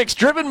football fix,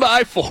 driven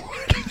by Ford.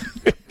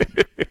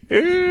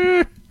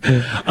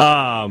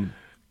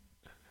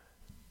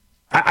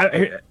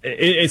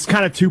 It's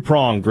kind of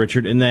two-pronged,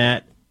 Richard, in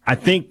that I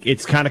think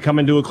it's kind of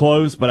coming to a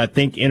close, but I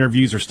think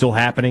interviews are still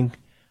happening.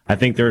 I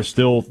think there are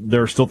still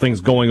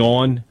things going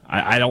on.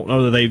 I don't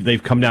know that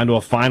they've come down to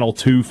a final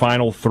 2,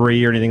 final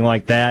 3, or anything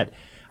like that.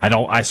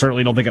 I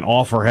certainly don't think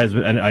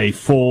a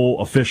full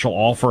official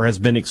offer has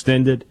been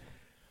extended.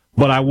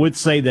 But I would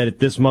say that at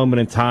this moment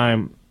in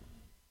time,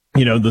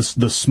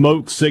 the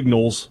smoke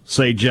signals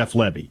say Jeff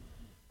Lebby.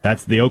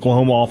 That's the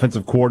Oklahoma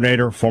offensive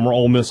coordinator, former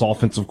Ole Miss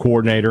offensive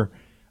coordinator,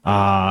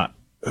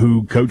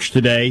 who coached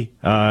today,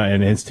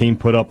 and his team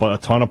put up a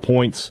ton of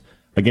points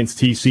against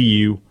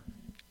TCU.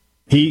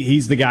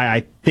 He's the guy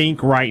I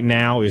think right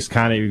now is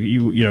kind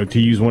of, to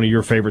use one of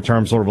your favorite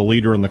terms, sort of a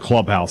leader in the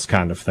clubhouse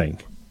kind of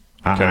thing.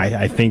 Okay.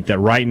 I think that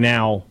right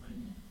now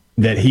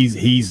that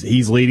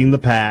he's leading the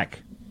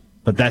pack,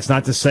 but that's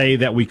not to say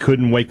that we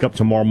couldn't wake up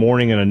tomorrow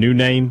morning and a new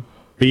name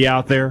be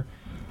out there,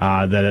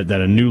 that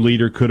a new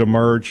leader could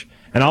emerge.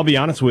 And I'll be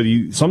honest with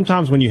you,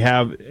 sometimes when you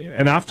have,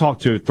 and I've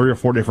talked to 3 or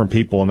 4 different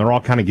people, and they're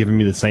all kind of giving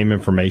me the same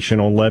information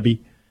on Lebby.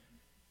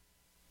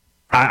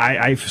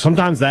 I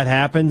sometimes that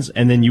happens,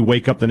 and then you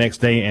wake up the next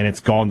day and it's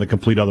gone the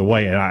complete other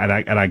way. And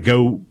I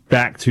go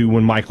back to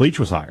when Mike Leach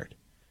was hired.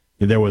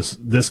 There was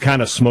this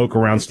kind of smoke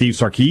around Steve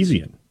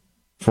Sarkisian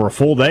for a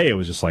full day. It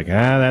was just like,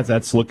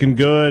 that's looking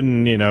good,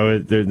 and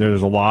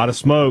there's a lot of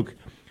smoke.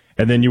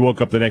 And then you woke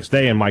up the next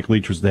day and Mike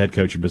Leach was the head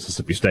coach of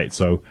Mississippi State.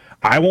 So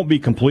I won't be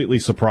completely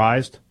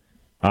surprised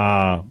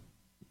if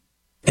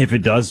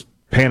it does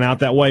pan out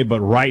that way.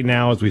 But right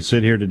now, as we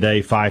sit here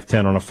today,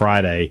 5:10 on a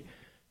Friday,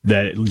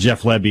 that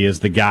Jeff Lebby is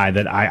the guy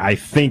that I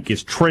think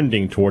is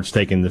trending towards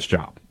taking this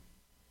job.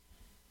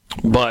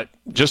 But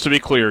just to be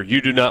clear,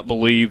 you do not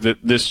believe that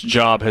this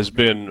job has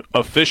been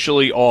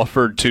officially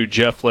offered to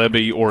Jeff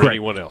Lebby or Correct.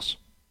 Anyone else?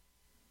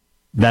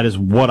 That is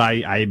what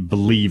I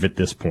believe at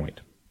this point.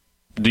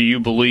 Do you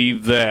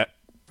believe that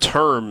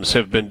terms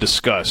have been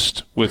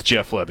discussed with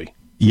Jeff Lebby?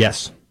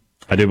 Yes,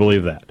 I do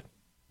believe that.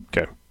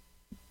 Okay.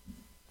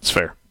 It's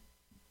fair.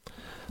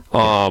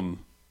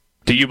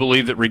 Do you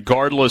believe that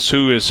regardless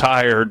who is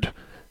hired,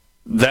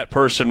 that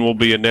person will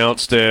be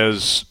announced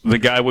as the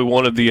guy we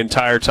wanted the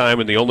entire time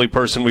and the only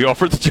person we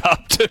offered the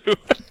job to?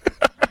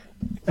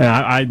 And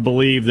I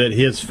believe that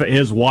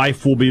his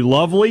wife will be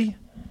lovely,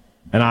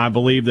 and I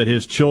believe that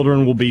his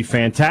children will be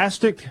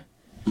fantastic,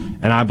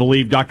 and I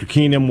believe Dr.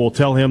 Keenum will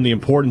tell him the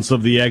importance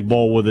of the Egg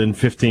Bowl within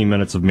 15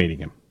 minutes of meeting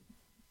him.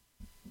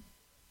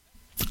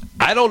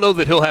 I don't know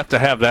that he'll have to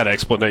have that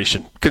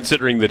explanation,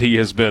 considering that he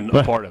has been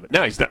a part of it.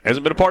 No, hasn't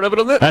been a part of it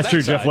on that. That's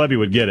true. Side. Jeff Lebby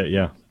would get it.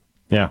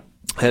 Yeah.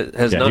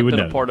 Has not been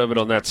a part of it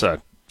on that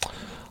side.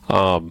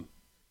 The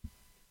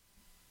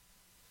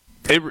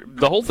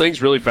whole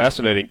thing's really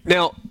fascinating.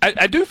 Now,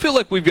 I do feel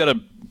like we got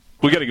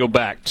to go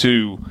back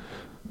to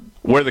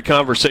where the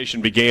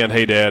conversation began.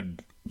 Hey,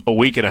 Dad, a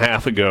week and a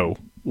half ago,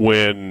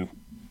 when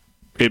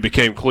it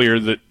became clear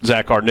that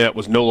Zach Arnett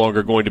was no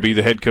longer going to be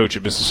the head coach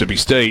of Mississippi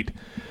State.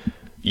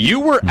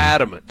 You were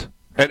adamant,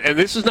 and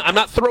this is I'm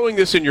not throwing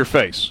this in your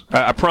face.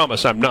 I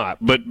promise I'm not,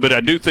 but I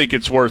do think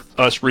it's worth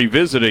us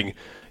revisiting.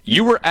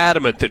 You were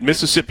adamant that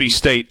Mississippi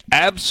State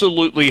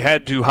absolutely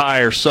had to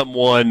hire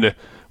someone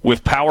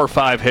with Power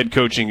 5 head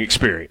coaching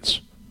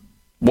experience.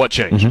 What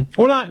changed?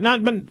 Mm-hmm.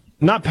 Well,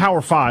 not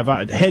Power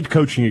 5. Head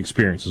coaching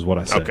experience is what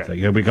I said.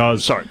 Okay.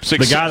 Because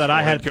the guy that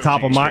I had at the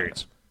top of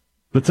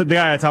the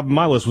guy at the top of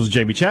my list was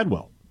Jamie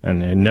Chadwell,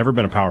 and had never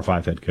been a Power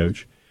 5 head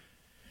coach.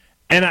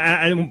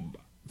 And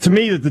to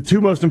me, the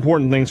two most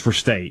important things for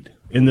State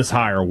in this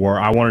hire were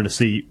I wanted to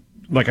see,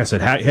 like I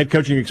said, head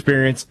coaching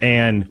experience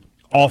and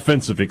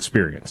offensive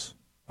experience.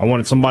 I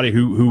wanted somebody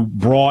who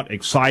brought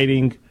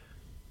exciting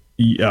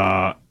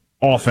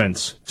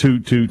offense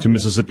to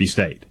Mississippi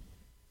State.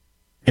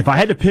 If I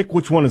had to pick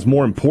which one is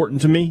more important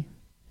to me,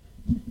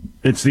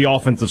 it's the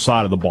offensive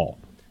side of the ball.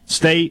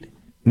 State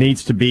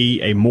needs to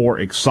be a more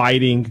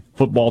exciting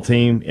football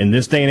team in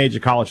this day and age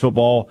of college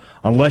football.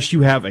 Unless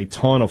you have a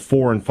ton of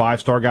 4- and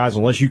 5-star guys,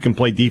 unless you can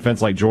play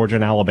defense like Georgia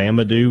and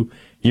Alabama do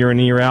year in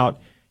and year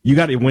out, you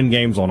got to win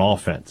games on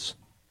offense.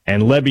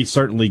 And Lebby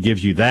certainly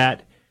gives you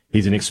that.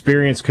 He's an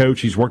experienced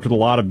coach. He's worked with a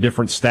lot of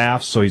different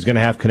staffs, so he's going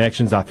to have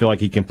connections. I feel like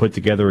he can put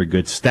together a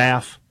good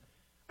staff.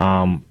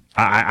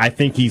 I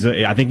think he's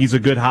a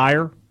good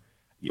hire.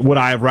 Would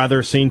I have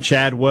rather seen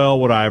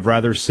Chadwell? Would I have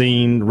rather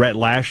seen Rhett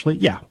Lashley?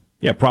 Yeah,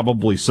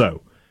 probably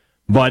so.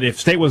 But if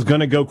State was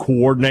going to go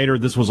coordinator,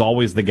 this was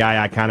always the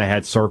guy I kind of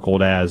had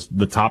circled as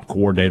the top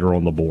coordinator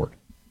on the board.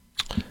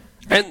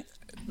 And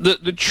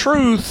the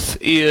truth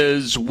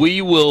is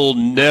we will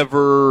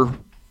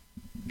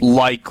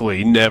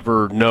likely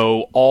never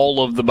know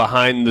all of the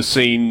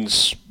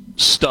behind-the-scenes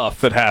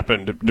stuff that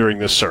happened during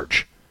this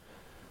search.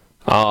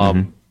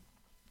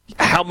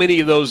 How many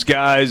of those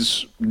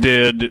guys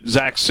did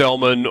Zach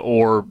Selman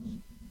or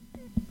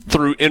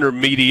through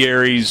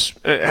intermediaries,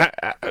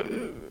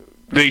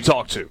 did he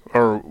talk to,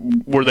 or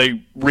were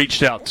they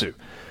reached out to?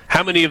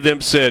 How many of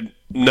them said,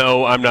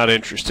 no, I'm not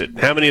interested?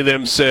 How many of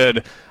them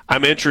said,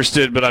 I'm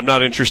interested, but I'm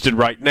not interested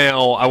right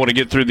now. I want to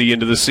get through the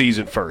end of the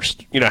season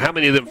first? How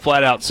many of them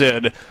flat out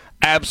said,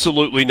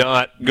 absolutely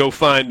not, go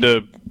find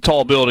a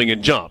tall building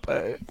and jump?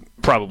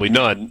 Probably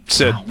none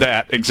said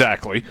that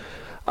exactly.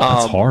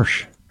 That's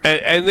harsh.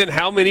 And then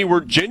how many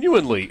were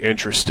genuinely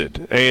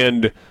interested?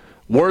 And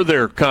were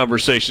there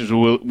conversations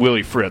with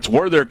Willie Fritz?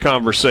 Were there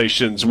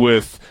conversations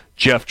with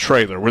Jeff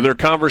Traylor? Were there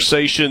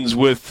conversations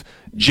with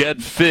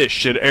Jed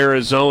Fish at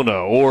Arizona,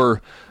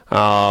 or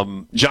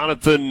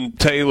Jonathan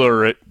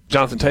Taylor,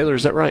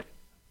 is that right?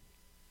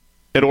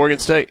 At Oregon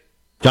State?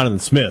 Jonathan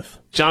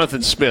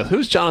Smith.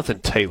 Who's Jonathan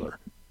Taylor?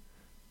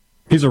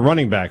 He's a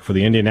running back for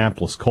the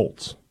Indianapolis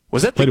Colts.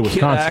 Was that the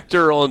kid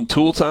actor on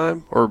Tool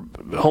Time or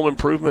Home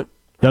Improvement?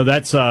 No,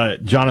 that's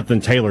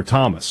Jonathan Taylor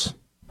Thomas.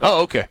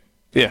 Oh, okay.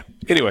 Yeah.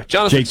 Anyway,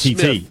 Jonathan JTT.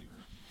 Smith.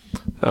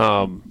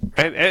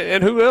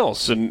 And who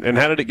else? And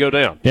how did it go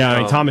down?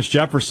 Yeah, Thomas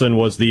Jefferson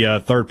was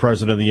the third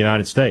president of the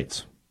United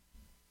States.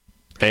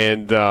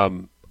 And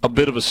a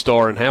bit of a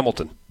star in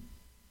Hamilton.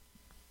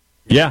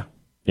 Yeah.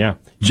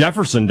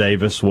 Jefferson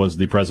Davis was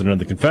the president of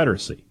the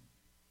Confederacy.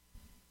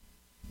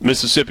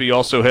 Mississippi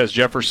also has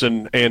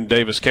Jefferson and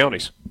Davis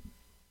counties.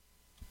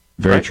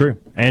 Very true.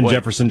 And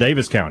Jefferson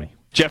Davis County.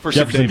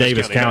 Jefferson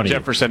Davis County.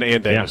 Jefferson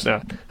and Davis.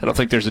 Yeah. No, I don't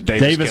think there's a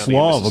Davis County.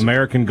 Love,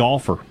 American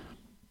golfer.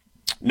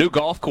 New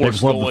golf course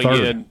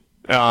going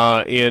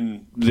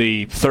in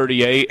the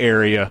 30A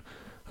area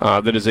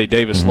that is a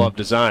Davis Love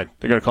design.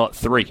 They're going to call it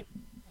 3.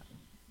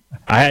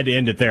 I had to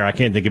end it there. I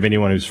can't think of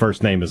anyone whose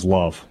first name is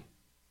Love.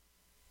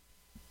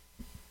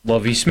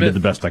 Lovie Smith. I did the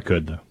best I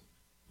could, though.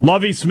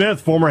 Lovie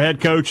Smith, former head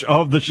coach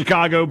of the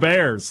Chicago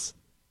Bears.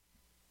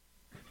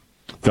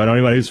 Do I know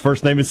anybody whose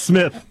first name is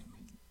Smith?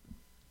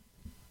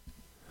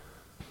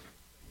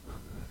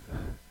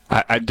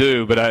 I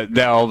do, but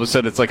now all of a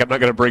sudden it's like I'm not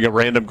going to bring a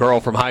random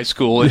girl from high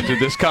school into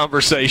this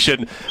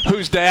conversation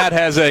whose dad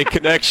has a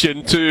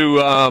connection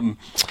to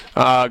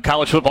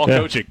college football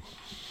coaching.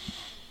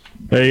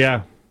 There you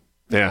go.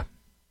 Yeah.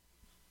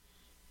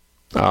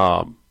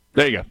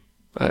 There you go.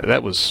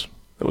 That was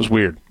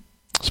weird.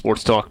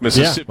 Sports Talk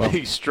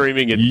Mississippi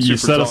streaming at you SuperTalk.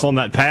 set us on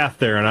that path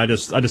there, and I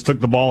just took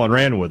the ball and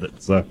ran with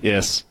it. So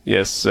yes,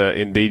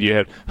 indeed you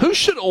have. Who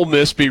should Ole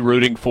Miss be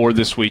rooting for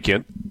this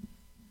weekend?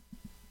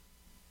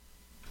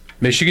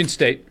 Michigan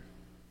State.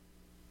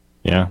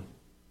 Yeah.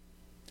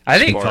 I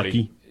think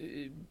Kentucky.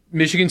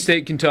 Michigan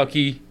State,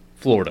 Kentucky,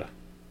 Florida.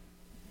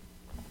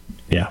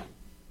 Yeah.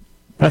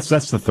 That's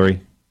the 3.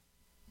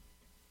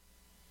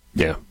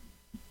 Yeah.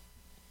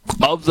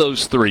 Of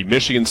those 3,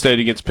 Michigan State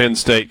against Penn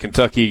State,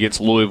 Kentucky against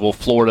Louisville,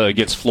 Florida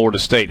against Florida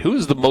State, who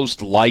is the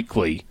most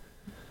likely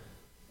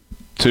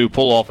to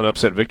pull off an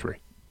upset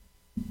victory?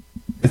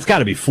 It's got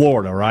to be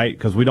Florida, right?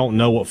 Because we don't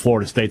know what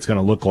Florida State's going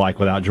to look like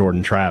without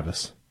Jordan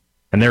Travis.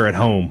 And they're at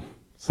home.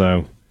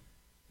 So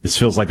this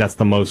feels like that's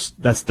the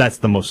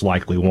most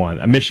likely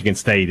one. Michigan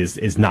State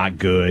is not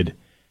good.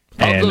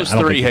 And I don't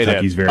think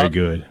Kentucky's very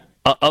good.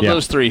 Of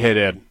those 3, hey,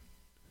 Dad,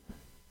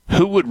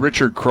 who would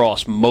Richard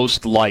Cross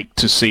most like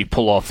to see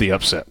pull off the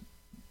upset?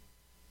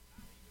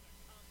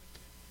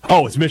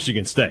 Oh, it's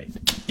Michigan State.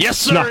 Yes,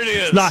 sir, it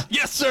is.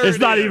 It's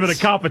not even a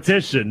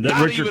competition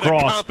that Richard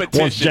Cross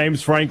wants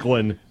James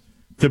Franklin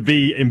to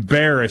be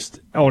embarrassed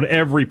on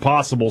every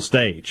possible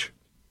stage.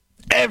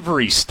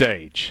 Every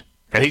stage.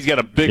 And he's got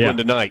a big one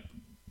tonight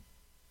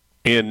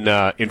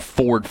in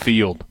Ford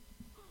Field.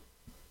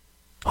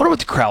 I wonder what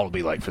the crowd will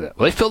be like for that.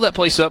 Will they fill that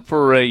place up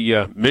for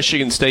a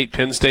Michigan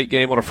State-Penn State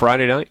game on a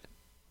Friday night?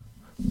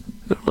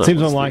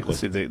 Seems unlikely.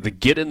 The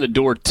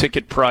get-in-the-door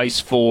ticket price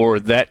for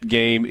that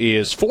game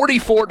is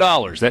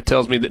 $44. That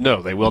tells me that,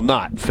 no, they will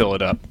not fill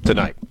it up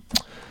tonight.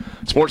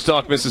 Sports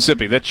Talk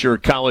Mississippi, that's your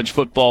college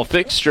football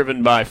fix,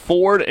 driven by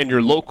Ford and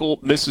your local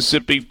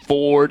Mississippi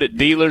Ford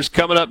dealers.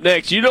 Coming up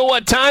next, you know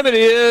what time it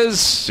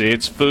is.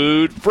 It's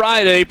Food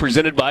Friday,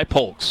 presented by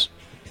Polk's.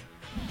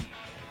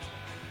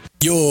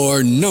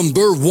 Your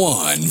number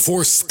 1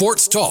 for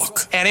Sports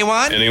Talk.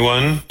 Anyone?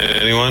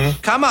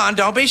 Come on,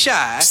 don't be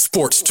shy.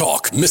 Sports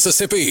Talk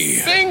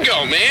Mississippi.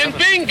 Bingo, man,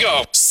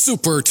 bingo.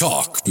 Super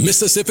Talk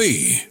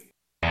Mississippi.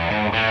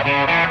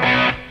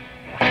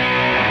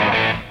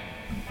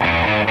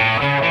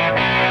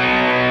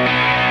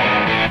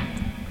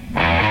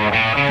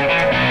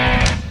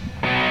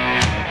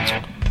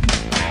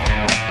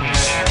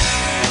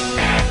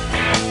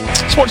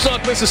 Sports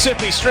Talk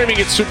Mississippi, streaming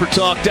at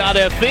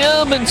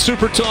SuperTalk.fm and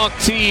SuperTalk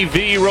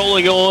TV,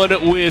 rolling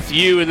on with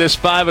you in this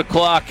 5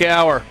 o'clock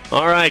hour.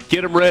 All right,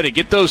 get them ready.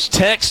 Get those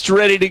texts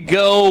ready to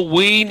go.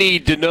 We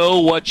need to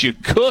know what you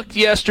cooked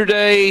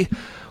yesterday.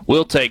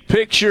 We'll take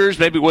pictures,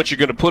 maybe what you're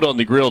going to put on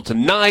the grill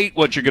tonight,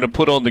 what you're going to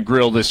put on the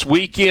grill this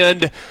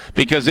weekend,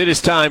 because it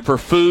is time for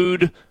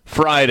Food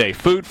Friday.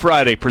 Food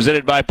Friday,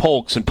 presented by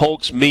Polk's and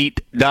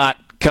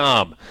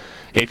PolksMeat.com.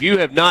 If you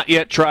have not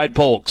yet tried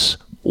Polk's,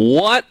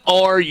 What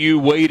are you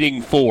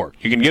waiting for?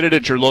 You can get it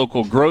at your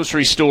local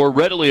grocery store,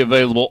 readily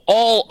available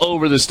all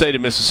over the state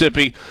of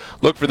Mississippi.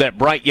 Look for that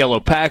bright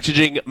yellow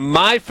packaging.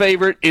 My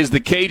favorite is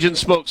the Cajun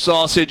smoked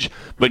sausage,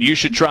 but you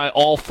should try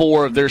all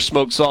 4 of their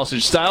smoked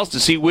sausage styles to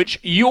see which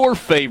your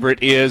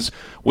favorite is,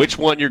 which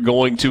one you're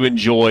going to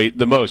enjoy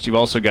the most. You've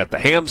also got the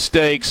ham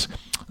steaks.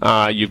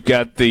 You've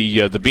got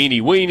the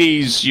beanie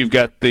weenies. You've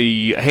got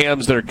the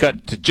hams that are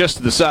cut to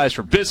just the size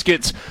for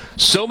biscuits.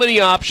 So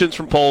many options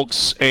from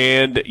Polk's,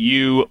 and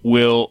you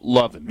will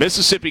love them.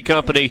 Mississippi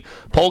Company,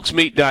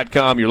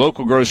 polksmeat.com, your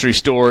local grocery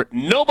store.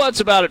 No buts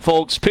about it,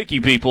 folks. Picky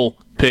people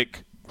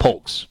pick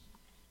Polk's.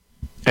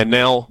 And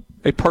now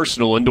a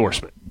personal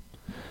endorsement.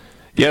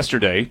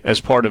 Yesterday, as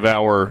part of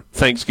our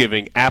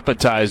Thanksgiving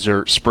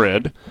appetizer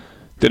spread,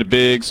 did a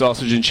big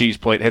sausage and cheese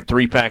plate, had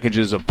 3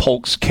 packages of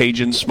Polk's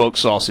Cajun smoked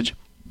sausage.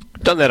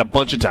 Done that a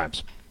bunch of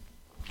times.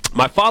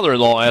 My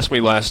father-in-law asked me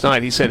last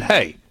night, he said,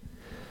 hey,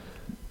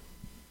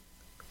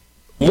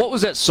 what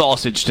was that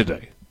sausage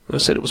today? I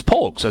said, it was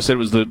Polk's. I said, it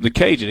was the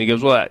Cajun. He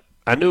goes, well,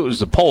 I knew it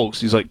was the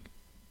Polk's. He's like,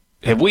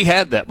 have we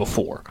had that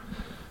before?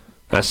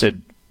 I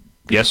said,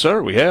 yes,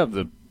 sir, we have.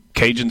 The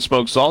Cajun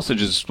smoked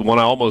sausage is the one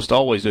I almost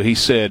always do. He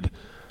said,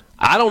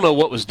 I don't know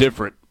what was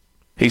different.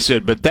 He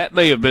said, but that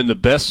may have been the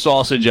best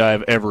sausage I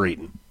have ever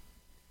eaten.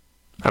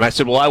 And I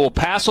said, well, I will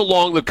pass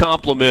along the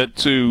compliment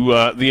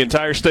to the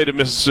entire state of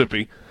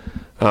Mississippi.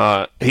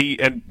 He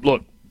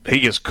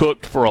has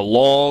cooked for a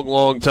long,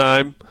 long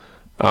time.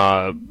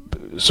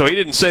 So he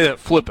didn't say that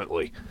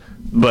flippantly,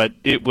 but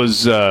it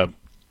was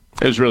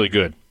really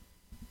good.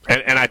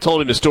 And I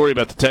told him the story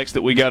about the text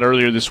that we got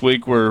earlier this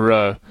week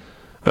where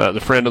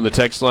the friend on the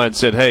text line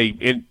said,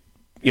 hey,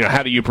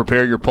 how do you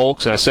prepare your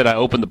Polk's? And I said, I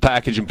opened the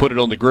package and put it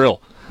on the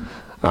grill.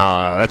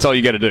 That's all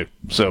you got to do.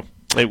 So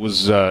it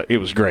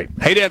was great.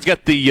 Hey, Dad's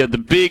got the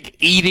big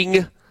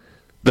eating,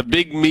 the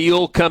big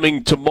meal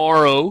coming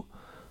tomorrow.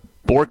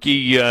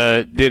 Borky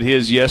did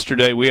his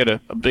yesterday. We had a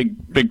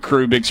big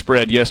crew, big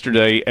spread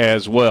yesterday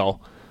as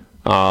well.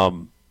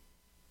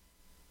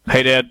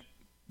 Hey, Dad,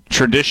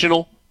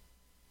 traditional?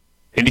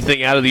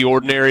 Anything out of the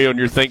ordinary on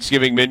your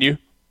Thanksgiving menu?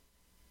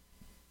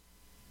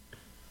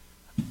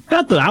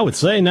 Not that I would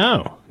say,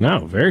 no.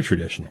 No, very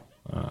traditional.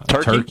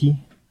 Turkey.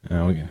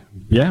 Oh, yeah.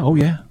 Yeah, oh,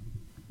 yeah.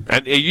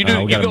 And you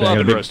go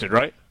oven roasted,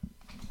 right?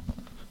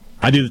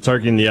 I do the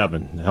turkey in the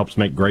oven. It helps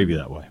make gravy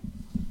that way.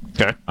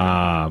 Okay.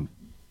 And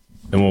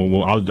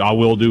I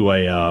will do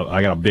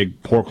I got a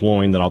big pork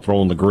loin that I'll throw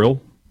on the grill.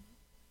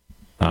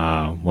 We'll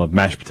have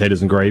mashed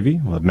potatoes and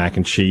gravy. We'll have mac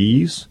and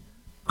cheese,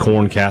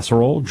 corn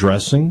casserole,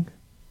 dressing,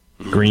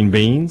 green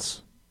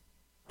beans.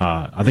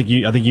 I think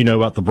you know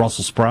about the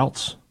Brussels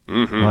sprouts.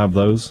 Mm-hmm. We'll have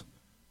those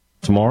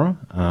tomorrow.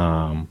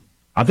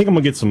 I think I'm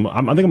gonna get some. I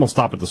think I'm gonna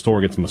stop at the store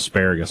and get some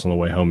asparagus on the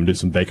way home and do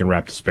some bacon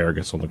wrapped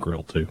asparagus on the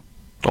grill too.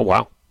 Oh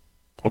wow!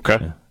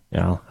 Okay.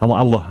 Yeah. I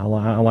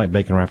like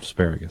bacon wrapped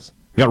asparagus.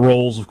 We got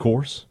rolls, of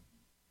course.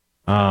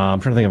 I'm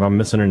trying to think if I'm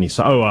missing any.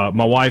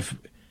 My wife,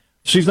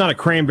 she's not a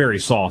cranberry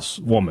sauce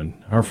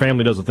woman. Her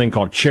family does a thing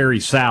called cherry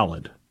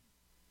salad.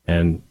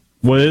 And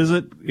what is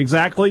it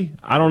exactly?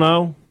 I don't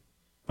know.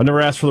 I never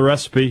asked for the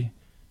recipe,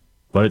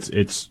 but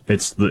it's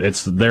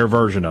their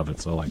version of it.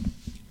 So like,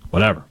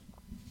 whatever.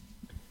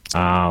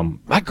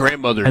 My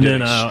grandmother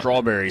did a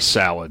strawberry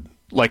salad,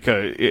 like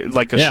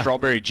a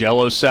strawberry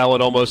Jell-O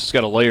salad almost. It's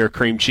got a layer of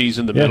cream cheese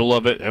in the middle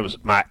of it. It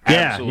was my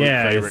absolute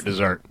favorite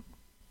dessert.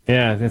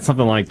 Yeah, it's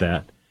something like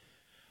that.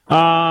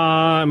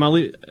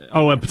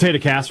 And potato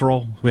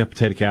casserole. We have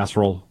potato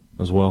casserole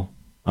as well.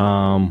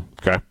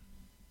 Okay.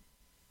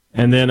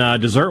 And then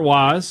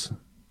dessert-wise,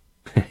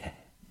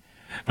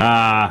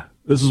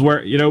 this is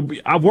where,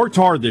 I've worked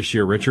hard this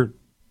year, Richard.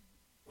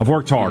 I've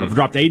worked hard. I've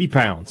dropped 80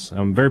 pounds.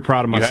 I'm very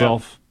proud of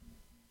myself.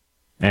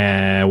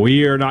 And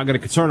we are not going to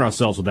concern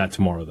ourselves with that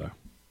tomorrow, though.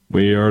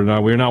 We're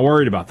not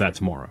worried about that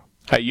tomorrow.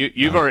 Hey,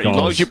 you've earned it. As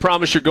long as you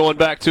promise you're going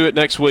back to it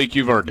next week,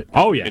 you've earned it.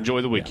 Oh, yeah.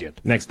 Enjoy the weekend.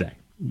 Yeah. Next day.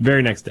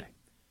 Very next day.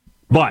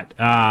 But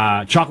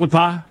chocolate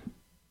pie,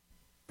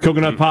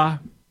 coconut pie,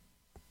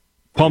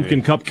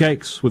 pumpkin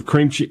cupcakes with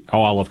cream cheese.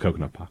 Oh, I love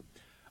coconut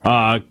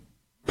pie.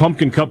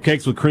 Pumpkin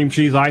cupcakes with cream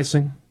cheese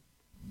icing.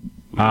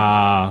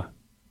 I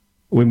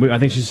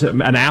think she said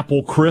an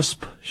apple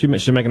crisp. She's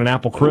making an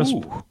apple crisp.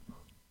 Ooh.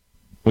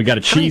 We got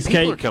a cheesecake. How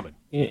many people are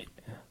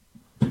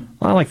coming?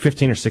 Well, like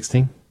 15 or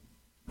 16.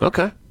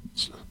 Okay.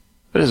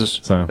 That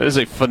is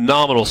a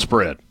phenomenal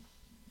spread.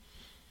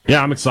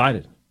 Yeah, I'm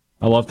excited.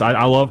 I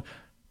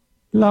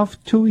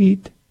love to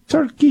eat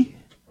turkey.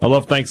 I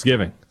love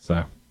Thanksgiving.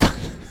 So,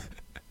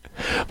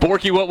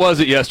 Borky, what was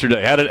it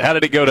yesterday? How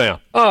did it go down?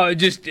 Oh,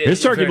 his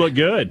turkey looked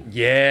good.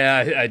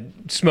 Yeah, I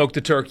smoked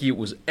the turkey. It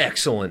was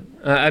excellent.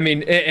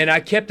 And I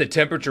kept the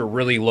temperature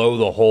really low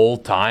the whole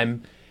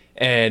time,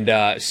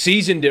 and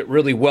seasoned it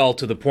really well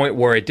to the point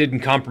where it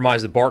didn't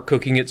compromise the bark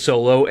cooking it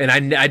so low.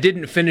 And I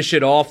didn't finish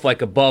it off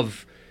like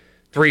above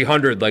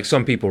 300 like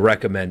some people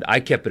recommend.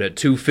 I kept it at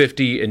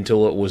 250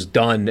 until it was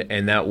done,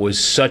 and that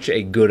was such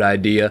a good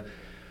idea.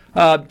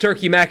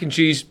 Turkey, mac and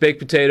cheese, baked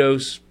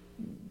potatoes,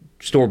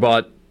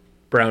 store-bought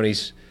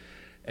brownies,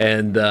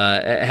 and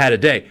had a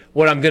day.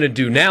 What I'm going to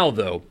do now,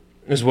 though,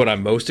 is what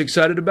I'm most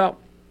excited about,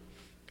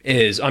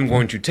 is I'm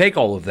going to take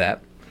all of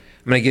that.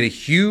 I'm going to get a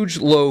huge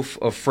loaf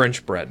of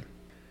French bread,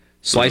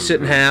 slice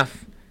it in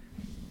half,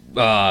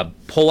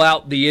 pull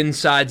out the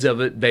insides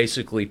of it,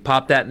 basically,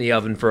 pop that in the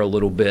oven for a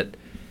little bit,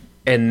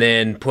 and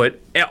then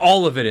put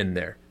all of it in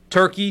there.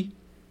 Turkey,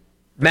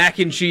 mac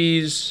and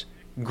cheese,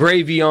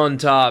 gravy on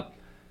top,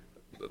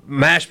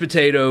 mashed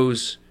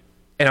potatoes,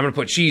 and I'm going to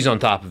put cheese on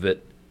top of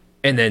it,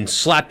 and then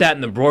slap that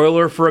in the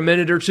broiler for a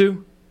minute or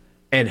two,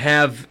 and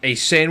have a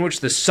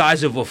sandwich the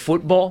size of a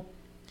football,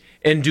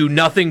 and do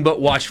nothing but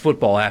watch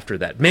football after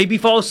that. Maybe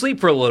fall asleep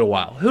for a little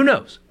while. Who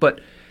knows? But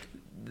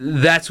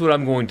that's what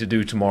I'm going to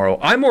do tomorrow.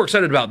 I'm more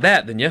excited about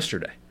that than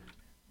yesterday.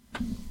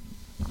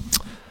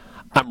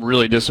 I'm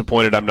really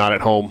disappointed I'm not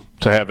at home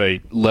to have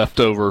a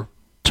leftover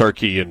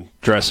turkey and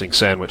dressing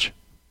sandwich.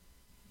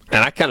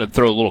 And I kind of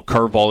throw a little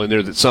curveball in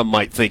there that some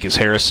might think is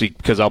heresy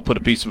because I'll put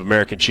a piece of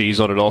American cheese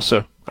on it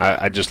also.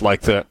 I just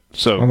like that.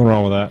 So nothing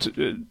wrong with that.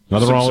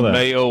 Some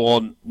mayo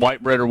on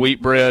white bread or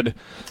wheat bread,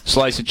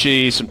 slice of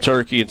cheese, some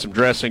turkey, and some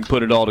dressing.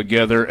 Put it all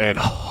together, and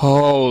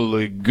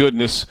holy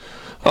goodness,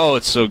 oh,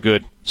 it's so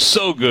good,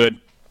 so good.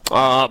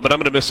 But I'm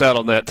going to miss out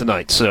on that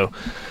tonight. So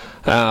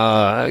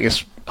I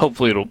guess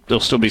hopefully there'll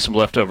still be some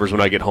leftovers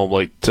when I get home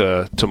late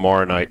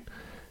tomorrow night.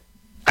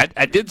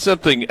 I did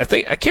something. I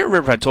can't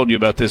remember if I told you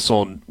about this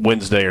on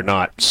Wednesday or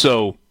not.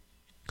 So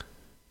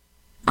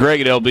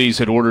Greg at LB's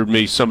had ordered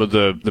me some of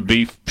the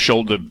beef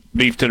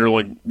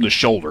tenderloin, the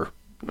shoulder.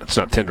 That's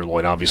not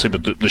tenderloin, obviously,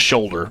 but the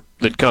shoulder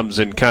that comes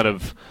in kind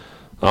of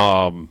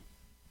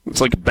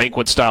it's like a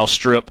banquet style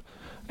strip,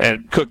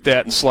 and cook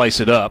that and slice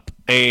it up.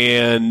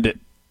 And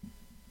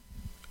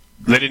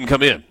they didn't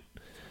come in,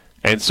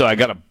 and so I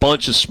got a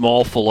bunch of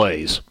small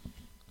fillets.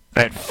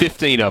 I had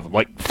 15 of them,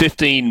 like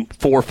 15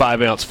 4 or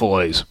 5 ounce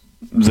fillets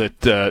that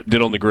did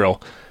on the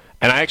grill.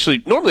 And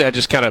normally I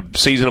just kind of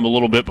season them a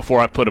little bit before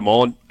I put them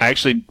on. I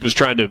actually was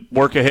trying to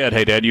work ahead.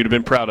 Hey, Dad, you'd have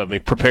been proud of me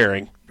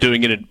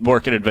doing it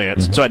work in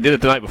advance. Mm-hmm. So I did it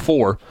the night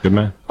before. Good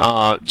man.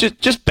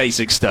 Just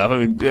basic stuff.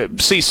 I mean,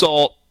 sea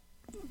salt,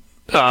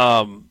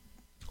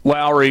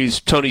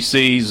 Lowry's, Tony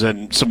C's,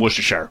 and some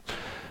Worcestershire.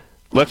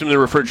 Left them in the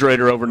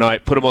refrigerator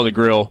overnight, put them on the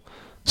grill,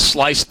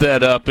 sliced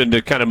that up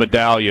into kind of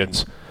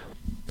medallions.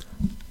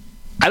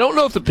 I don't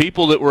know if the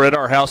people that were at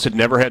our house had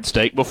never had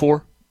steak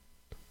before,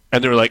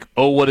 and they were like,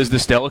 "Oh, what is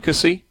this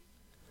delicacy?"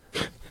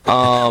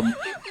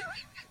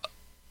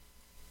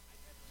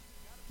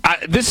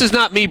 This is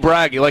not me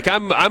bragging. Like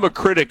I'm a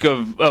critic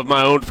of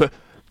my own.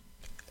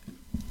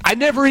 I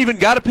never even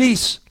got a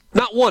piece,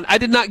 not one. I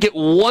did not get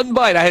one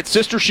bite. I had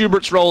Sister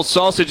Schubert's rolls,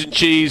 sausage and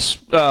cheese,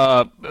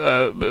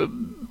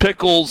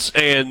 pickles,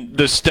 and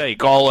the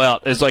steak all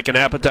out as like an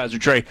appetizer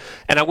tray.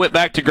 And I went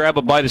back to grab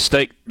a bite of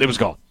steak. It was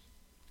gone.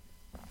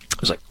 I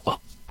was like, well,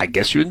 I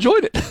guess you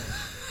enjoyed it.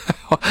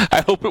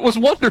 I hope it was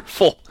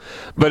wonderful.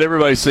 But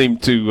everybody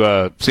seemed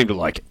to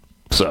like it.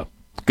 So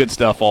good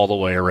stuff all the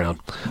way around.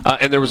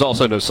 And there was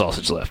also no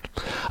sausage left.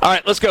 All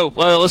right, let's go.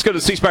 Let's go to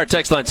the C Spire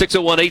text line,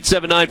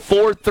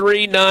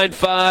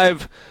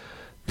 601-879-4395.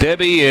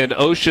 Debbie in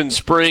Ocean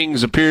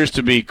Springs appears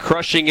to be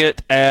crushing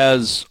it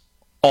as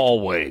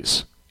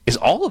always. Is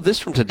all of this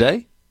from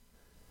today?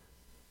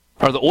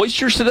 Are the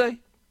oysters today?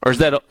 Or is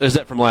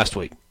that from last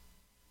week?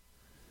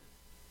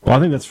 Well, I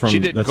think that's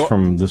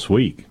from this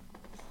week.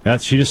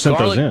 She just sent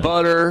those in. Garlic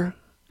butter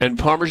and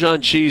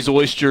Parmesan cheese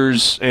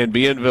oysters and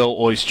Bienville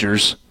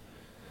oysters.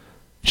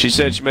 She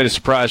said she made a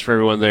surprise for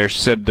everyone there. She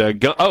said, a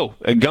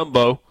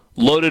gumbo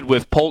loaded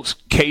with Polk's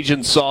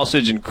Cajun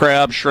sausage and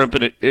crab, shrimp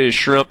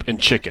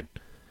and chicken.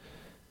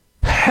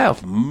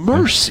 Have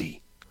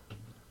mercy.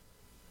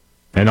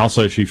 And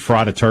also she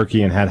fried a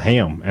turkey and had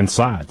ham and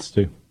sides,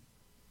 too.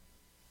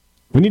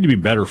 We need to be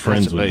better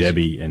friends with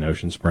Debbie in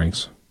Ocean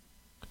Springs.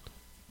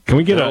 Can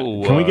we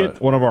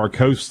get one of our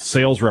Coast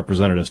sales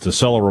representatives to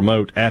sell a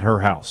remote at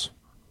her house?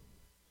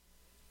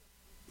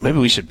 Maybe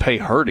we should pay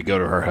her to go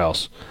to her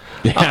house.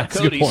 Yeah,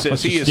 Cody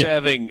says he is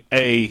having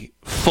a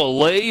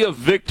filet of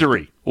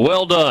victory.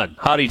 Well done.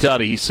 Hotty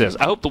toddy, he says.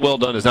 I hope the well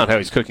done is not how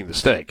he's cooking the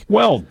steak.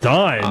 Well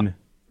done.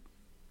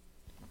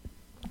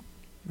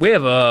 We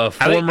have a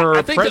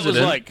former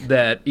president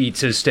that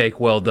eats his steak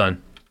well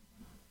done.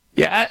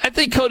 Yeah, I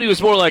think Cody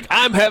was more like,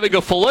 I'm having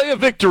a filet of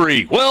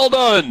victory. Well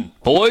done,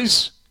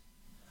 boys.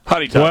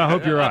 Hotty toddy. Well, I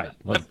hope you're right.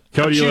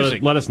 Cody,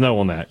 let us know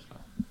on that.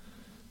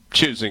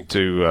 Choosing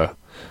to...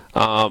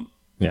 Yeah.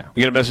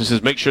 We get a message that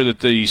says, make sure that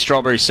the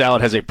strawberry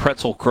salad has a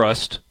pretzel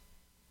crust.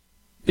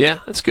 Yeah,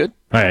 that's good.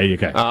 Hey,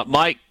 okay.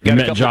 Mike, got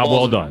a couple job balls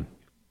well done.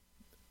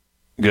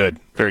 Good.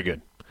 Very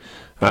good.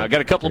 Got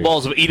a couple of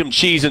balls of Edam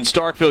cheese in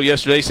Starkville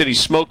yesterday. He said he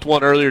smoked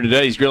one earlier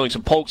today. He's grilling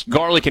some Polk's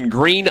garlic and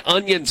green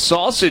onion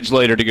sausage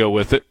later to go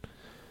with it.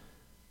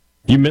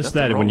 You missed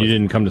that when you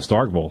didn't come to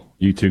Starkville,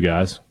 you two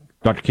guys.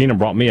 Dr. Keenum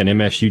brought me an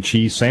MSU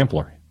cheese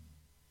sampler.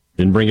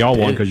 Didn't bring y'all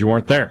one because you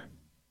weren't there.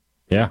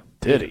 Yeah.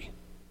 Did he?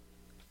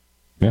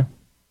 Yeah.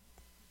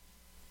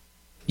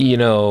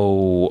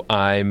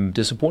 I'm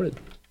disappointed.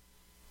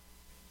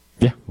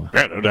 Yeah.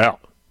 Yeah, no doubt.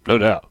 No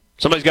doubt.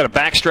 Somebody's got a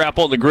backstrap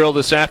on the grill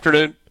this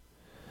afternoon.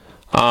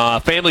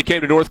 Family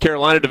came to North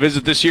Carolina to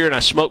visit this year, and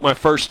I smoked my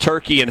first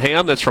turkey and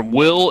ham. That's from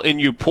Will in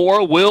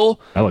Eupora. Will,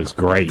 that looks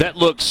great. That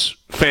looks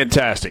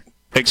fantastic.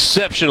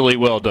 Exceptionally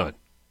well done.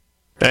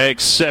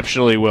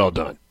 Exceptionally well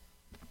done.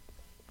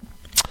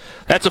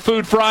 That's a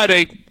Food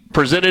Friday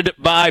presented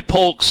by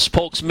Polk's,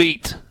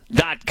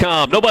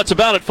 polksmeat.com. No buts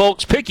about it,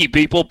 folks. Picky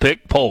people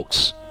pick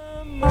Polk's.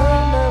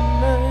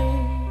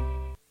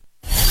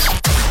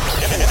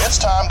 It's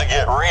time to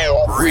get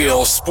real.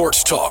 Real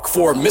sports talk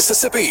for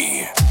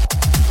Mississippi.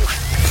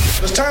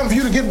 It's time for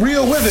you to get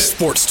real with it.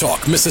 Sports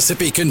Talk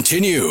Mississippi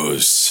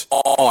continues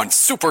on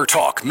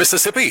SuperTalk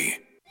Mississippi.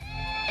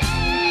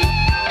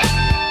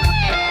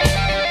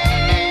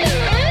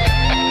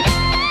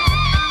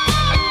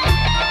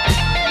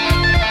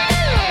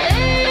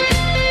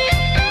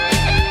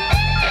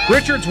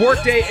 Richard's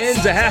workday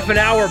ends a half an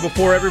hour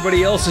before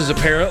everybody else's,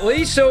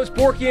 apparently, so it's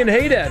Borky and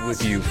Haydad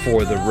with you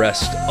for the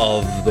rest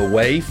of the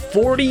way.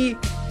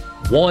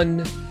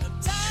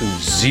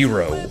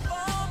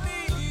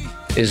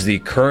 41-0 is the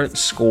current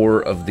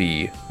score of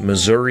the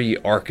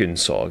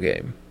Missouri-Arkansas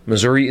game.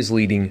 Missouri is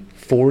leading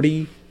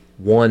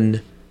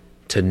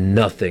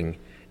 41-0,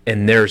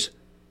 and there's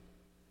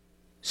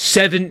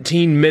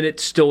 17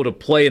 minutes still to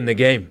play in the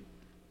game.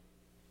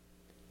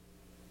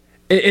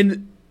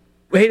 And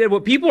hey,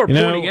 what people are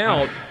pointing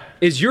out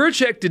is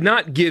Juracek did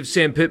not give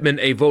Sam Pittman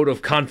a vote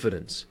of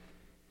confidence.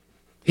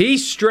 He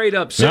straight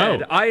up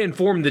said, I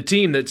informed the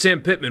team that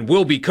Sam Pittman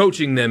will be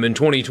coaching them in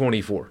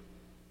 2024.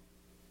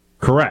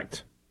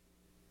 Correct.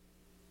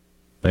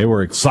 They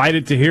were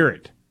excited to hear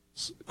it,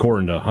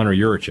 according to Hunter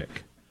Juracek.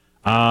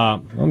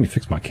 Let me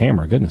fix my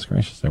camera. Goodness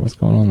gracious, there. What's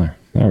going on there?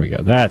 There we go.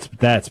 That's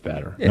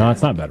better. Yeah. No,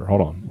 it's not better. Hold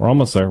on. We're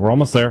almost there.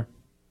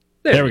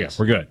 There we go.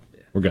 We're good.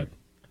 We're good.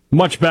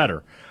 Much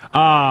better.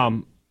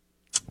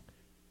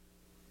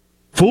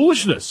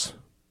 Foolishness.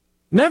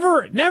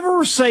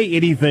 Never say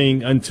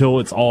anything until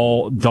it's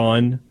all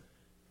done.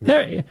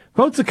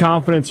 Votes of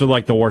confidence are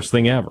like the worst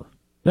thing ever.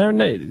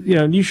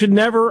 You should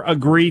never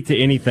agree to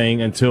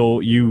anything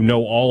until you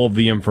know all of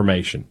the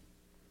information.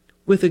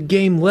 With a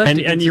game left,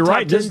 and you're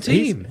right. This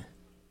team,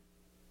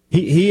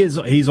 he's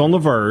on the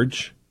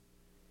verge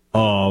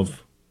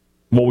of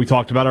what we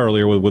talked about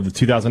earlier with the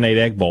 2008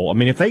 Egg Bowl. I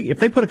mean, if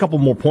they put a couple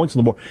more points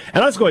on the board,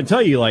 and let's go ahead and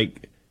tell you, I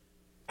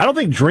don't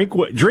think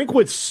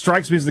Drinkwitz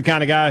strikes me as the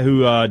kind of guy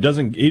who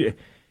doesn't. He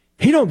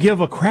don't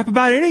give a crap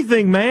about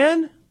anything,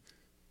 man.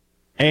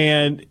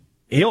 And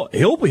he'll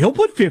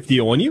put 50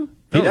 on you.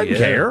 He doesn't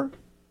care.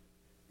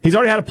 He's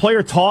already had a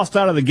player tossed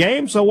out of the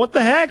game, so what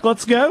the heck?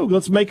 Let's go.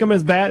 Let's make him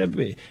as bad.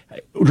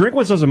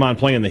 Drinkwitz doesn't mind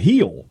playing the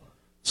heel.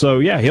 So,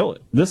 yeah,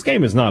 this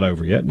game is not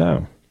over yet,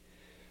 no.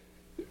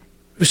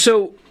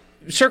 So,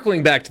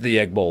 circling back to the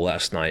Egg Bowl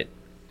last night,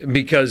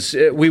 because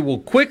we will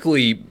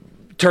quickly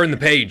turn the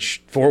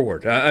page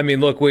forward. I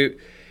mean, look, we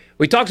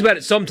talked about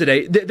it some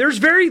today. There's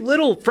very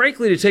little,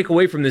 frankly, to take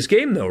away from this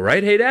game, though,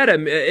 right? Hey, Dad,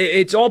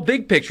 it's all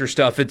big picture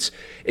stuff.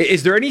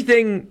 Is there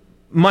anything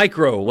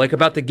micro, like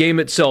about the game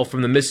itself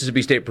from the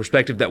Mississippi State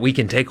perspective, that we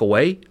can take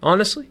away,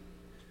 honestly?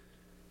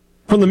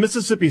 From the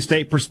Mississippi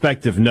State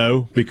perspective,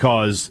 no,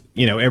 because,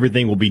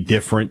 everything will be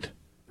different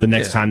the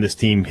next time this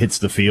team hits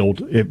the field,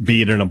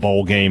 be it in a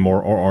bowl game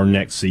or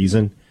next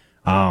season.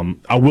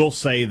 I will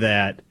say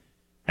that,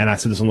 and I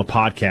said this on the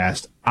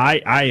podcast,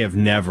 I have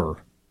never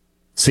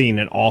seen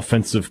an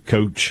offensive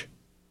coach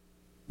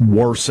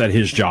worse at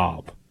his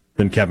job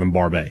than Kevin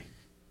Barbay.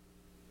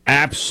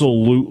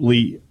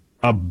 Absolutely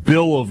a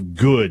bill of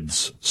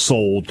goods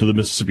sold to the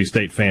Mississippi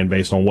State fan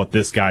base on what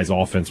this guy's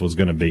offense was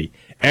going to be.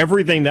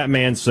 Everything that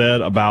man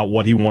said about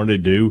what he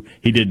wanted to do,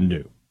 he didn't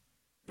do.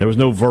 There was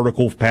no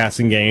vertical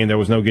passing game. There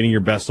was no getting your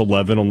best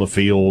 11 on the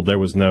field. There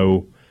was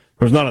none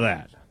of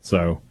that.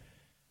 So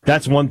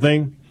that's one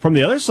thing. From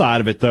the other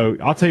side of it, though,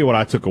 I'll tell you what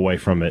I took away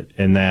from it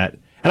in that,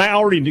 and I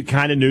already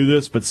kind of knew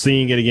this, but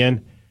seeing it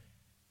again,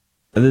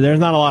 there's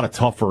not a lot of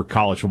tougher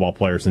college football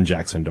players than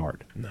Jackson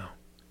Dart. No.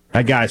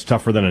 That guy's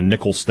tougher than a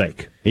nickel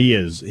steak. He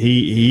is.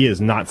 He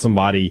is not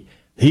somebody.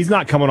 He's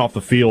not coming off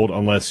the field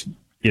unless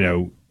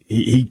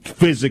he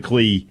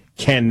physically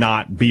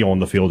cannot be on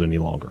the field any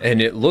longer. And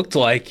it looked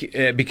like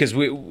because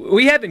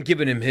we haven't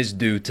given him his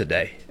due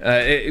today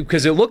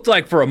because it looked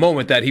like for a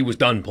moment that he was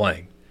done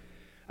playing.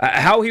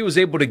 How he was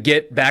able to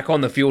get back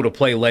on the field to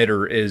play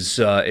later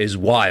is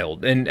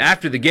wild. And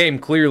after the game,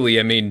 clearly,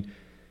 I mean,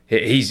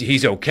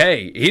 he's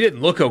okay. He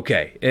didn't look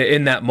okay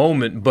in that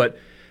moment, but.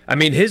 I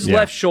mean, his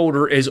left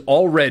shoulder is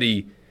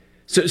already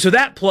so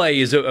that play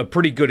is a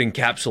pretty good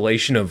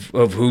encapsulation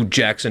of who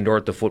Jackson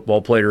Dart, the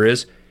football player,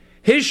 is.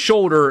 His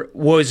shoulder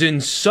was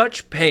in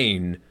such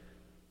pain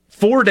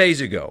 4 days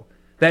ago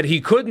that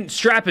he couldn't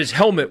strap his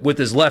helmet with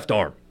his left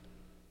arm.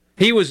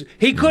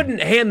 He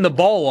couldn't hand the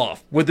ball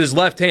off with his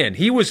left hand.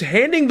 He was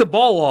handing the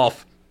ball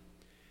off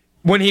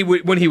when he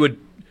would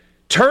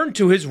turn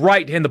to his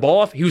right, hand the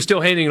ball off. He was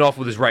still handing it off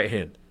with his right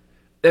hand.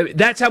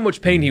 That's how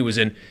much pain he was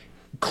in.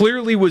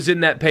 Clearly was in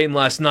that pain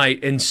last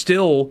night and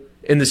still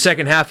in the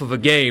second half of a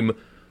game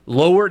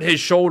lowered his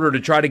shoulder to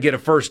try to get a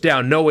first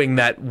down, knowing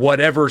that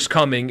whatever's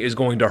coming is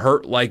going to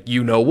hurt like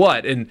you know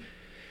what. And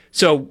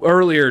so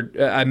earlier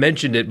I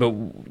mentioned it, but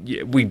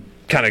we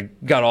kind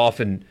of got off,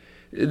 and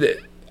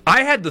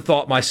I had the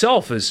thought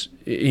myself is,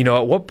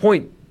 at what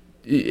point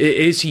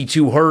is he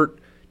too hurt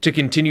to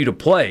continue to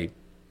play?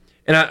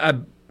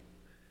 And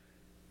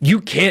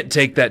you can't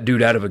take that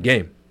dude out of a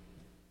game.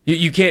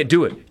 You can't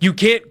do it. You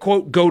can't,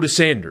 quote, go to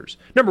Sanders.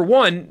 Number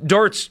one,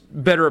 Dart's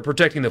better at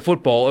protecting the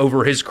football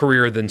over his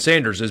career than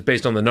Sanders is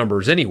based on the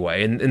numbers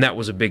anyway, and that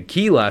was a big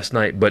key last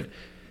night. But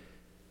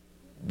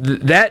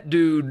that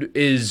dude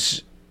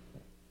is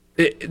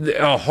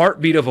a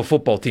heartbeat of a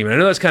football team. And I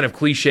know that's kind of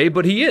cliche,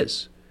 but he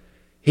is.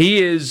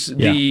 He is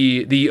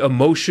the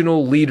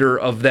emotional leader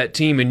of that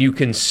team, and you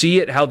can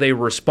see it how they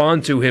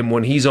respond to him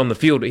when he's on the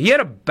field. He had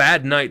a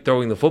bad night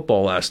throwing the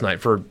football last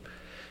night for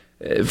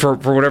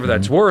whatever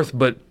that's worth,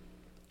 but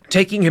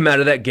taking him out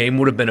of that game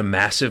would have been a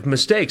massive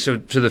mistake. So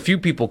to the few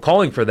people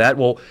calling for that,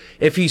 well,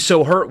 if he's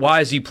so hurt,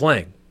 why is he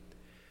playing?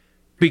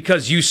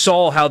 Because you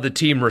saw how the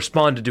team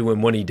responded to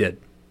him when he did.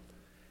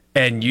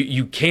 And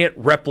you can't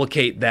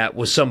replicate that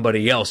with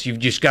somebody else. You've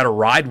just got to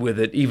ride with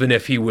it, even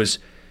if he was,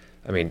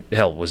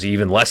 was he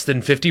even less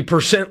than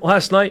 50%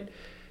 last night?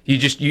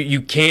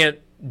 You can't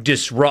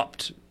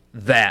disrupt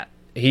that.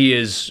 He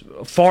is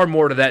far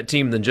more to that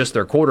team than just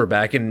their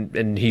quarterback,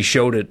 and he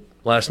showed it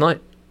last night.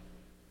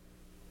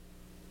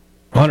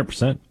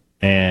 100%.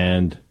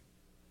 And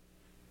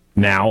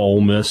now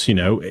Ole Miss,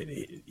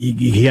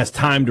 he has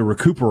time to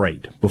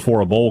recuperate before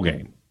a bowl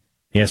game.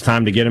 He has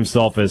time to get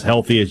himself as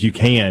healthy as you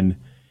can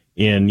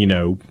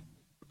in,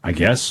 I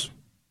guess,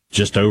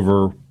 just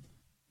over,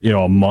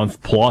 a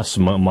month plus, a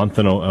month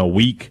and a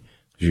week.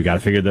 You got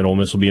to figure that Ole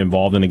Miss will be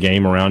involved in a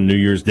game around New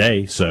Year's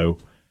Day. So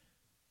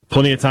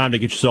plenty of time to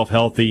get yourself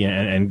healthy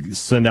and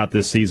send out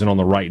this season on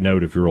the right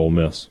note if you're Ole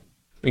Miss.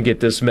 And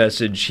get this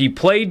message. He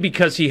played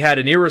because he had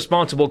an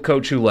irresponsible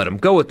coach who let him.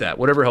 Go with that.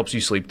 Whatever helps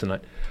you sleep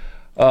tonight.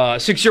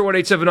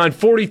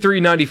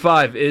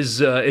 601-879-4395 is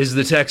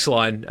the text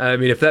line.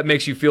 If that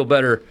makes you feel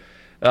better,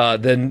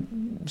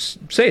 then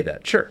say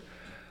that. Sure.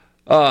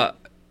 Ole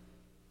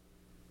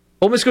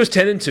Miss goes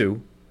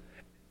 10-2.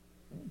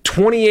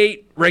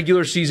 28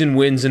 regular season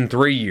wins in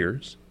 3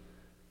 years.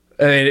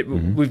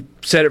 We've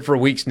said it for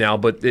weeks now,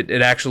 but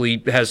it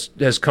actually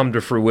has come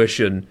to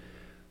fruition.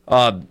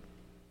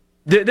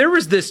 There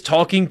was this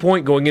talking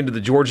point going into the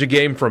Georgia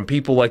game from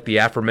people like the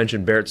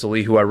aforementioned Barrett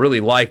Sallee, who I really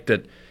liked,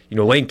 that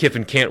Lane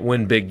Kiffin can't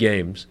win big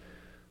games.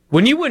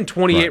 When you win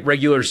 28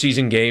 regular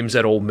season games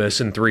at Ole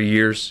Miss in 3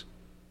 years,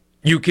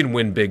 you can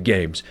win big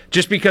games.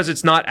 Just because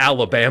it's not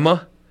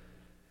Alabama.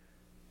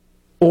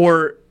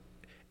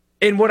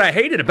 And what I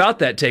hated about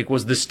that take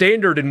was the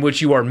standard in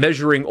which you are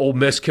measuring Ole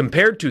Miss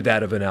compared to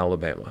that of an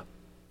Alabama.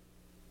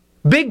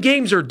 Big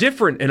games are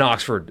different in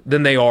Oxford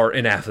than they are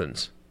in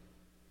Athens.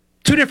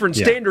 Two different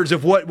standards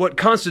of what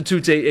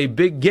constitutes a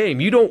big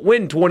game. You don't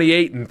win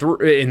 28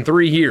 in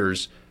 3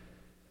 years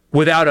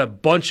without a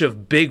bunch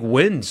of big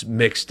wins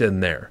mixed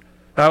in there.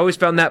 I always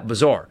found that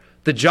bizarre.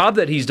 The job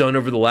that he's done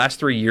over the last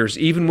 3 years,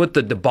 even with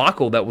the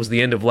debacle that was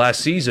the end of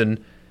last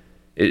season,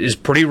 is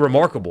pretty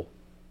remarkable.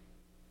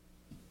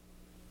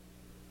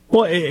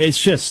 Well,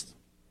 it's just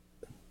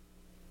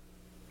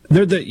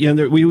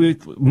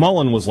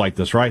Mullen was like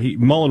this, right?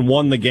 Mullen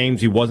won the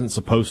games he wasn't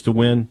supposed to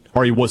win,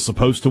 or he was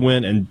supposed to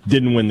win and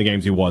didn't win the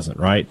games he wasn't,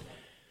 right?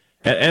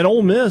 At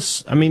Ole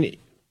Miss,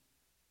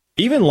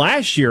 even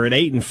last year at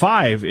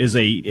 8-5 is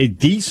a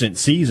decent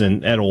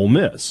season at Ole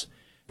Miss.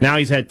 Now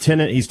he's had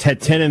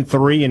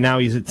 10-3, and now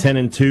he's at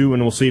 10-2,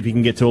 and we'll see if he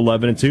can get to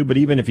 11-2. But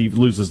even if he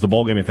loses the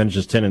bowl game and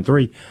finishes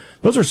 10-3,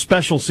 those are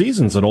special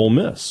seasons at Ole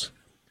Miss.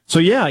 So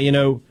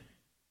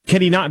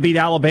can he not beat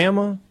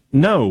Alabama?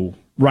 No.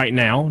 Right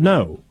now,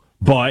 no.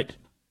 But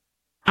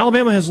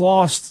Alabama has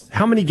lost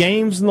how many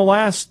games in the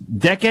last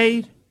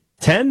decade?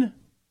 10?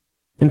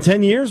 In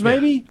 10 years,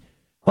 maybe?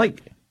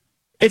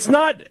 It's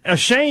not a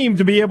shame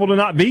to be able to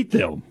not beat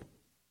them.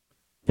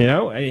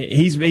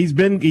 He's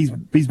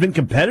been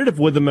competitive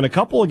with them in a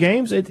couple of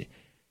games.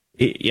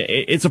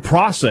 It's a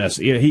process.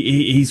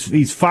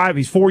 He's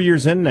 4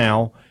 years in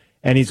now,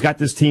 and he's got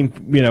this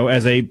team,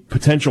 as a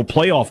potential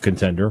playoff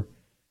contender.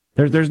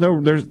 There's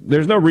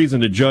no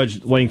reason to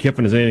judge Lane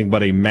Kiffin as anything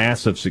but a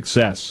massive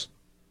success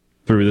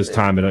through this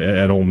time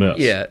at Ole Miss.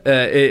 Yeah,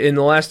 in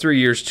the last 3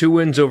 years, 2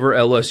 wins over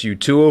LSU,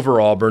 2 over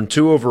Auburn,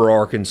 2 over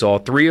Arkansas,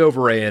 3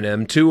 over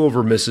A&M, 2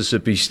 over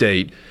Mississippi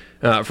State.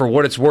 For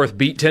what it's worth,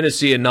 beat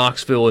Tennessee and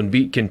Knoxville and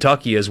beat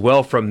Kentucky as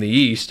well from the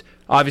East.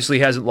 Obviously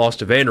hasn't lost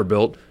to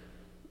Vanderbilt,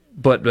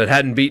 but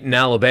hadn't beaten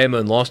Alabama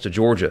and lost to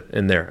Georgia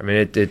in there.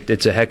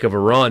 It's a heck of a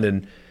run,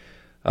 and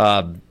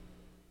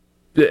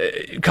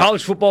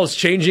college football is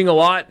changing a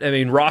lot.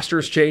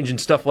 Rosters change and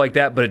stuff like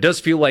that, but it does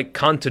feel like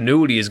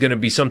continuity is going to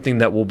be something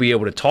that we'll be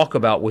able to talk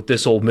about with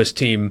this Ole Miss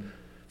team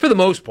for the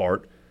most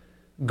part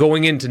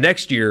going into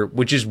next year,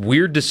 which is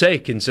weird to say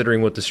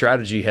considering what the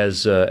strategy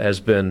has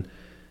been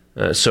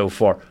so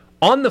far.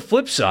 On the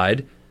flip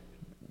side,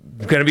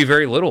 going to be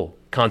very little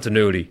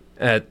continuity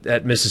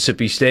at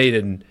Mississippi State,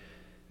 and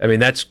I mean,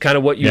 that's kind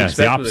of what you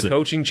expect with a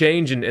coaching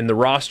change and the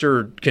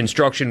roster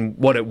construction,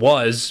 what it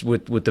was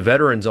with the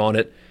veterans on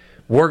it.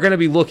 We're going to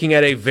be looking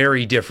at a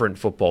very different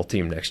football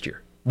team next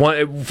year.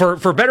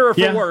 For better or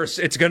for worse,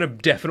 it's going to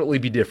definitely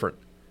be different.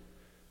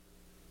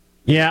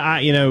 Yeah,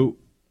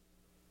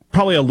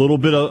 probably a little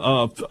bit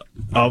of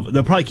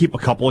they'll probably keep a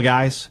couple of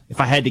guys, if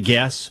I had to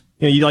guess.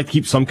 You'd like to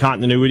keep some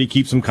continuity,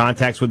 keep some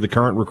contacts with the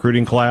current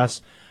recruiting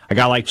class. A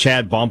guy like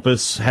Chad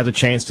Bumpus has a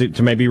chance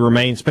to maybe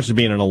remain, especially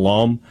being an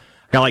alum.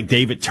 A guy like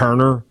David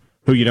Turner,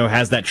 who,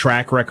 has that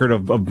track record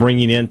of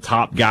bringing in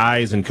top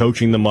guys and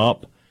coaching them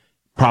up,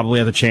 probably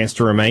has a chance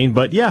to remain.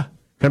 But, going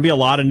to be a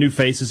lot of new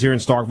faces here in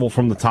Starkville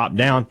from the top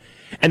down.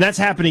 And that's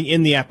happening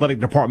in the athletic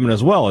department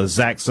as well. As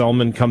Zach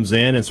Selman comes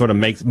in and sort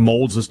of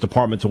molds this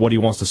department to what he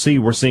wants to see,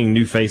 we're seeing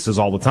new faces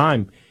all the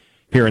time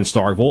here in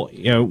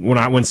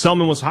Starkville. When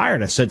Selman was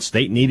hired, I said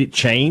State needed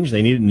change.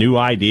 They needed new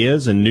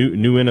ideas and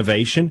new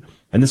innovation.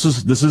 And this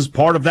is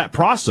part of that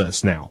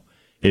process now,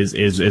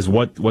 is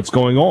what's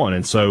going on.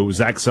 And so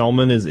Zach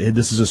Selman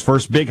this is his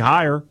first big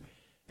hire,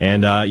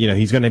 and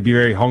he's going to be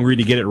very hungry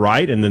to get it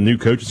right, and the new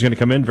coach is going to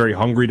come in very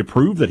hungry to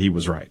prove that he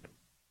was right.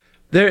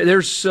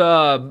 There's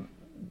something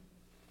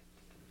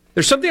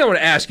I want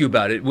to ask you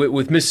about it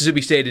with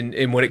Mississippi State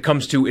and when it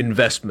comes to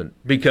investment,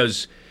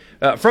 because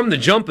from the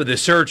jump of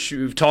this search,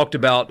 you've talked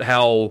about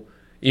how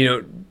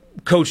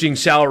coaching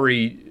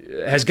salary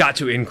has got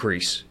to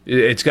increase.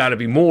 It's got to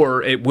be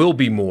more. It will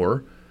be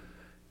more.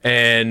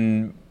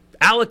 And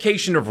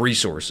allocation of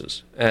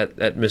resources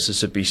at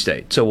Mississippi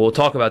State. So we'll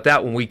talk about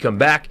that when we come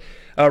back.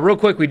 Real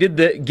quick, we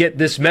did get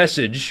this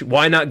message.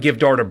 Why not give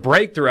Dart a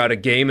break throughout a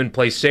game and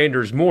play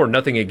Sanders more?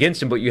 Nothing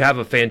against him, but you have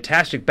a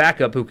fantastic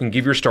backup who can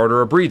give your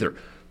starter a breather.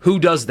 Who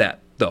does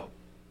that, though?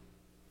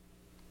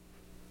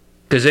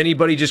 Does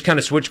anybody just kind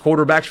of switch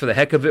quarterbacks for the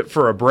heck of it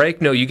for a break?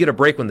 No, you get a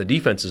break when the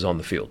defense is on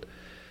the field.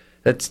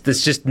 That's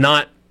just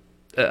not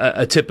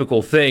a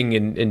typical thing,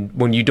 and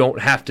when you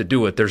don't have to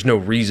do it, there's no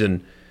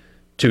reason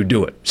to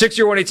do it.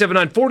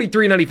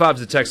 601-879-4395 is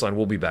the text line.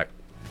 We'll be back.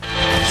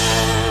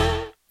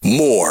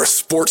 More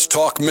Sports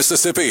Talk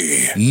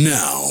Mississippi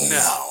now.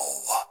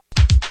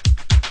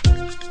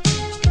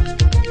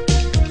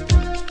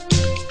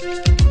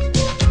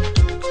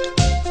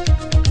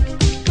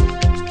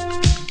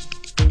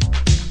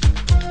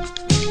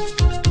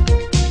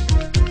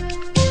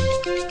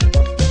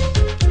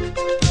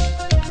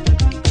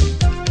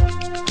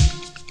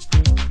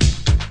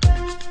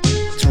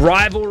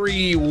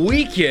 Rivalry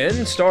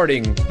weekend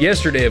starting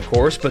yesterday, of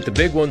course, but the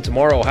big one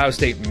tomorrow, Ohio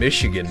State,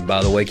 Michigan,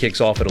 by the way, kicks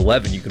off at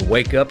 11. You can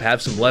wake up,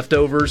 have some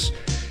leftovers,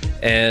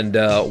 and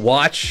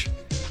watch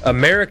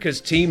America's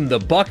team, the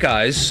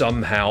Buckeyes,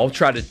 somehow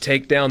try to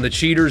take down the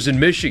cheaters in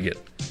Michigan.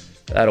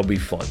 That'll be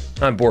fun.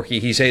 I'm Borky.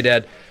 He's Hey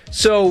Dad.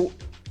 So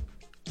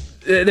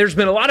there's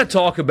been a lot of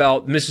talk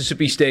about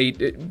Mississippi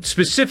State,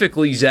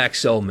 specifically Zach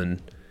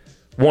Selman,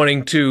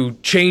 wanting to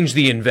change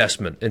the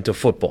investment into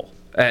football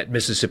at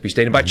Mississippi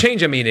State. And by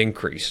change, I mean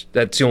increase.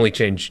 That's the only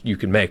change you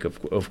can make,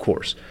 of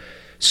course.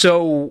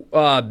 So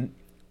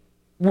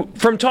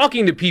from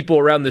talking to people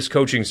around this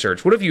coaching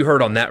search, what have you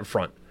heard on that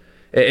front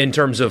in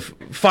terms of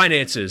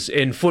finances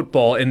in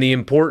football and the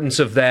importance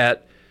of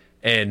that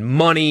and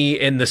money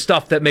and the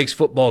stuff that makes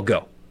football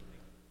go?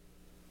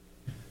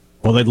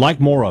 Well, they'd like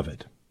more of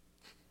it.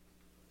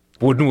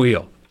 Wouldn't we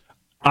all?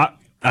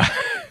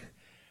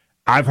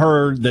 I've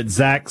heard that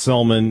Zach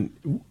Selman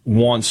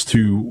wants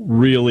to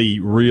really,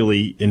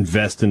 really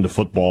invest into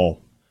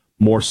football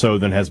more so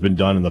than has been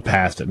done in the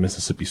past at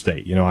Mississippi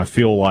State. I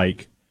feel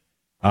like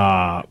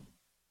how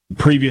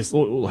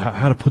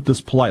to put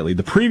this politely,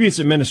 the previous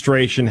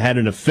administration had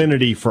an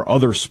affinity for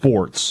other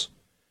sports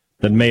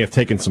that may have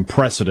taken some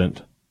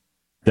precedent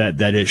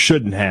that it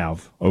shouldn't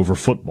have over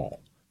football.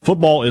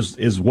 Football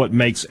is what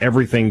makes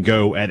everything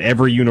go at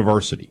every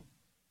university.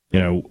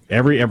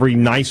 Every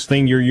nice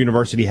thing your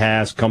university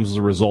has comes as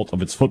a result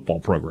of its football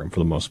program for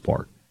the most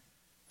part.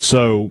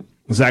 So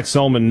Zach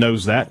Selman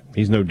knows that.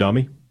 He's no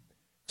dummy.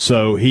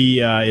 So he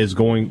is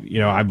going,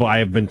 I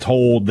have been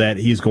told that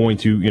he's going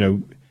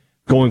to,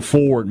 going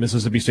forward,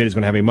 Mississippi State is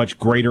going to have a much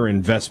greater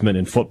investment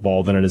in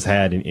football than it has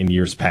had in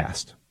years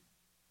past,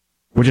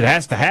 which it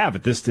has to have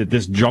at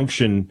this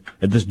juncture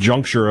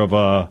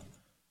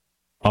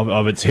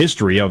of its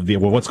history of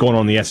what's going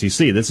on in the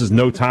SEC. This is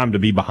no time to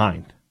be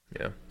behind.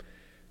 Yeah.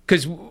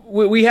 Because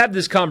we have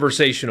this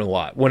conversation a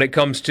lot when it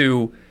comes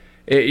to,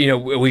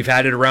 we've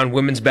had it around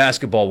women's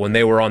basketball when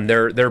they were on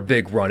their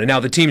big run. And now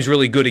the team's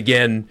really good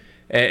again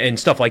and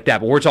stuff like that.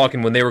 But we're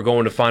talking when they were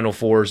going to Final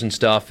Fours and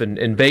stuff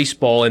and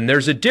baseball. And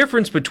there's a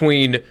difference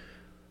between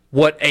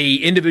what a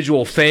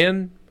individual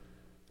fan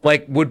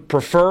would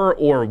prefer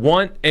or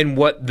want and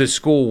what the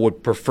school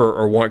would prefer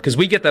or want. Because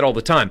we get that all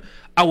the time.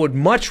 I would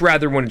much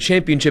rather win a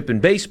championship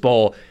in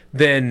baseball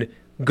than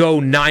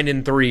go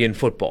 9-3 in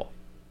football.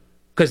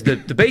 Because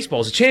the baseball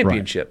is a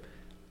championship.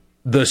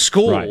 Right. The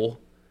school,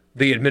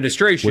 the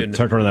administration would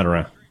turn that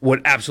around.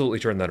 Would absolutely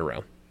turn that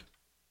around.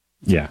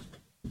 Yeah.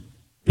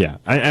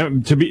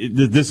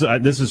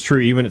 This is true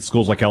even at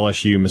schools like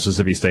LSU,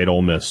 Mississippi State,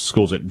 Ole Miss,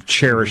 schools that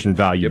cherish and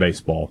value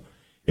baseball.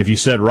 if you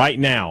said right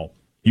now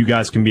you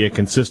guys can be a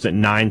consistent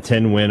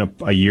 9-10 win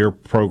a year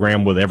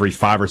program with every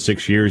 5 or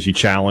 6 years you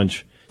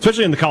challenge,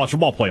 especially in the college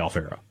football playoff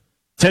era.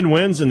 10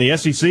 wins in the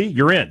SEC,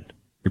 you're in.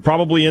 You're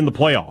probably in the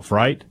playoff,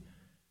 right?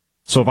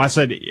 So if I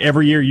said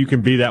every year you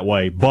can be that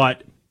way,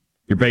 but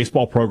your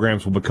baseball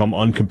programs will become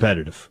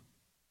uncompetitive.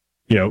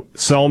 You know,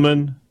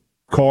 Selman,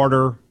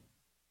 Carter,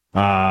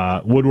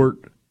 Woodward,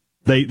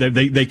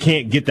 they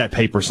can't get that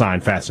paper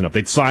signed fast enough.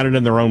 They'd sign it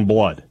in their own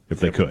blood if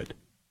they could.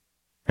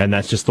 And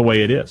that's just the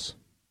way it is.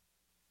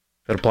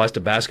 That applies to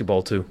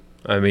basketball, too.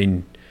 I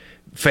mean,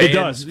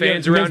 fans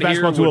around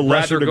here would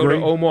rather go to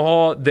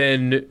Omaha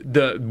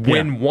than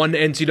win one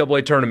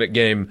NCAA tournament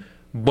game,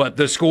 but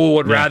the school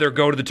would rather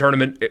go to the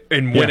tournament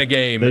and win a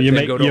game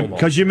than go to Omaha.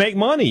 Because you make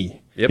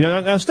money. Yep. You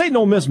know, now State and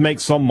Ole Miss make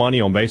some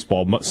money on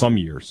baseball some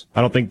years.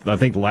 I think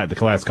the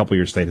last couple of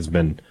years State has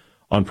been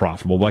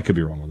unprofitable, but I could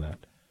be wrong on that.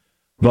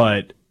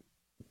 But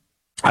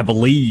I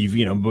believe,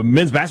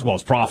 men's basketball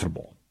is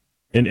profitable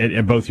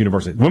in both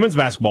universities. Women's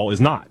basketball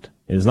is not.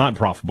 It is not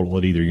profitable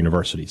at either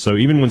university. So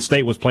even when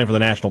State was playing for the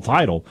national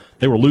title,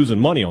 they were losing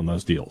money on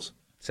those deals.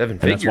 7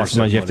 figures. That's why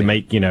sometimes you have to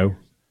make, and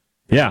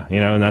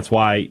that's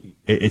why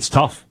it's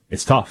tough.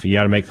 It's tough. You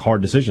got to make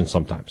hard decisions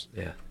sometimes.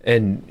 Yeah,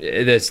 and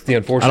that's the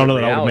unfortunate. I don't know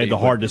that reality, I would have made the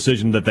hard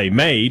decision that they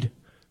made,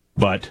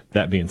 but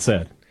that being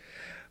said,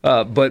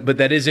 but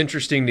that is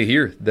interesting to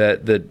hear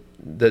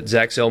that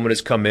Zach Selman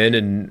has come in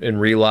and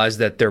realized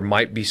that there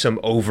might be some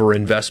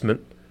overinvestment,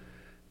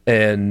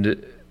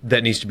 and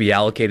that needs to be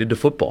allocated to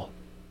football.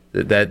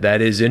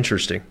 That is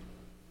interesting.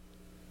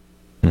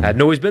 Mm-hmm.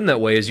 Hadn't always been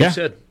that way, as you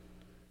said.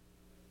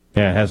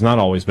 Yeah, it has not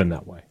always been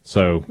that way.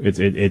 So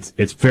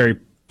it's very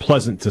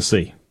pleasant to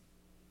see.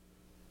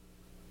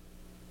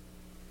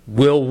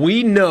 Will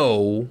we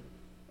know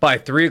by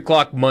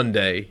 3:00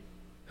 Monday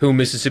who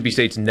Mississippi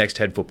State's next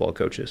head football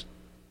coach is?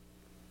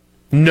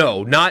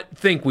 No, not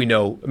think we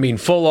know. I mean,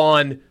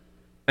 full-on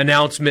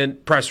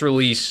announcement, press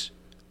release,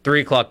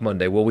 3:00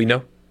 Monday. Will we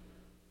know?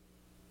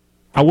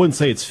 I wouldn't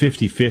say it's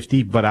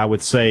 50-50, but I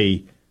would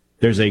say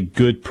there's a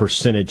good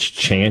percentage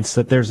chance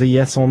that there's a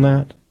yes on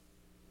that.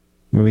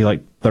 Maybe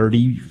like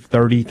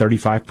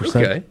 35%.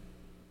 Okay.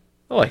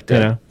 I like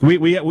that.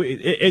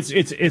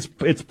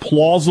 It's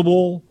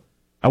plausible.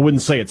 I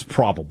wouldn't say it's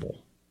probable.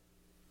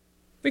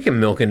 We can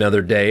milk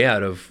another day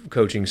out of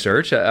coaching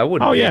search. I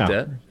wouldn't hate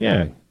that.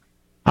 Yeah.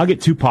 I'll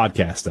get 2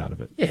 podcasts out of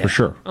it, for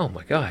sure. Oh,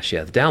 my gosh,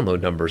 the download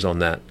numbers on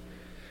that.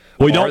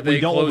 What we don't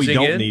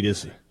need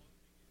is,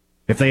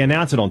 if they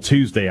announce it on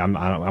Tuesday, I'm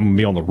going to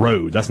be on the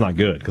road. That's not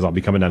good, because I'll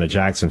be coming down to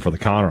Jackson for the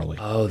Connerly.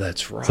 Oh,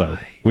 that's right. So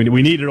we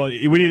need it.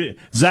 We need it.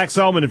 Zach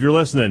Selman, if you're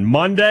listening,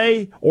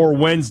 Monday or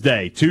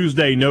Wednesday.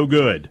 Tuesday, no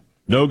good.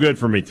 No good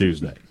for me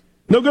Tuesday.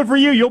 No good for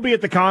you. You'll be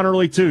at the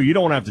Connerly, too. You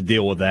don't have to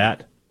deal with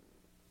that.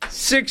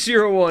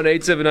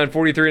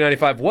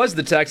 601-879-4395 was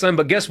the text line,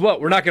 but guess what?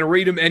 We're not going to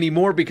read them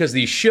anymore because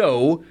the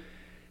show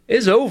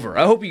is over.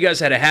 I hope you guys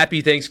had a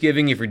happy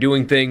Thanksgiving. If you're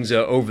doing things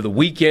over the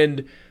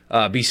weekend,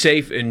 be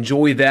safe.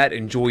 Enjoy that.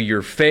 Enjoy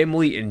your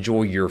family.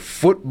 Enjoy your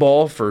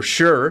football for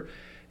sure.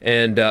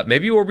 And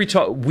maybe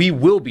we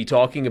will be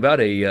talking about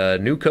a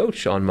new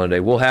coach on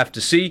Monday. We'll have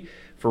to see.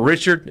 For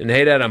Richard and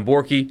Haydad, I'm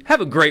Borky. Have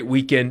a great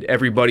weekend,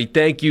 everybody.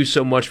 Thank you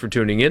so much for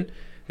tuning in,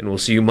 and we'll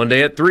see you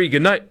Monday at 3.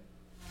 Good night.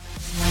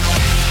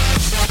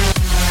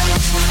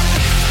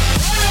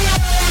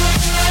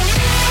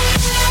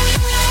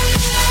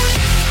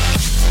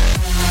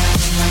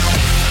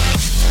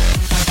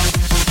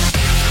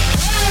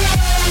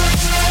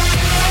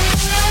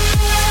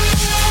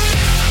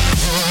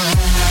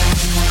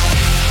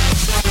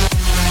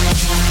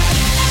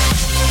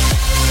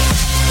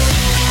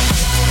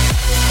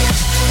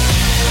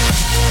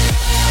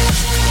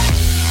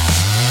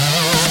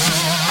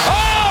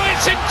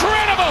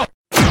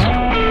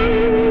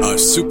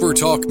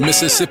 SuperTalk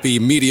Mississippi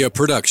Media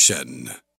Production.